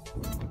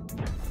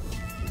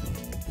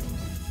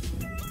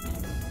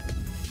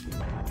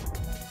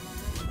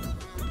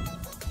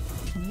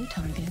 New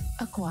target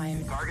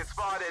acquired. Target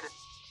spotted.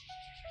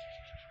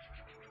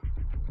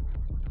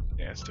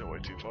 Yeah, it's still way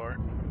too far.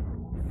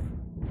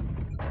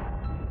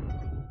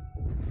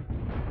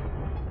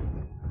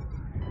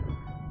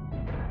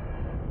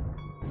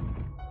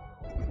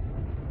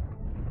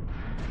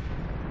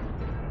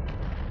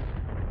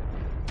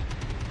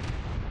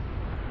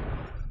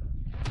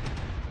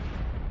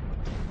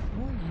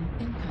 Warning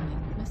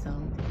incoming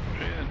missile.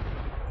 Man,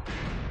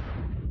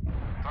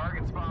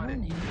 Target spotted.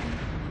 Warning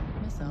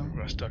incoming missile.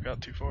 I stuck out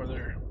too far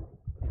there.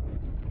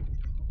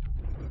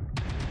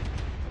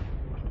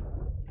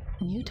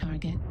 New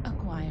target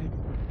acquired.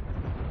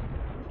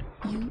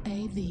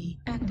 UAV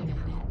activated.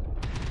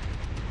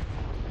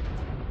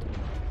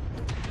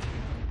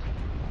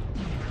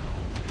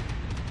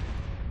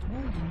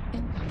 Warning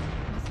incoming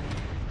missile.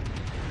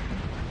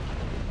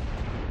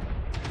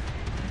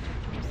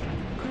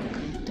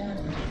 Critical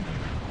damage.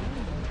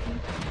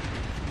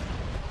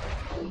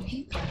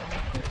 Heat level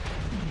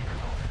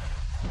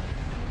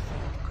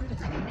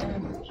critical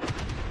damage.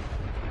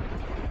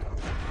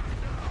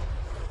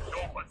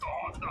 Don't let the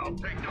hostile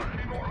take down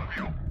any more of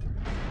you.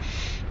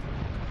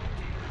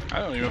 I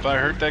don't even know if I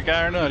hurt that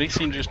guy or not. He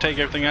seemed to just take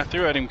everything I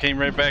threw at him, came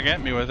right back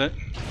at me with it.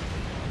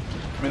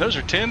 I mean, those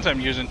are 10s I'm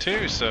using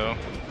too, so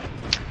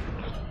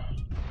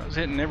I was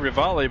hitting every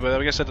volley, but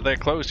I guess at that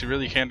close, you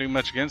really can't do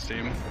much against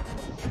him.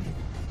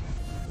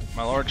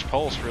 My large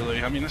pulse,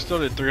 really. I mean, I still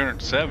did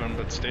 307,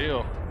 but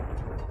still,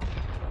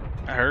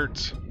 that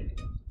hurts.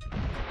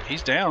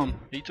 He's down.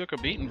 He took a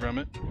beating from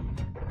it.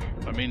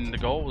 I mean, the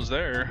goal was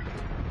there.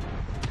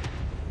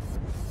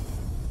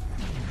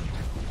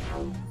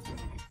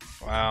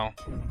 Wow.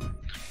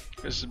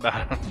 This is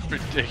about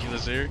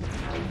ridiculous here.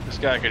 This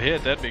guy could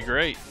hit, that'd be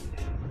great.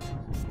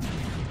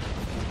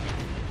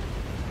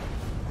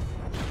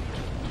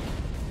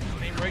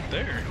 Aim right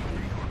there.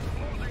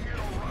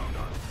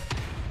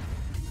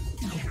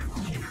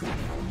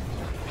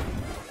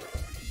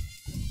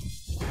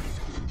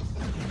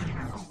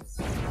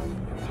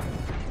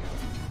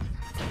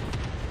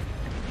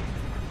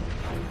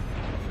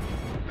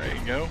 There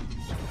you go.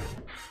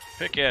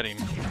 Pick at him.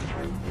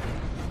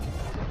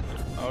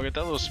 I'll get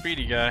that little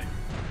speedy guy.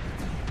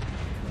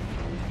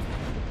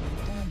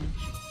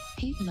 Damage.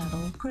 Heat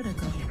level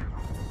critical.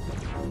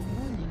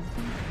 Warning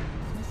incoming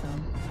missile.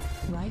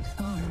 Right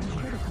arm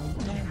critical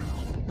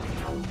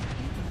damage.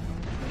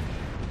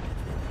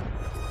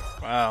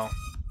 Wow.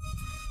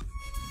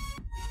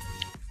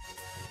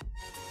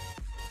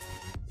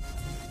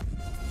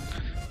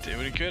 Did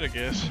what he could, I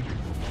guess.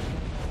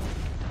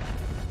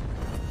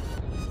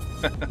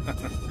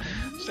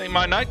 This ain't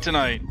my night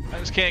tonight. I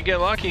just can't get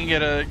lucky and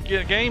get a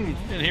game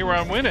in here where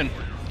I'm winning.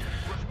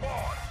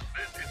 Respond.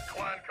 This is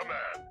Clan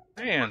Command.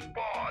 Man,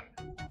 Respond.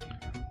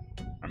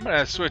 I'm gonna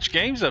have to switch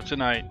games up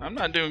tonight. I'm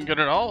not doing good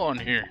at all on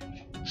here.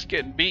 Just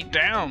getting beat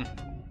down.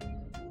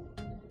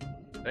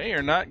 They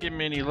are not giving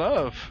me any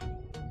love.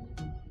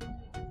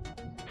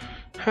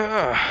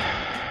 Not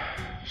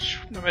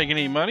making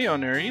any money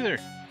on there either.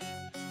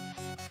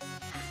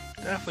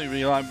 Definitely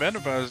be a lot better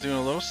if I was doing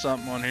a little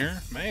something on here.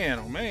 Man,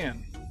 oh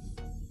man.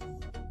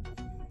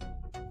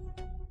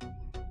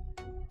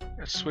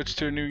 Let's switch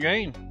to a new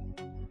game.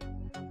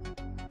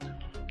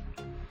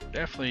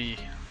 Definitely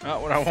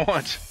not what I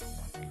want.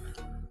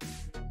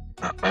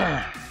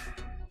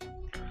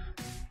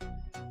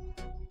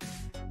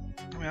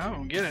 mean, I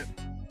don't get it.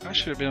 I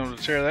should have been able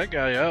to tear that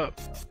guy up.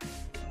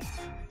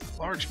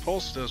 Large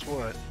pulse does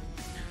what?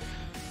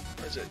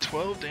 What is it,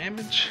 12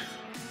 damage?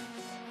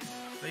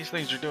 These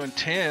things are doing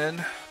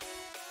 10.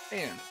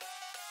 Man.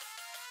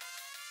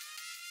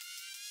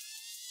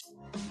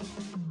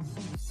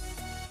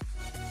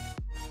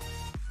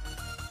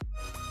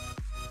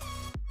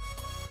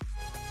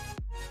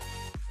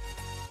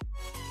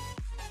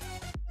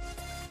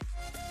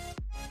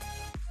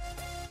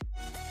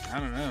 I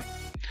don't know.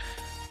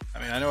 I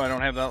mean, I know I don't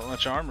have that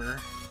much armor,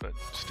 but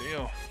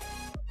still.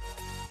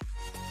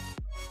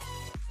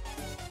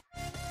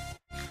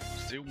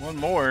 Let's do one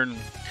more, and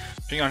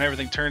depending on how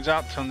everything turns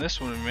out on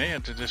this one, we may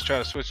have to just try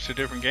to switch to a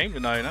different game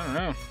tonight. I don't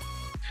know.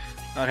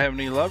 Not having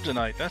any love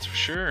tonight, that's for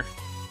sure.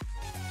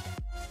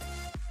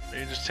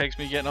 It just takes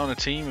me getting on a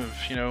team of,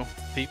 you know,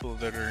 people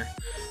that are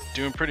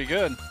doing pretty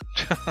good.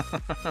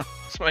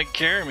 Somebody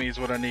carry me is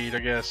what I need, I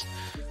guess.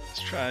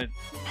 Let's try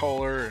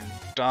Polar and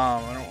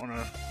Dom. I don't want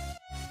to.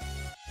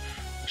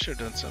 I should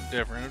have done something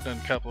different. I've done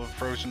a couple of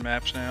frozen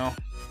maps now.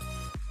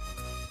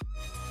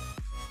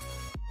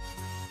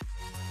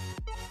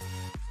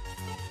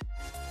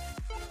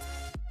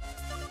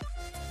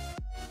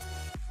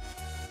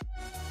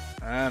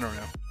 I don't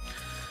know.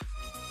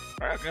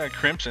 Alright, I've got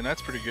Crimson.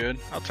 That's pretty good.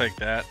 I'll take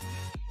that.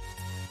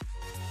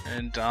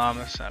 And Dom,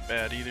 that's not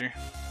bad either.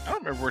 I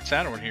don't remember where it's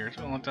at over here. It's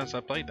been a long time since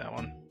I played that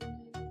one.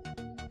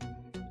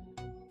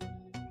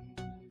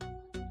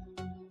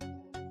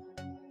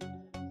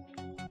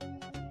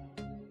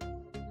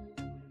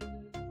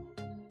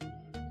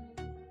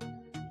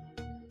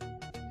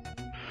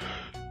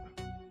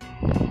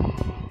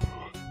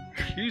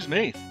 Excuse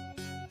me.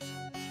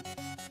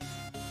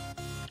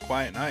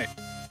 Quiet night.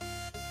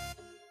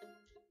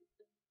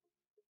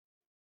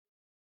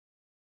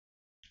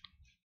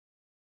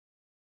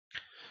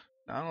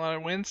 Not a lot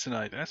of wins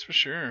tonight, that's for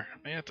sure. I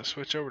may have to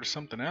switch over to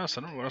something else.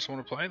 I don't know what else I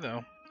want to play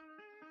though.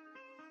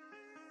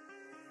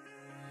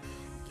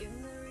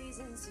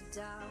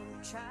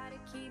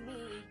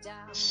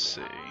 Let's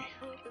see.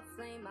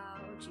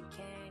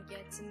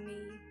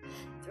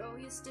 Throw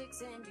your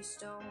sticks and your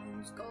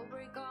stones, go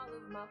break all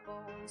of my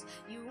bones.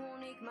 You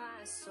won't ache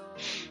my soul,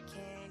 you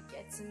can't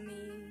get to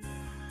me.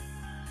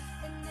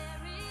 And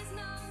there is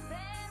no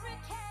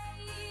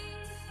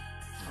barricade.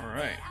 All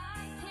right.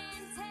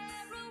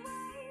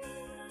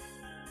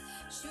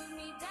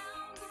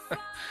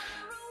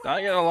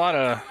 I got a lot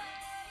of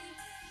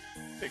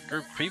big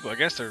group of people. I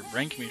guess they're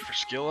ranking me for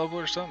skill level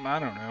or something. I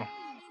don't know.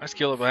 My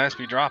skill level has to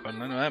be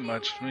dropping. I know that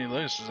much. How many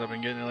losses I've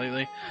been getting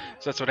lately.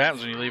 So that's what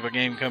happens when you leave a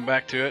game and come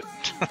back to it.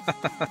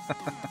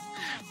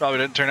 Probably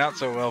didn't turn out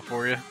so well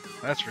for you.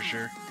 That's for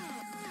sure.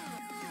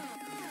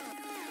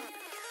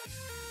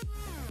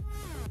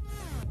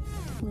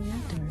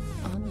 Reactor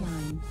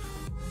online.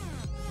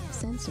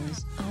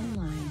 Sensors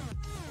online.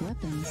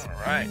 Weapons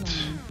Alright.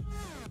 online.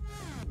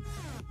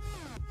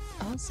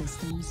 All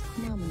systems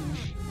nominal.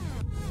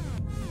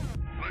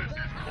 This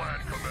is Clan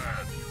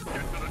Command.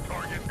 Get to the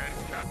target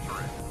and capture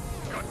it.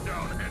 Cut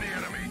down any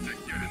enemy to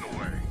get in the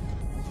way.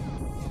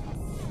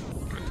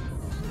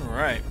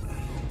 Alright.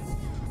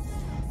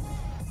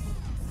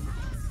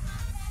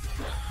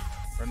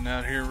 Running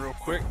out here real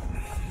quick.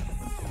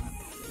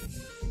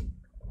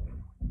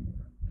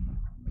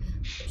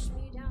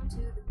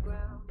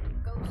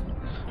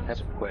 I have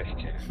a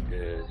question.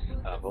 Does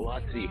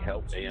velocity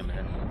help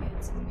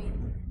AMS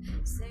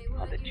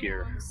on the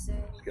tier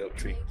skill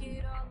tree?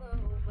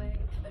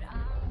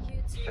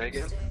 Say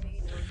again?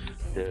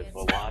 Does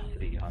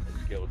velocity on the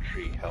skill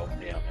tree help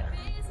AMS?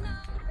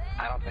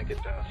 I don't think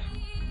it does.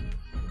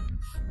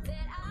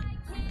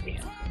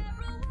 Damn.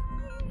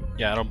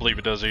 Yeah, I don't believe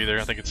it does either.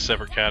 I think it's a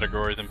separate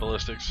category than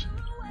ballistics.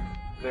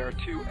 There are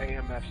two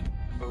AMS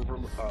what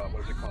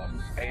is it called?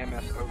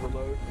 AMS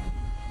overload.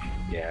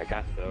 Yeah, I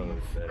got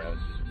those, but I was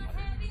just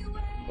wondering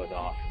what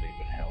velocity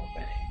would help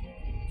any.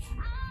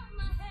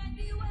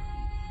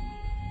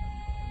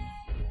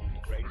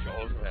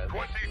 Rachel has 25%.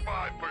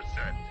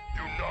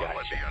 Do not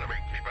let the enemy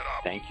keep it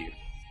up. Thank you.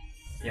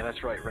 Yeah,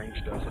 that's right.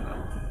 Range does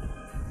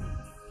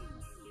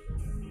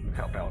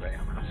help out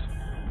AMS.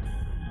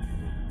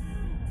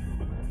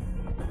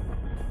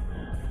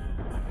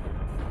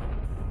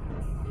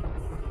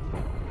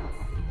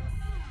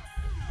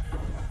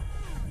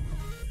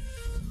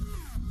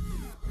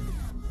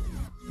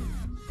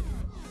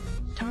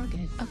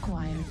 Target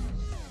acquired.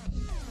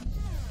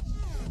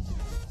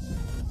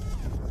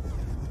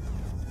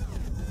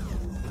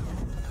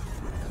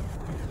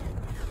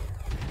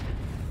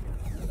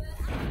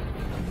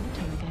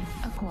 Target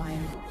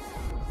acquired.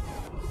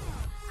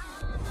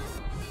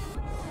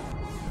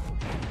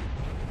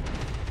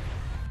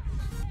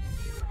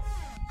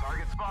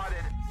 Target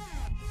spotted.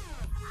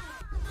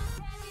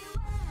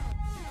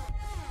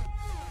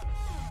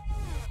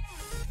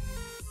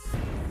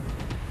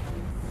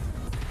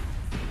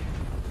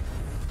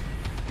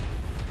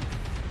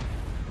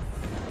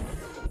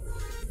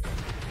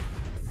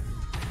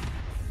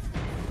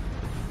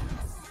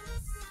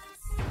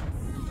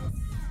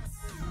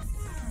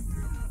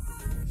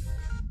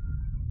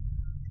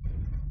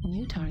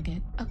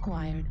 target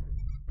acquired.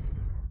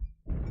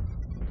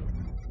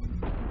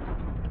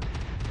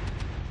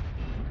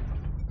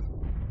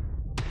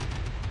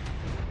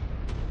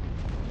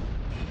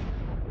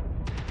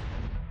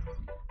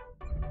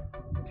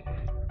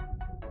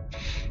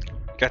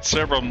 Got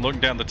several of them looking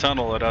down the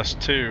tunnel at us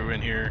too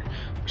in here.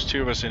 There's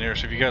 2 of us in here,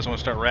 so if you guys want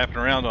to start wrapping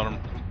around on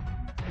them.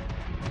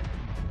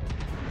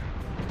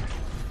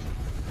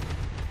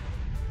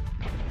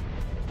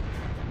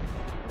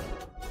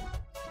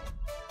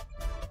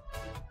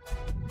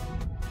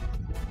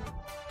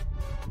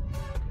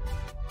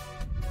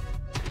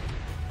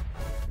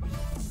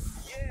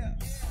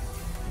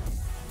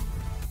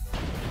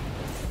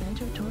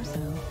 Center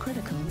torso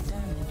critical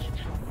damage.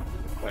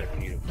 Quite a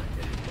few.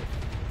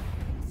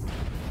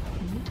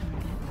 New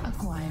target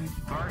acquired.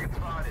 Target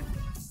spotted.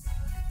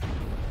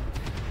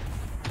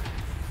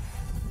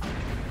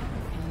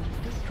 And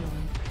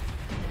destroyed.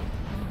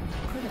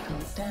 Critical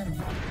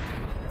damage.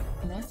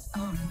 Left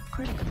arm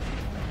critical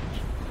damage.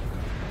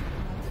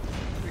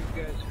 You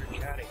guys are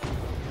chatting.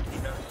 Did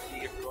you not see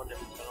everyone in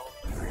the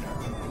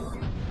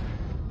tunnel?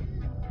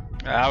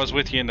 I was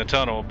with you in the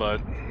tunnel,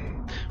 but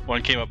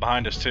one came up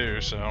behind us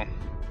too, so.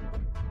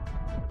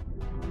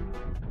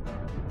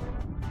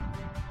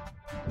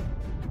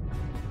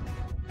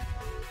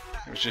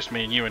 It was just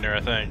me and you in there,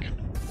 I think.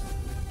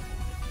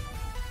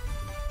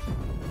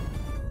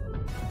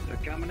 They're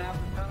coming out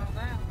the tunnel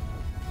now.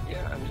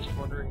 Yeah, I'm just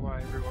wondering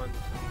why everyone's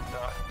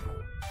not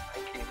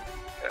hiking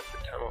at the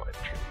tunnel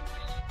entrance.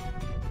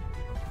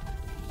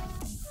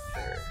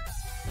 There.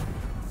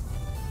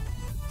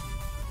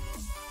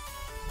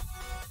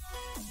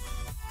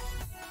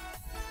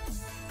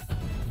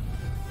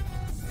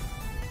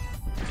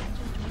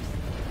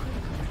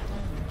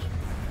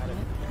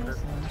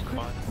 Come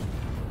on.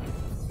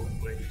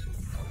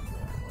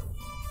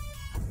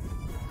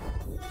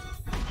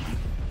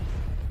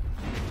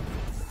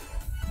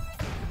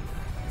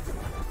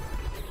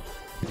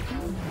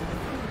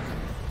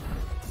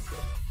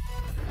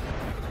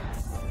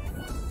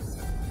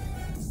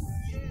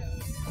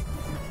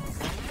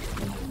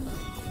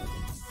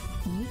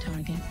 New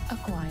target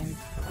acquired.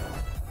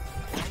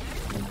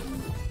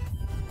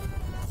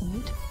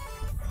 New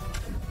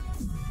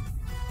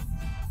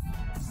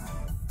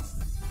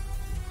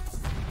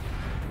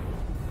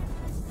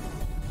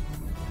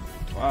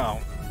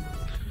Wow.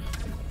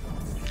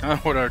 I don't know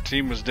what our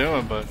team was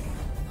doing, but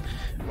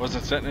it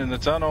wasn't sitting in the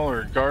tunnel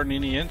or guarding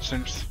any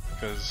entrance,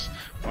 because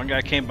one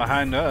guy came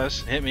behind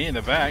us, hit me in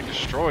the back,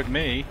 destroyed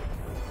me.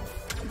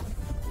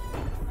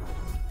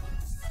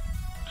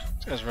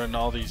 This guy's running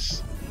all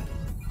these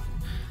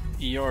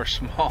ER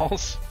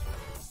smalls.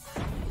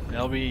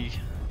 LB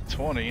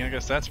 20, I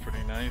guess that's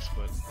pretty nice,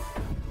 but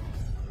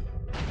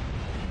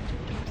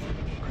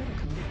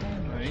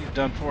he's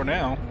done for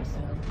now.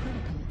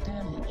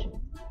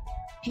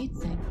 Heat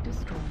sink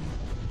destroyed.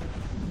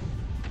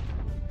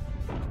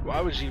 Why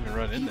would you even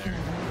run in there?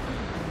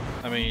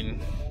 I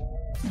mean,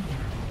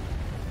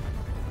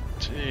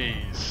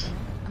 jeez.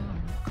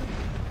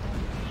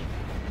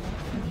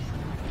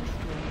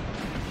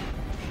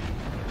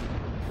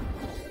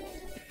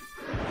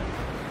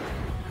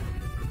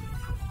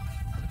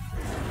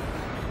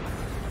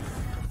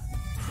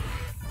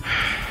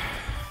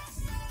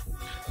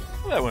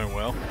 Well, that went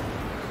well.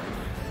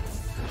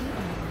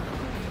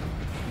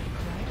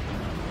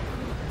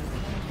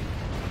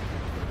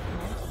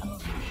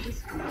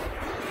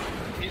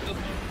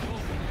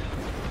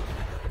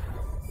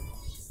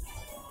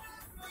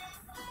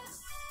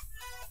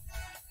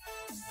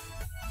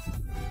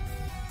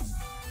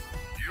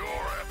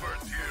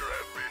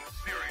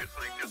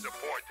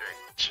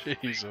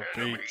 Jeez, oh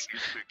Pete.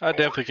 I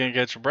definitely can't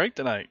catch a break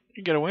tonight.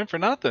 You get a win for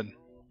nothing.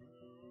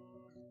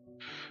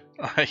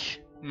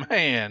 Like,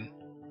 man.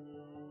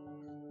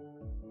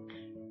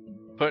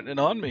 Putting it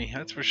on me,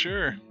 that's for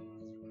sure.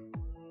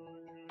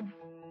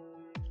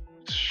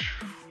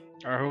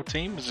 Our whole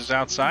team is just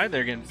outside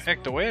there getting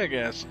pecked away, I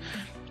guess.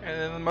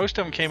 And then most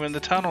of them came in the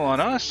tunnel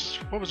on us.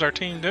 What was our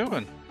team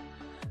doing?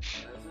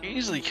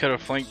 Easily could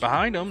have flanked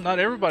behind them. Not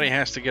everybody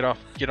has to get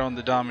on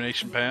the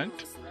domination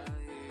pact.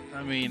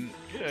 I mean,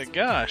 yeah,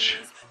 gosh.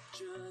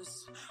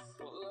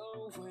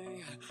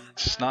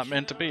 It's just not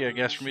meant to be, I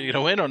guess, for me to get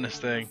a win on this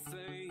thing.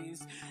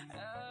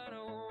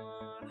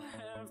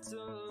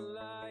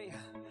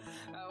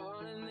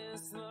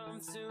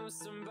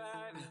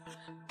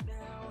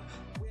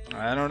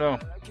 I don't know.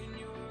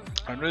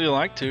 I'd really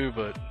like to,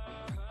 but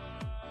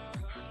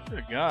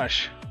good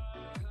gosh.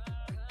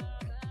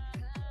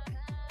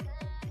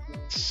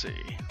 Let's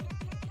see.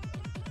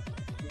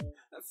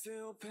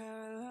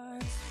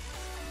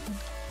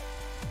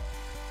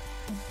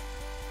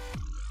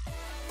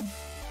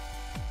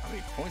 How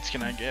many points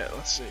can I get?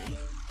 Let's see.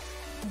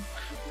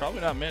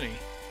 Probably not many.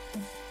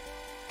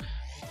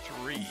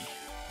 3.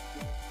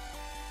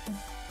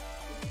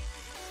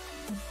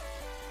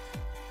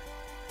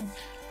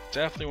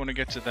 Definitely want to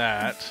get to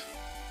that.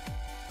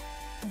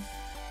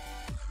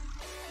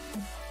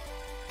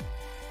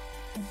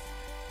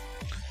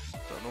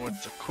 Don't know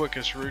what's the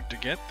quickest route to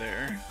get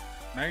there.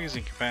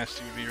 Magazine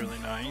capacity would be really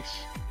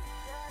nice.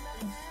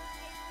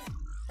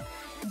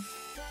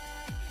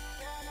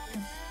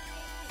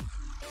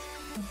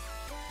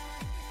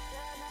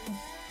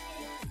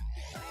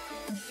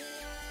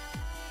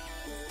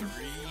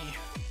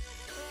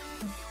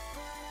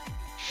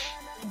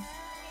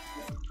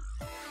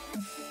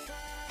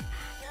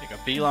 Make a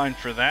beeline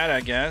for that,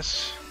 I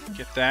guess.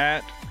 Get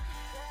that.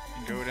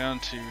 And go down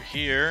to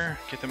here.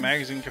 Get the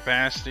magazine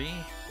capacity.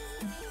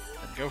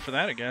 And go for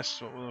that, I guess,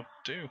 is what we'll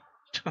do.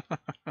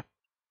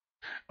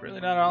 Really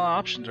not all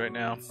options right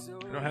now.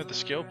 I don't have the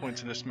skill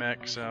points in this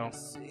mech, so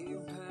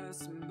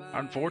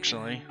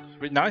unfortunately. It'd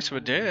be nice if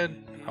it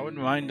did. I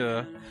wouldn't mind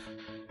to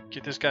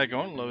get this guy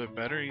going a little bit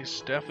better.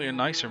 He's definitely a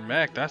nicer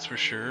mech, that's for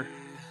sure.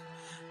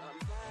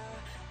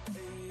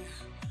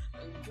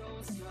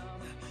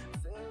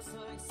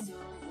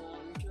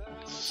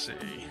 Let's see.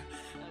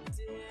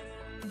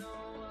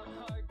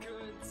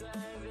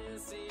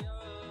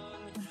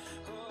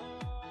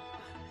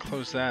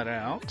 Close that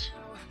out.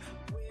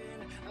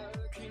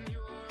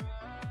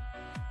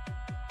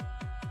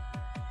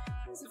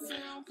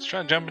 Let's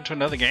try to jump into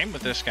another game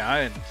with this guy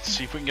and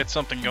see if we can get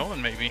something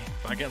going, maybe.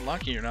 If I get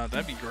lucky or not,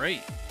 that'd be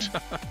great.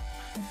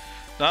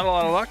 Not a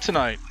lot of luck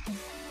tonight.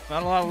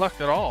 Not a lot of luck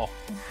at all.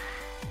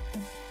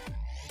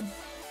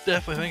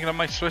 Definitely thinking I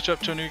might switch up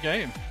to a new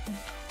game.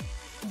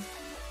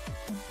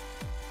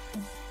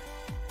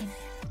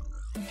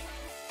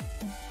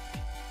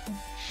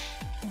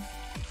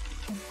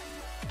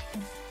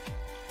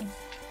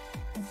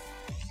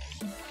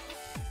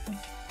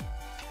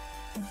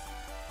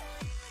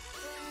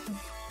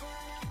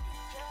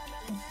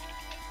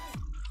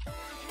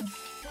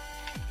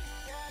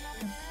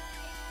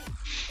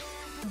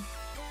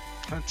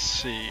 Let's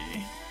see.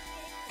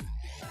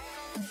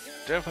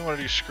 Definitely want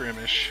to do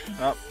skirmish.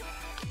 Oh,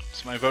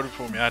 somebody voted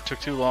for me. I took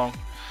too long.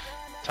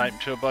 Typing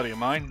to a buddy of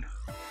mine.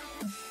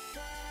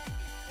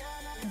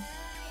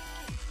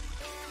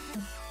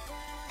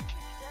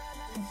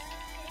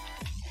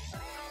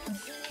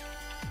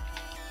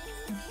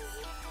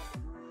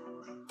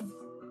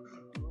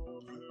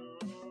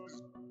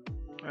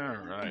 All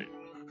right.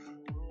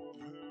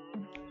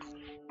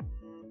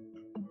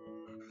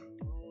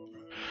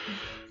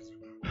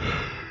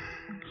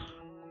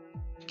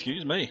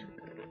 Excuse me.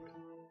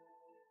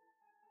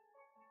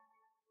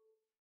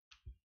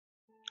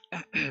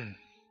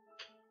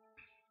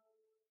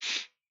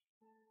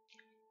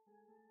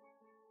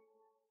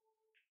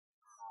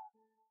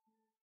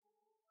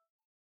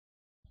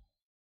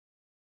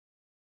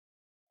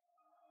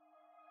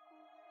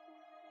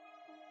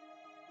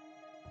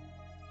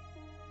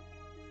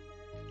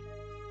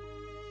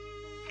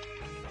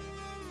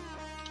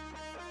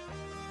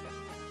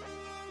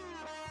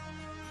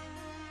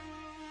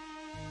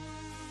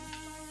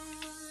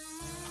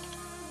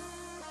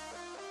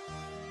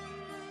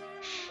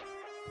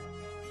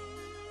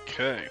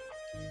 Okay.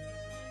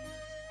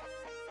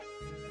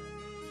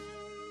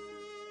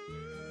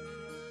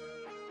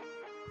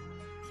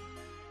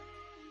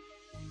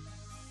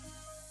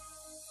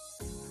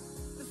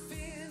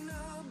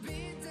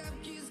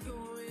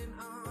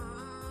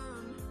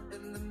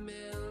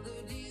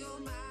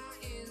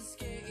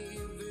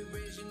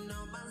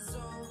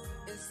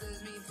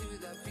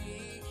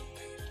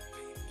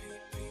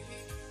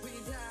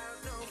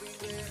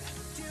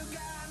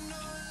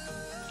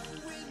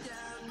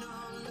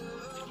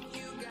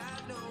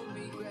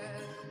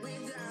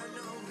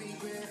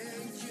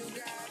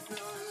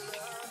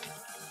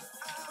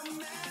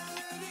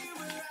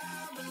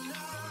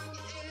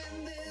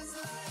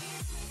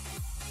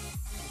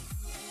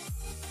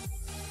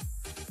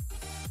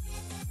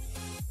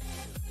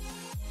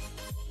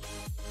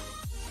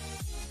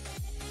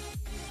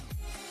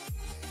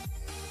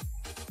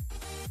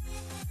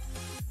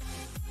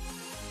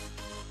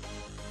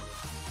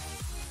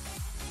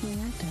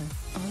 Reactor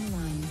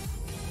online.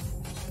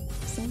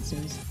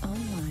 Sensors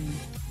online.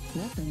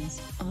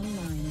 Weapons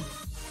online.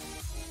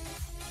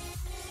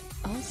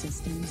 All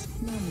systems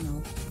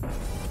nominal.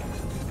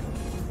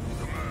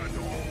 Command to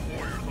all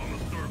warriors on the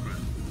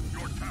surface.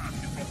 Your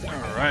task is to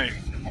All right.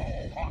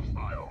 all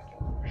hostile.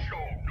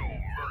 Show no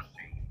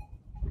mercy.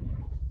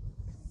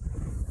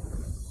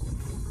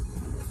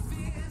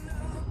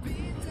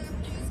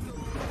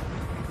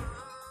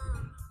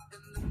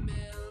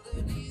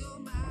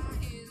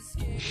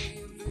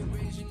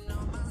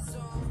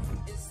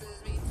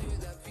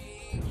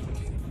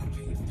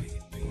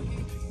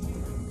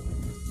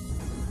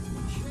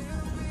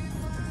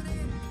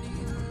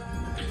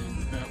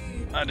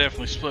 I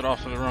definitely split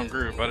off to the wrong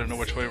group. I didn't know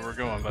which way we were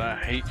going, but I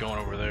hate going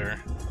over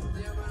there.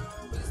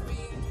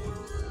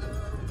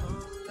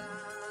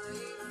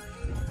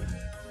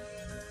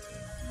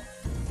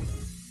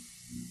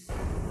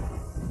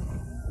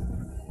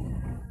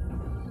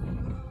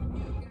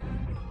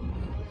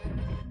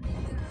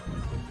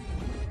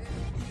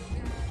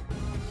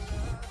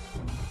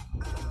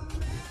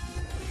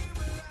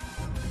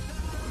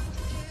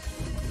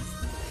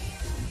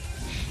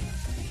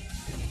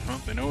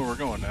 Well, they know where we're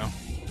going now.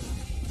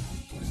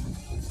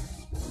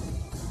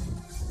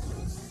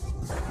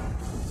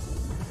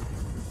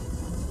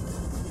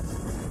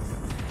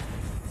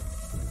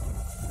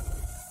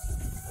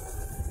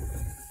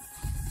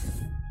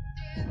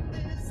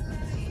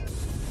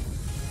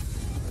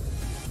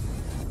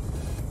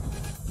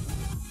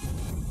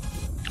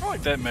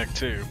 like that mech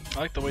too. I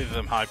like the way that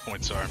them high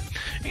points are.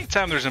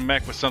 Anytime there's a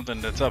mech with something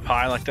that's up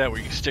high like that, where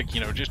you can stick,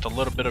 you know, just a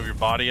little bit of your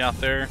body out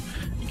there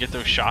and get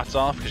those shots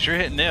off, because you're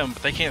hitting them,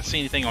 but they can't see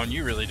anything on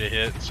you really to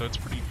hit, so it's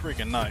pretty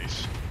freaking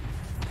nice.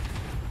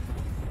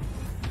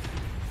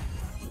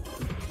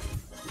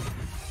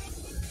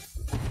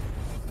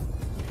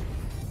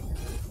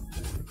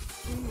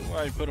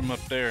 Why you put them up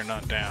there,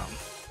 not down?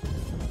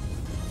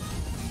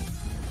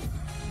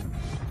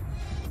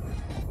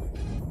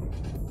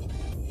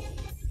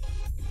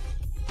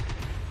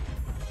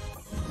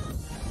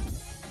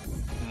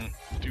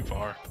 Too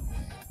far.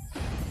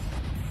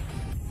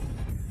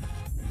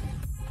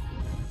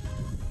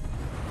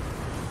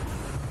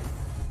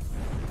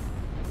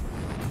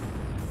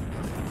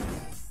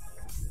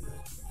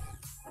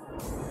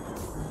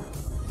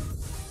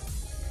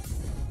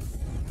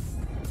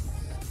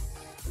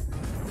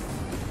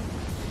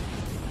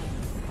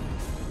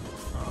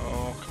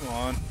 Oh, come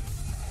on.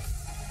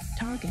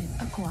 Target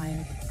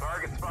acquired.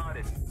 Target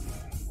spotted.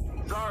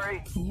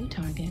 Sorry. New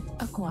target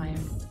acquired.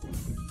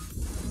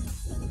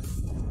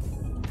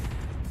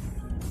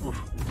 Oof.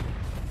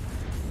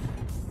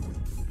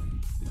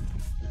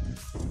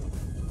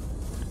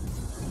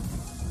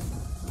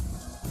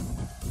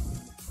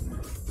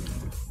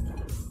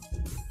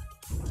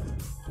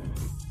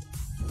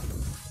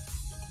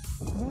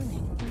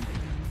 Warning,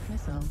 incoming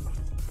missile.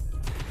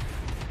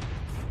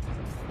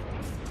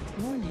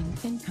 Warning,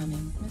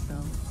 incoming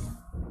missile.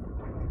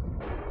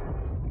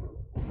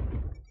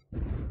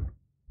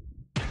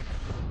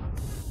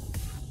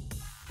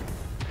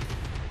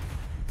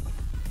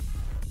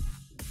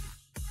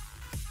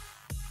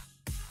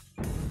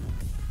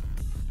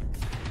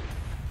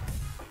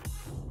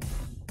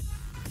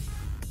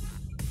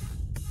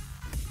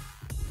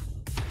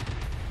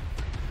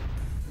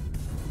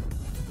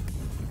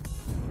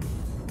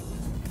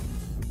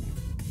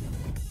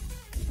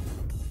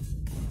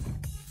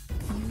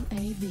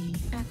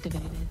 UAV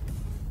activated.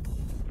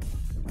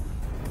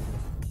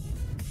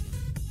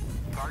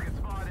 Target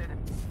spotted.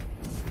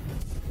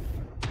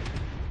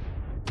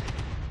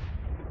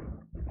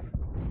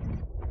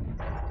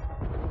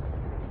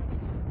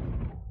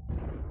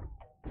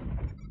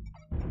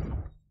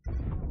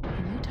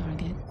 New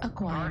target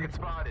acquired. Target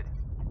spotted.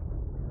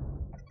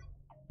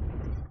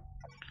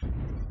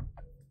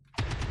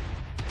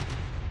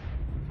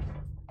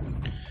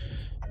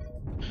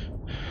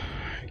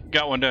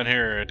 Got one down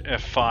here at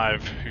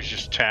F5 who's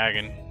just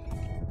tagging.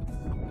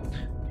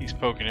 He's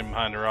poking him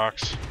behind the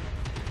rocks.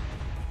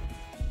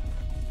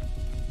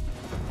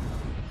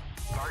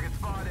 Target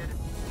spotted.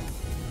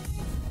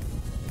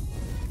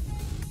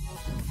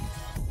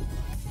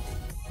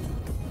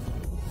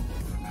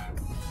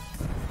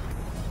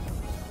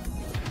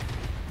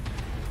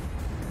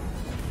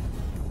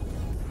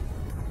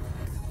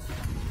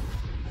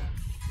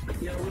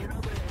 Yeah, we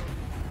have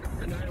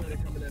an annihilator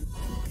coming in.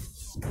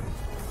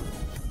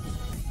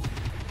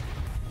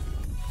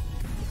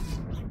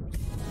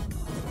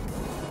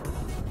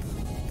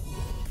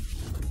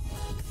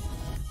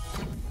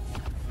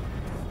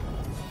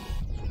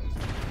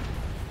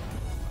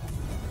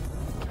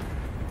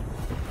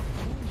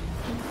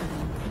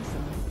 Incoming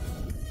missile.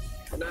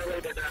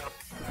 Annihilator down.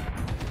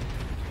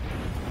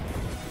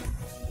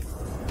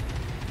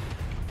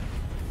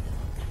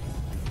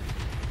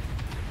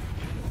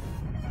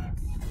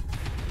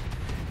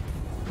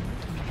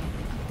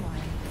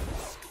 Acquired.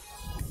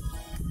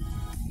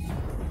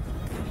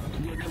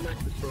 Your mech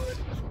destroyed.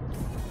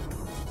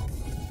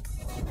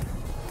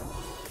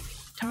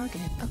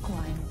 Target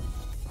acquired.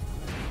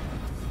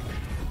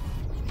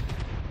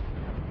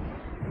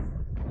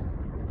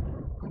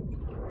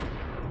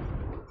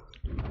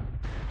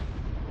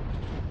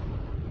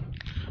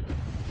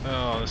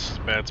 Oh, this is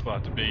a bad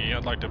spot to be.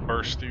 I'd like to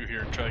burst through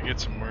here and try to get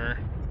somewhere.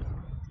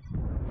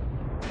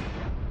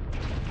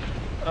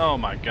 Oh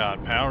my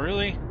god, pal,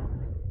 really?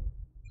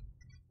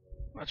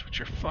 That's what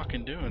you're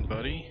fucking doing,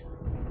 buddy.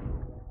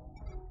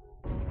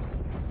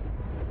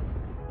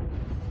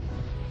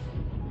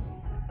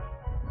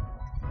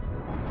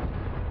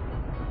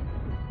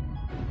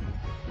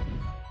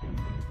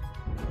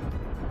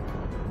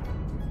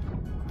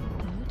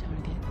 New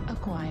target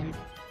acquired.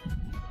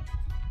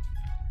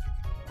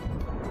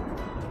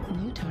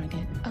 New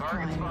target Target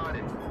acquired.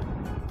 spotted.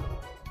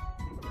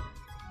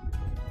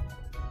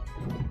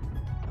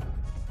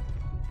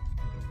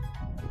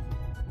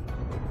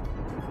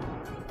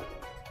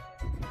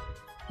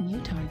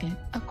 New target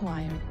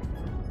acquired.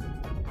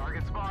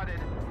 Target spotted.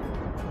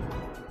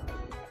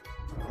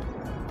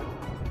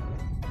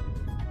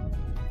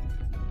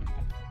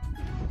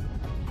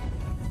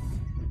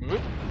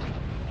 Whoop.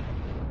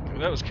 Knew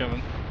that was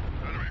coming.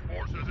 Enemy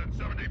forces at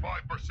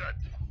 75%.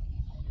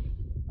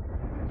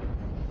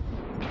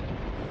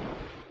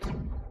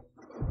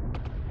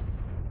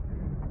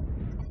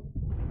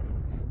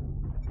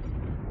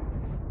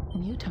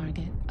 New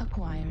target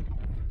acquired.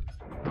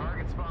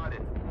 Target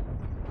spotted.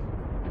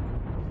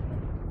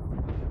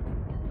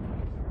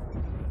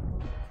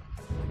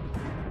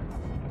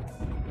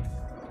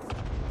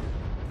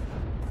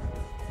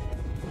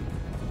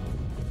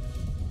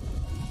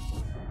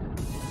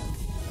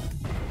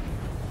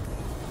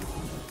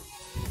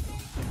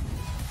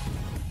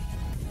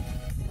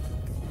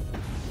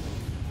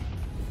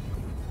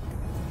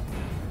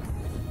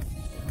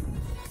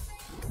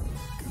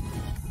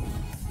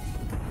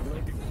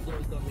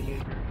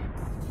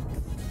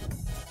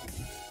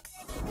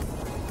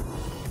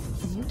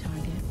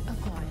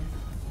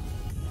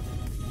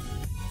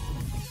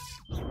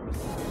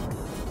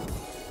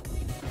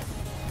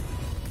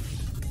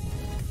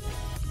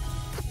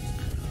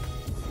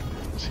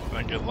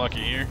 get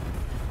lucky here.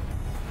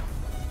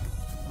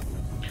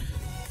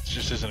 This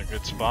just isn't a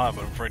good spot,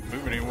 but I'm afraid to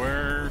move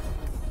anywhere.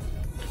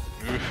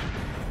 Oof.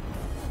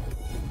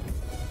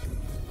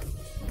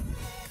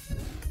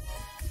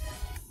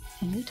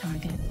 New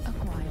target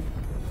acquired.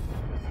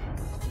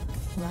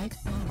 Right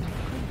arm.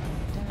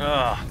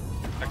 Ah,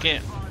 I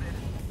can't.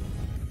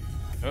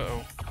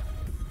 Uh-oh.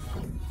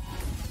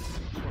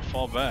 I'll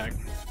fall back.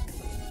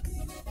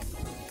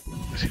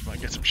 See if I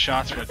can get some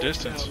shots from a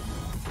distance.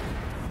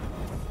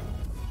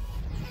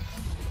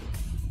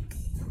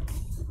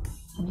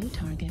 New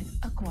target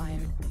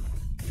acquired.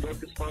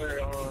 Focus fire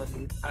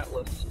on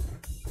Atlas.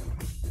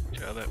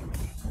 Got it.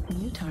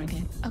 New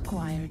target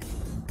acquired.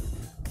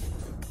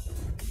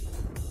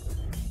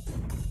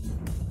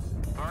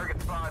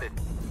 Target spotted.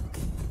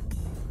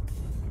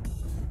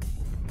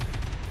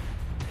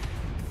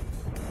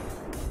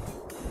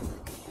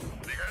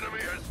 The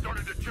enemy has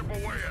started to chip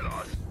away at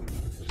us.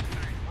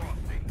 Stay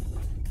frosty.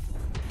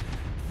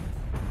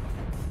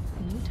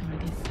 New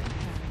target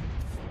acquired.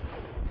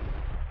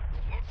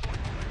 Looks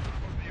like the leader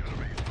of the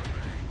enemy's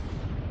remain.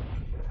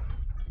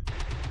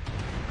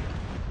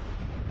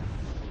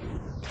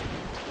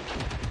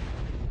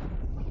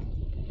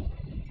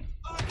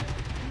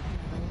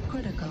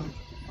 Critical.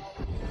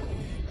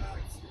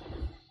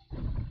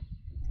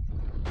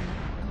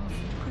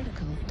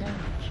 Critical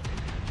damage.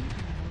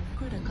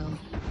 Critical.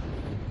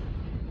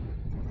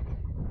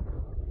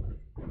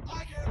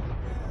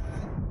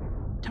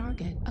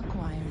 Target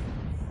acquired.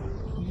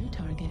 New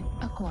target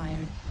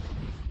acquired.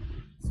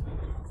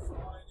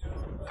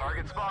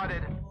 Target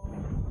spotted.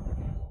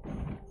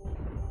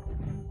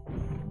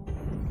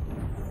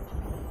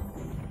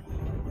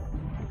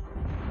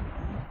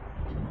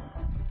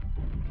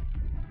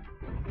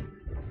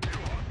 Two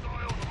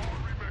hostiles are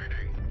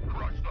remaining.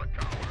 Crush the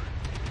cowards.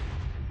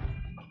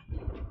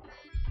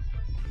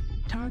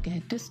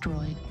 Target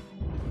destroyed.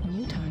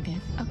 New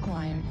target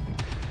acquired.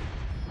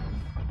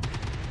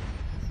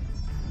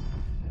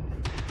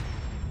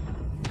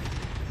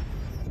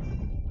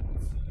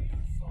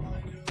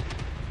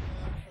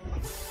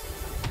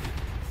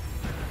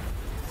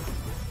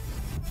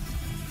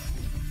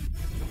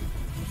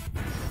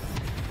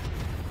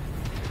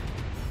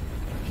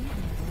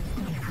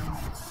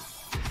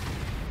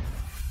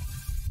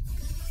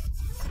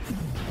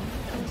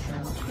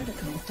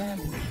 Critical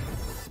damage.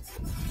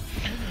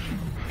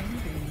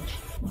 Engage.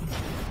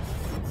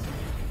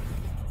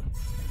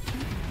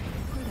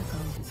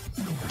 Critical.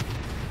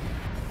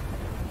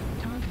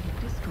 Target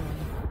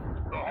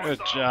destroyed.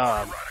 Good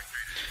job.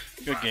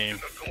 Good game.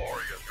 The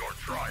glory of your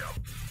triumph.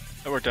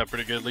 That worked out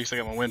pretty good. At least I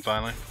got my win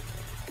finally.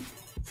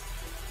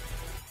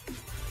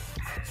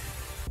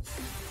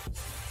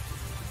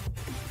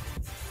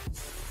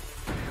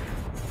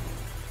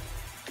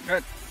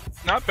 Good.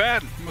 Not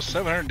bad. Almost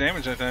 700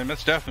 damage, I think.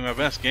 That's definitely my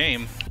best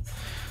game.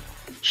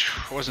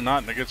 I was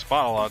not in a good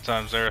spot a lot of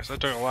times there, so I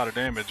took a lot of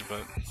damage,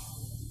 but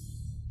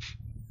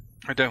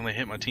I definitely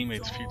hit my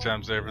teammates a few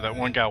times there. But that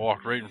one guy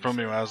walked right in front of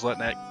me when I was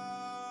letting that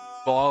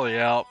volley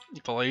out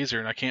with the laser,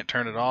 and I can't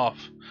turn it off.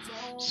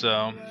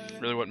 So,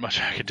 really wasn't much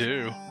I could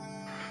do,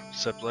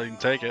 except let him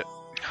take it.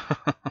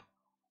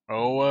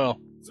 Oh well.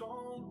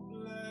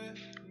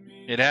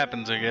 It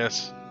happens, I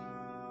guess.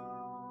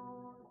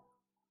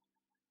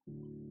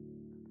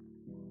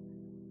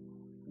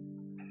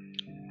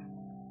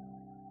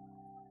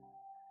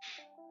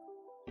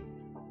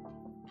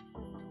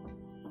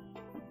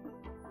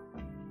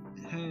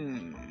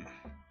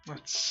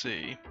 Let's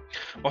see.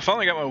 Well, I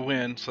finally got my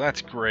win, so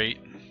that's great.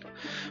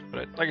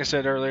 But like I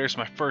said earlier, it's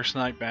my first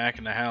night back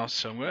in the house,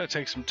 so I'm going to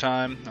take some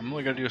time. I'm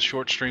only going to do a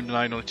short stream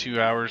tonight, only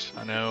 2 hours,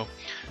 I know.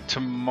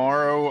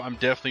 Tomorrow, I'm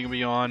definitely going to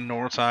be on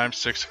normal time,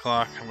 6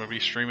 o'clock. I'm going to be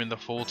streaming the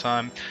full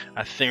time.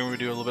 I think we're going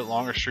to do a little bit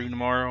longer stream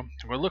tomorrow. I'm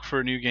going to look for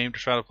a new game to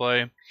try to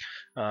play.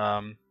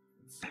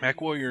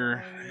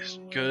 Mechwarrior is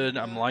good.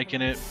 I'm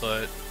liking it,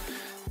 but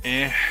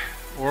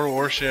World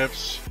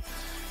Warships,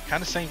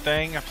 kind of same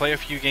thing. I play a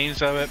few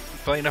games of it,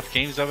 play enough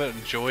games of it,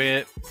 enjoy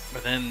it,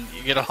 but then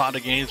you get a lot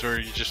of games where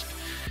you're just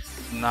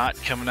not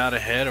coming out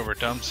ahead over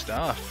dumb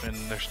stuff, and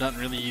there's nothing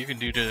really you can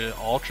do to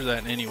alter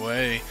that in any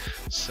way.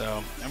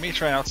 So I may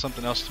try out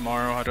something else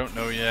tomorrow. I don't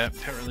know yet.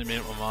 Haven't really made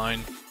up my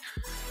mind.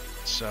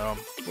 So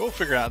we'll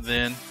figure out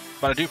then.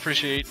 But I do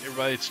appreciate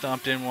everybody that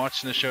stopped in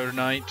watching the show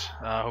tonight.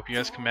 I hope you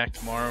guys come back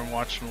tomorrow and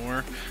watch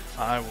more.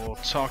 I will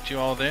talk to you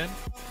all then.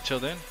 Until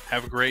then,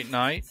 have a great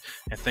night,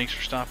 and thanks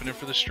for stopping in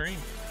for the stream.